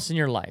anything else in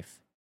your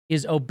life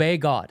is obey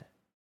God.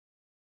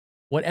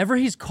 Whatever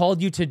he's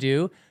called you to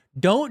do,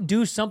 don't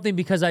do something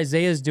because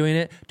Isaiah's doing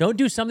it. Don't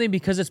do something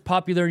because it's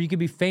popular. You can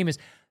be famous.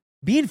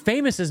 Being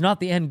famous is not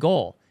the end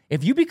goal.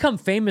 If you become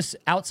famous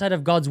outside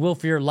of God's will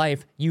for your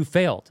life, you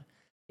failed.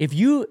 If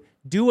you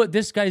do what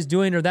this guy's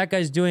doing or that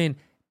guy's doing,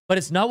 but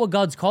it's not what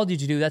God's called you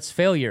to do, that's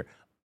failure.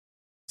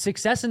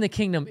 Success in the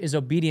kingdom is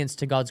obedience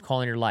to God's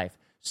call in your life.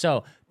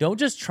 So don't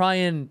just try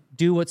and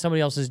do what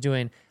somebody else is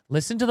doing.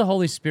 Listen to the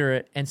Holy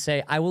Spirit and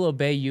say, I will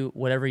obey you,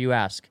 whatever you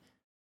ask.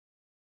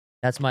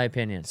 That's my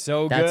opinion.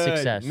 So that's good.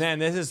 Success. Man,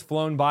 this has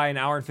flown by an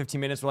hour and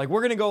 15 minutes. We're like,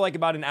 we're going to go like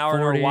about an hour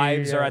 40, and our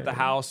wives are at the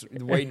house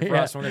waiting for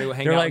us. We're going to go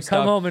hang They're out like, and stuff.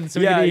 come home and so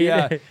we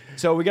can eat.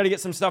 So we got to get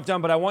some stuff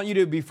done. But I want you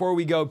to, before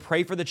we go,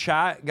 pray for the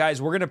chat. Guys,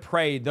 we're going to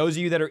pray. Those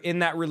of you that are in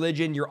that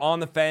religion, you're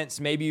on the fence.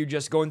 Maybe you're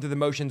just going through the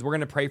motions. We're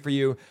going to pray for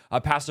you.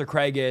 Pastor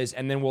Craig is,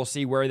 and then we'll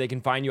see where they can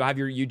find you. I'll have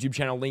your YouTube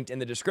channel linked in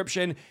the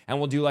description, and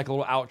we'll do like a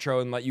little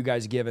outro and let you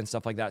guys give and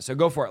stuff like that. So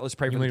go for it. Let's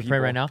pray for the people. You want me to pray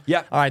right now?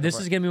 Yeah. All right, this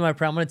is going to be my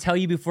prayer. I'm going to tell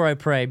you before I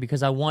pray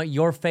because I want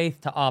your faith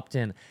to opt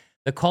in.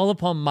 The call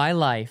upon my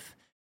life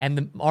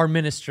and our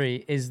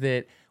ministry is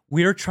that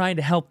we're trying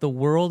to help the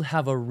world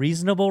have a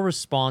reasonable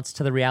response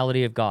to the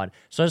reality of God.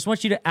 So I just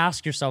want you to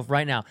ask yourself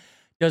right now,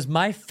 does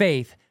my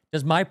faith,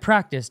 does my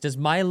practice, does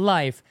my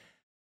life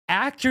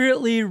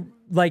accurately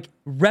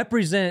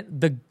represent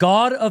the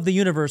God of the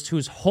universe who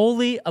is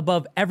holy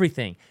above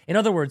everything? In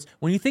other words,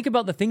 when you think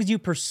about the things you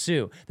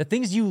pursue, the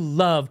things you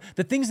love,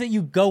 the things that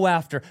you go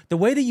after, the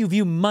way that you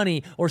view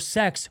money or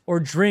sex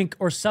or drink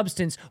or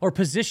substance or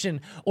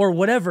position or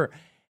whatever,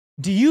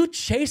 do you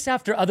chase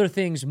after other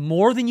things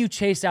more than you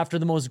chase after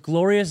the most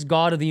glorious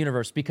God of the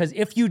universe? Because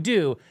if you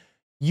do,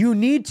 you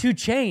need to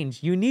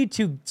change. You need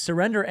to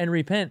surrender and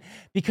repent,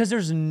 because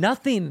there's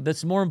nothing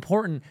that's more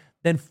important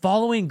than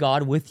following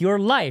God with your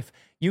life.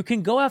 You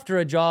can go after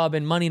a job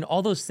and money and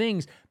all those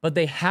things, but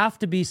they have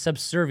to be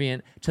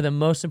subservient to the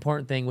most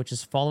important thing, which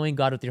is following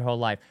God with your whole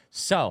life.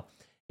 So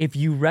if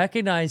you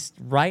recognize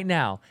right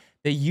now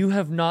that you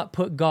have not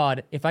put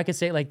God, if I could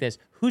say it like this,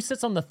 who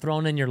sits on the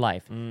throne in your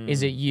life?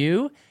 Is it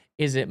you?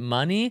 Is it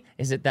money?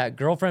 Is it that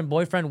girlfriend,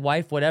 boyfriend,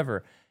 wife,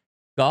 whatever?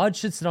 God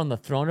should sit on the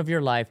throne of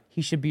your life.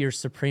 He should be your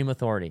supreme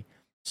authority.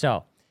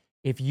 So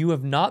if you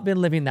have not been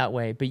living that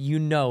way, but you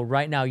know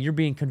right now you're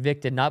being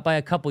convicted, not by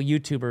a couple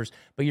YouTubers,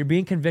 but you're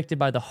being convicted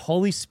by the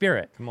Holy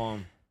Spirit. Come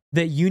on.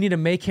 That you need to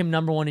make him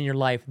number one in your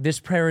life. This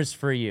prayer is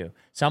for you.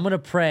 So I'm going to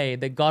pray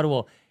that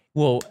God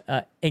will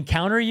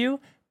encounter you,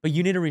 but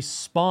you need to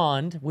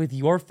respond with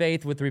your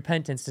faith, with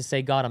repentance, to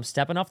say, God, I'm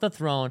stepping off the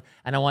throne,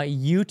 and I want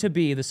you to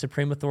be the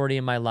supreme authority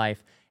in my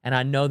life. And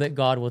I know that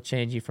God will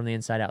change you from the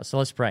inside out. So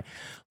let's pray.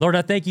 Lord,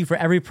 I thank you for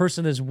every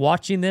person that's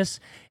watching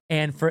this,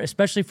 and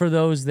especially for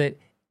those that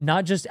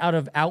not just out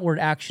of outward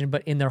action,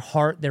 but in their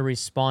heart, they're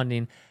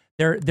responding.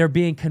 They're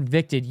being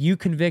convicted. You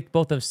convict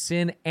both of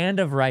sin and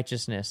of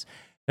righteousness.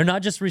 They're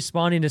not just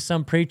responding to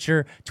some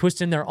preacher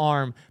twisting their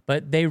arm,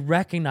 but they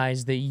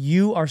recognize that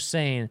you are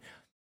saying,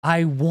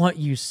 I want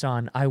you,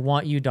 son. I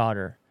want you,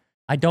 daughter.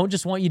 I don't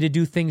just want you to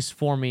do things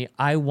for me.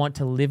 I want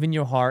to live in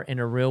your heart in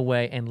a real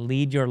way and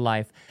lead your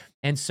life.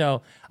 And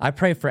so I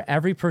pray for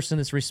every person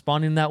that's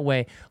responding that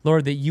way,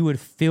 Lord, that you would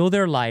fill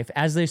their life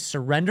as they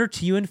surrender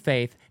to you in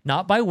faith,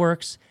 not by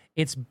works.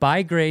 It's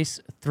by grace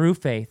through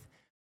faith,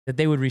 that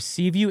they would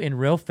receive you in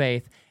real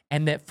faith,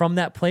 and that from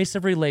that place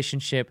of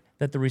relationship,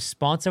 that the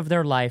response of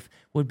their life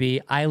would be,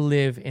 I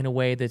live in a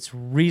way that's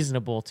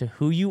reasonable to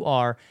who you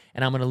are,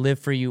 and I'm going to live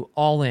for you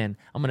all in.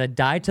 I'm going to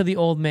die to the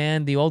old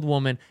man, the old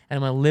woman, and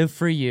I'm going to live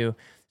for you.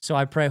 So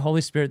I pray,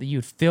 Holy Spirit, that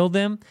you'd fill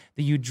them,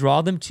 that you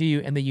draw them to you,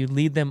 and that you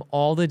lead them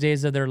all the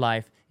days of their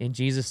life. In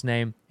Jesus'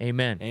 name,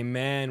 amen.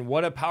 Amen.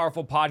 What a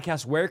powerful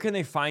podcast. Where can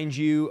they find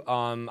you?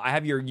 I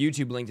have your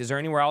YouTube linked. Is there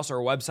anywhere else or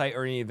a website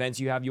or any events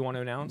you want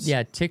to announce?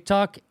 Yeah,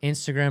 TikTok,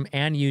 Instagram,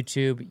 and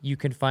YouTube. You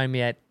can find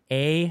me at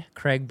A.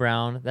 Craig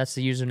Brown. That's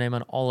the username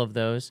on all of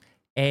those.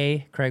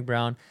 A. Craig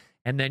Brown.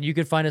 And then you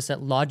can find us at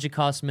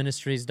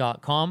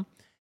logicosministries.com.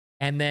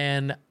 And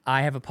then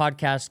I have a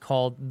podcast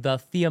called The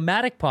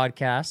Thematic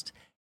Podcast.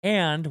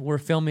 And we're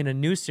filming a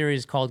new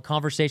series called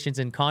Conversations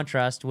in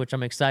Contrast, which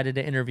I'm excited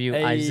to interview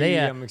Hey,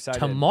 Isaiah I'm excited.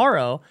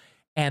 tomorrow.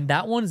 And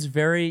that one's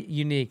very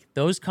unique.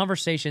 Those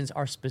conversations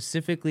are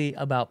specifically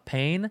about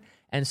pain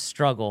and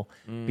struggle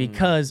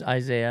because,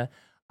 Isaiah,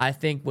 I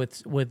think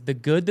with the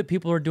good that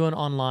people are doing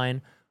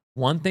online,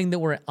 one thing that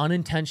we're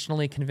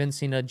unintentionally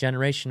convincing a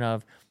generation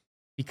of,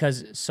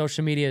 because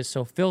social media is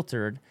so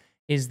filtered,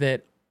 is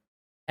that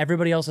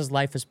everybody else's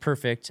life is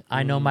perfect.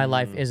 I know my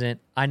life isn't.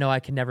 I know I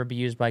can never be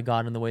used by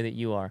God in the way that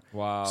you are.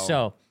 Wow.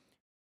 So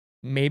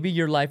maybe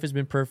your life has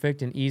been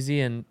perfect and easy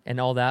and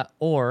all that,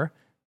 or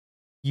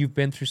you've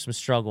been through some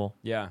struggle.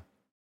 Yeah.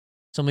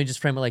 So let me just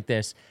frame it like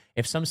this.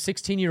 If some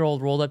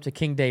 16-year-old rolled up to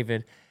King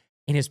David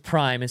in his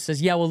prime and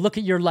says, yeah, well, look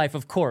at your life,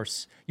 of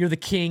course. You're the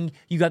king.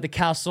 You got the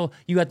castle.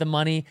 You got the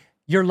money.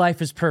 Your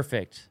life is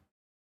perfect.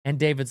 And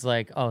David's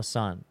like, oh,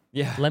 son,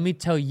 let me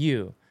tell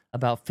you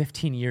about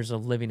 15 years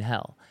of living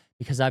hell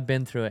because I've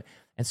been through it.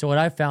 And so what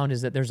I found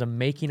is that there's a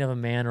making of a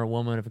man or a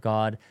woman of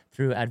God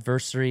through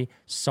adversity,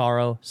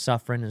 sorrow,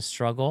 suffering, and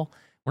struggle.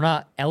 We're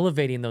not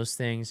elevating those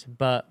things,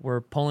 but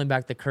we're pulling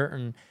back the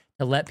curtain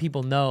to let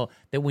people know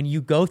that when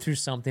you go through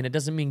something, it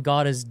doesn't mean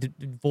God is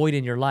void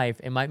in your life.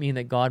 It might mean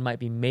that God might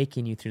be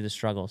making you through the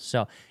struggles.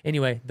 So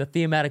anyway, the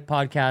Thematic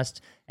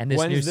podcast and this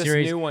When's new this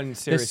series. new one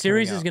The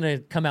series is going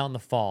to come out in the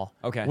fall.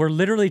 Okay. We're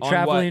literally On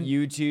traveling. what,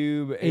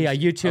 YouTube? Yeah,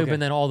 YouTube, Okay.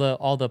 and then all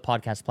the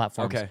podcast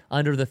platforms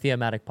under the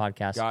Thematic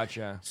podcast.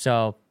 Gotcha.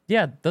 So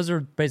yeah, those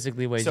are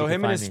basically ways. So you can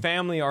him and find his me.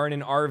 family are in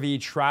an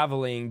RV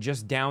traveling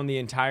just down the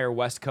entire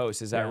West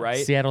Coast. Is that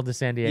right? Seattle to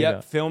San Diego.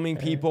 Yep, filming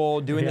people,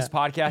 doing this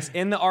podcast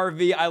in the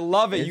RV. I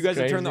love it. It's you guys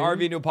have turned the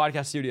crazy. RV into a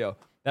podcast studio.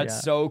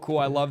 That's so cool.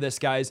 I love this,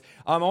 guys.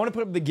 I want to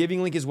put up the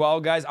giving link as well,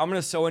 guys. I'm going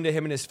to sow into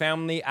him and his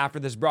family after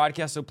this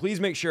broadcast. So please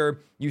make sure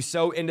you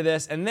sow into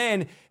this. And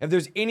then if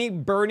there's any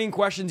burning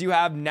questions you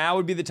have, now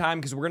would be the time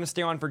because we're going to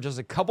stay on for just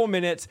a couple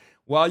minutes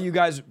while you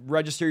guys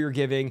register your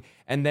giving.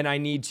 And then I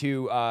need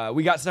to,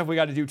 we got stuff we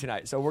got to do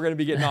tonight. So we're going to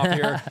be getting off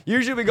here.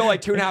 Usually we go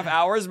like 2.5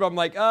 hours, but I'm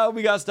like, oh,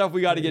 we got stuff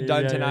we got to get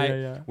done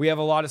tonight. We have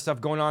a lot of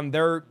stuff going on.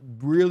 They're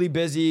really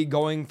busy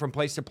going from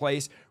place to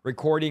place,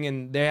 recording,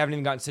 and they haven't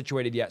even gotten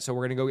situated yet. So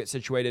we're going to go get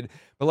situated.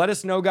 But let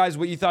us know, guys,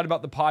 what you thought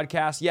about the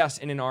podcast. Yes,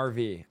 in an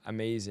RV.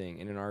 Amazing,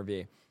 in an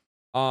RV.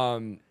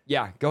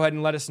 Yeah, go ahead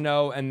and let us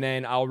know, and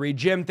then I'll read.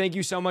 Jim, thank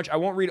you so much. I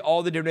won't read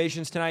all the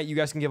donations tonight. You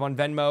guys can give on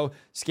Venmo,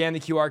 scan the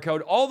QR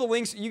code. All the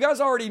links, you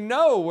guys already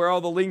know where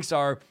all the links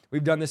are.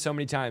 We've done this so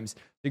many times.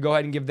 So go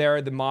ahead and give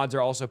there. The mods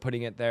are also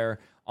putting it there.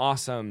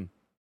 Awesome.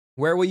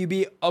 Where will you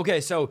be?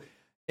 Okay, so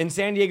in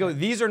San Diego,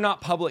 these are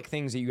not public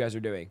things that you guys are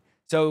doing.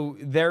 So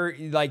they're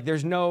like,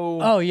 there's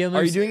no. Oh yeah.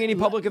 Are you doing any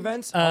public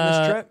events on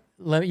this trip?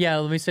 Let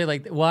me say,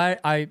 like, why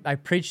I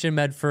preached in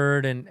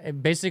Medford,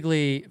 and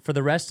basically for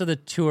the rest of the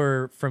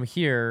tour from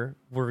here,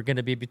 we're going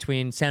to be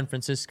between San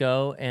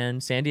Francisco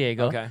and San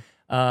Diego. Okay.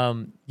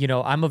 You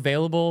know, I'm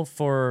available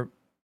for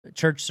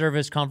church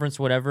service, conference,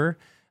 whatever.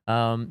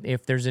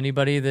 If there's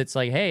anybody that's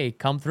like, hey,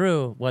 come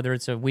through, whether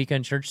it's a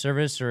weekend church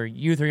service or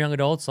youth or young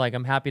adults, like,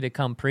 I'm happy to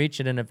come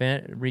preach at an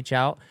event, reach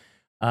out.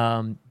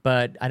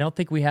 But I don't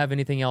think we have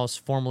anything else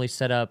formally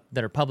set up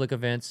that are public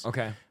events.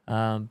 Okay.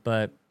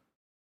 But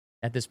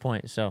at this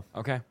point, so.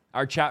 Okay.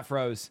 Our chat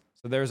froze.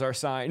 So there's our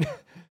sign.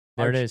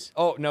 There it is.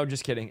 Oh, no,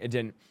 just kidding. It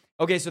didn't.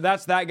 Okay, so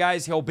that's that,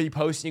 guys. He'll be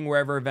posting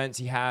wherever events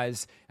he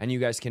has, and you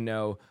guys can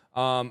know.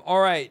 All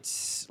right,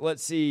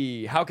 let's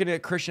see. How can a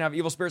Christian have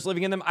evil spirits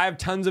living in them? I have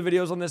tons of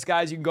videos on this,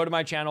 guys. You can go to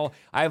my channel.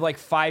 I have like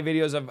 5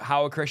 videos of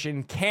how a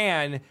Christian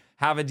can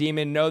have a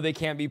demon. No, they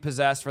can't be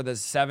possessed for the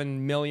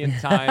 7 millionth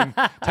time.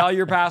 Tell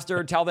your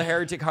pastor, tell the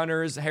heresy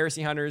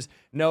hunters,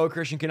 no, a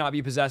Christian cannot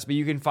be possessed. But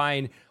you can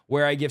find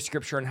where I give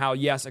scripture on how,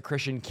 yes, a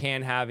Christian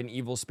can have an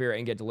evil spirit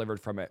and get delivered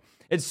from it.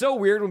 It's so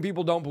weird when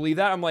people don't believe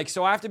that. I'm like,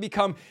 so I have to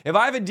become, if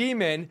I have a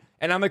demon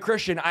and I'm a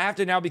Christian, I have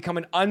to now become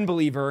an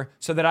unbeliever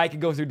so that I can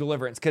go through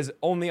deliverance, because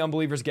only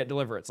unbelievers get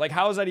deliverance. Like,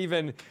 how is that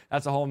even?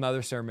 That's a whole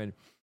nother sermon.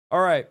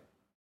 All right.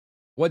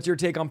 What's your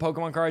take on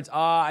Pokemon cards?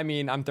 I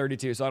mean, I'm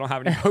 32, so I don't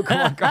have any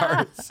Pokemon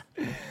cards.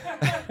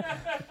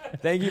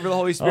 Thank you for the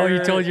Holy Spirit. Oh,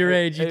 you told your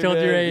age.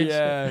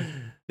 Yeah.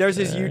 There's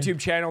his YouTube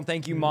channel.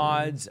 Thank you,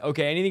 mods.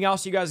 Okay, anything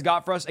else you guys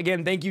got for us?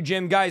 Again, thank you,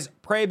 Jim. Guys,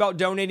 pray about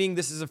donating.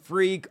 This is a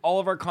free.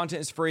 All of our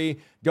content is free.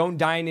 Don't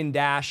dine and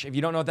dash. If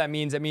you don't know what that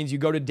means you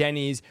go to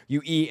Denny's,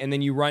 you eat, and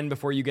then you run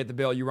before you get the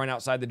bill. You run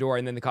outside the door,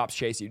 and then the cops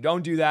chase you.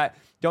 Don't do that.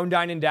 Don't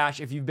dine and dash.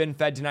 If you've been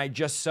fed tonight,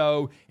 just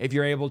sow if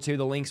you're able to.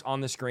 The link's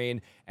on the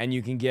screen, and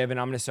you can give, and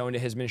I'm going to sow into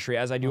his ministry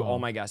as I do all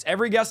my guests.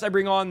 Every guest I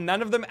bring on,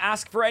 none of them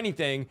ask for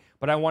anything,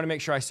 but I want to make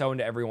sure I sow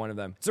into every one of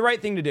them. It's the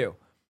right thing to do.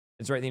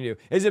 It's the right thing to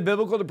do. Is it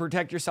biblical to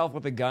protect yourself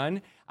with a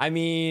gun? I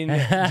mean,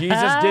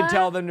 Jesus did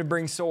tell them to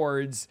bring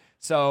swords,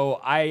 so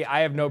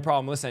I have no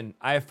problem. Listen,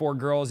 I have 4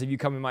 girls. If you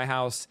come in my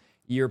house,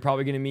 you're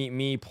probably going to meet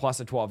me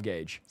plus a 12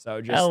 gauge. So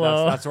just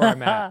that's where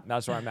I'm at.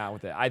 That's where I'm at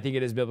with it. I think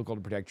it is biblical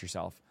to protect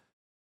yourself.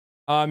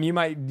 You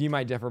might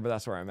differ, but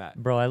that's where I'm at.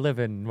 Bro, I live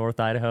in North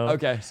Idaho.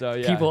 Okay, so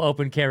yeah. People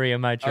open carry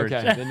in my church.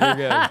 Okay, then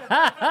you're good.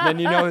 Then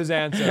you know his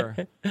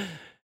answer.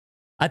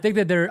 I think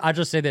that I'll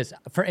just say this,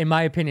 in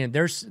my opinion,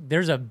 there's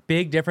a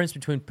big difference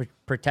between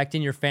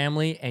protecting your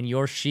family and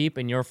your sheep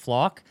and your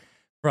flock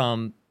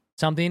from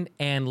something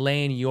and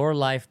laying your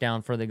life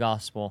down for the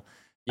gospel.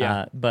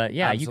 Yeah. But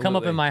yeah, absolutely. You come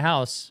up in my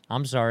house,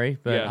 I'm sorry,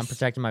 but Yes. I'm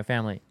protecting my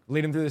family.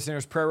 Lead them through the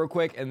sinner's prayer real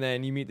quick, and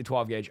then you meet the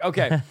 12 gauge.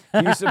 Okay.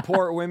 Do you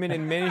support women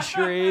in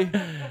ministry?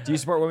 Do you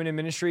support women in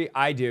ministry?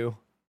 I do.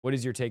 What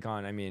is your take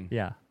on? I mean,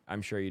 Yeah.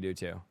 I'm sure you do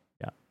too.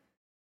 Yeah.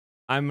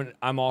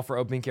 I'm all for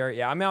open carry.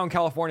 Yeah, I'm out in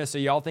California, so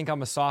y'all think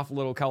I'm a soft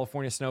little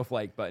California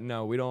snowflake, but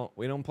no, we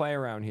don't play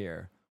around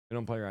here. We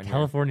don't play around here.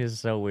 California is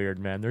so weird,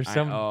 man. There's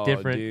some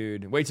different.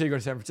 Dude, wait till you go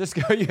to San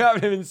Francisco. You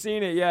haven't even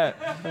seen it yet.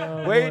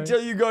 Wait till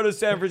you go to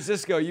San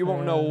Francisco. You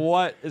won't know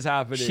what is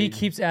happening. She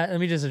keeps let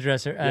me just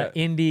address her.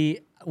 Indy,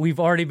 we've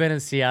already been in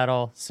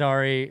Seattle.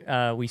 Sorry.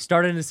 We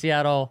started in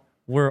Seattle.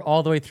 We're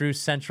all the way through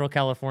Central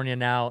California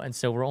now, and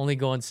so we're only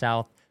going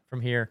south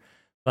from here.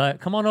 But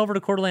come on over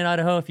to Coeur d'Alene,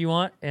 Idaho if you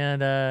want,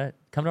 and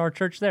come to our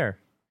church there.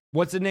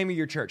 What's the name of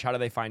your church? How do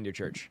they find your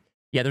church?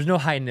 Yeah, there's no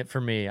hiding it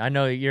from me. I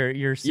know you're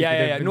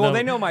Yeah. No,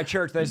 they know my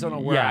church. They just don't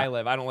know where Yeah. I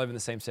live. I don't live in the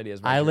same city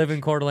as my I church. live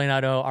in Coeur d'Alene,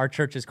 Idaho. Our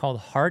church is called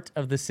Heart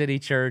of the City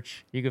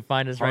Church. You can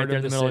find us Heart right there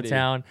of in the the middle City. of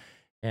town.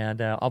 And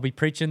I'll be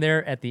preaching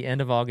there at the end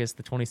of August,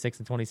 the 26th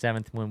and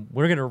 27th, when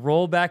we're going to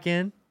roll back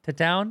in to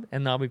town,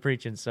 and I'll be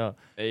preaching. So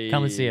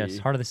come and see us.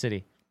 Heart of the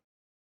City.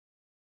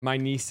 My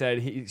niece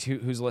said,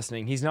 who's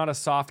listening, he's not a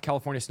soft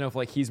California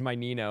snowflake. He's my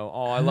Nino.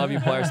 Oh, I love you,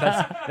 Polaris.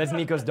 That's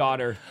Nico's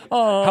daughter.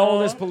 Oh, How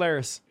old is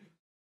Polaris?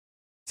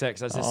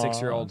 6. That's his Aw.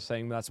 6-year-old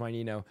saying that's my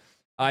Nino.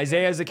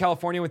 Isaiah is a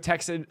Californian with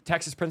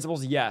Texas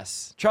principles.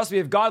 Yes. Trust me,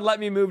 if God let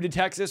me move to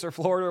Texas or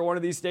Florida or one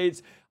of these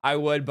states, I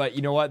would. But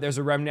you know what? There's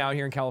a remnant out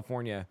here in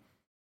California.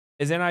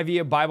 Is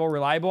NIV a Bible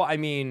reliable? I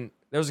mean,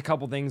 there's a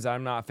couple things that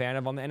I'm not a fan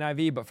of on the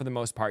NIV, but for the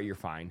most part, you're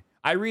fine.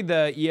 I read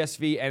the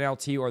ESV,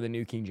 NLT, or the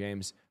New King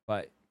James,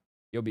 but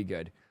you'll be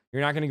good.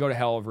 You're not going to go to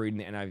hell over reading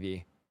the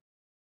NIV.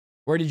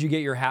 Where did you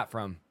get your hat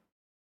from?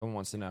 Someone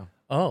wants to know.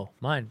 Oh,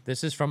 mine.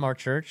 This is from our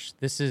church.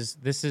 This is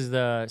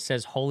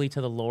says holy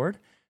to the Lord,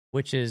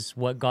 which is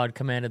what God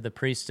commanded the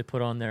priests to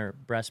put on their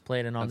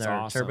breastplate and on That's their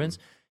awesome. turbans.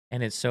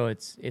 And it's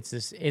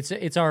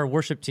our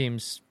worship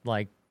team's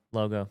like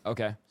logo.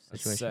 Okay,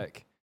 that's Situation.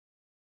 sick.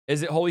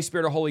 Is it Holy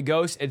Spirit or Holy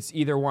Ghost? It's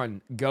either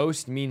one.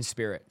 Ghost means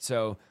spirit.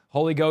 So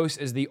Holy Ghost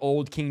is the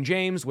old King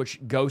James, which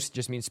ghost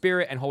just means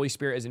spirit, and Holy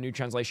Spirit is a new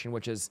translation,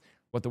 which is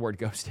what the word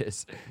ghost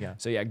is. Yeah.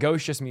 So yeah,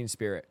 ghost just means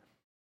spirit.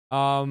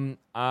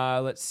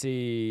 Let's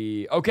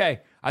see.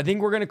 Okay, I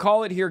think we're gonna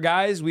call it here,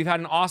 guys. We've had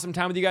an awesome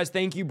time with you guys.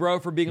 Thank you, bro,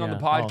 for being on the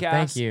Yeah. podcast. Oh,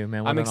 thank you,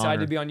 man. What I'm an excited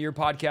honor. to be on your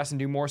podcast and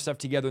do more stuff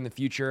together in the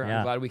future. I'm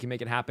Yeah. glad we can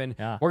make it happen.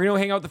 Yeah. We're gonna go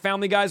hang out with the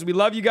family, guys. We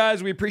love you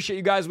guys. We appreciate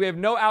you guys. We have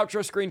no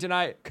outro screen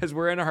tonight because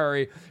we're in a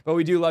hurry, but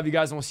we do love you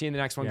guys, and we'll see you in the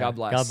next one. Yeah. God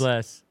bless. God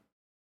bless.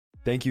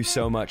 Thank you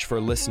so much for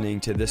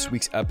listening to this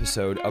week's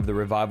episode of the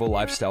Revival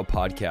Lifestyle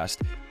Podcast.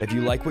 If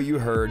you like what you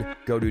heard,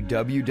 go to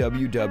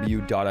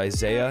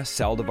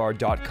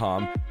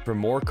www.isaiahsaldivar.com for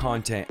more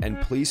content, and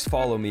please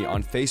follow me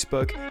on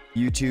Facebook,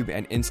 YouTube,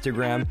 and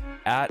Instagram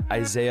at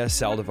Isaiah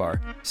Saldivar.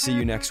 See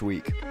you next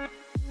week.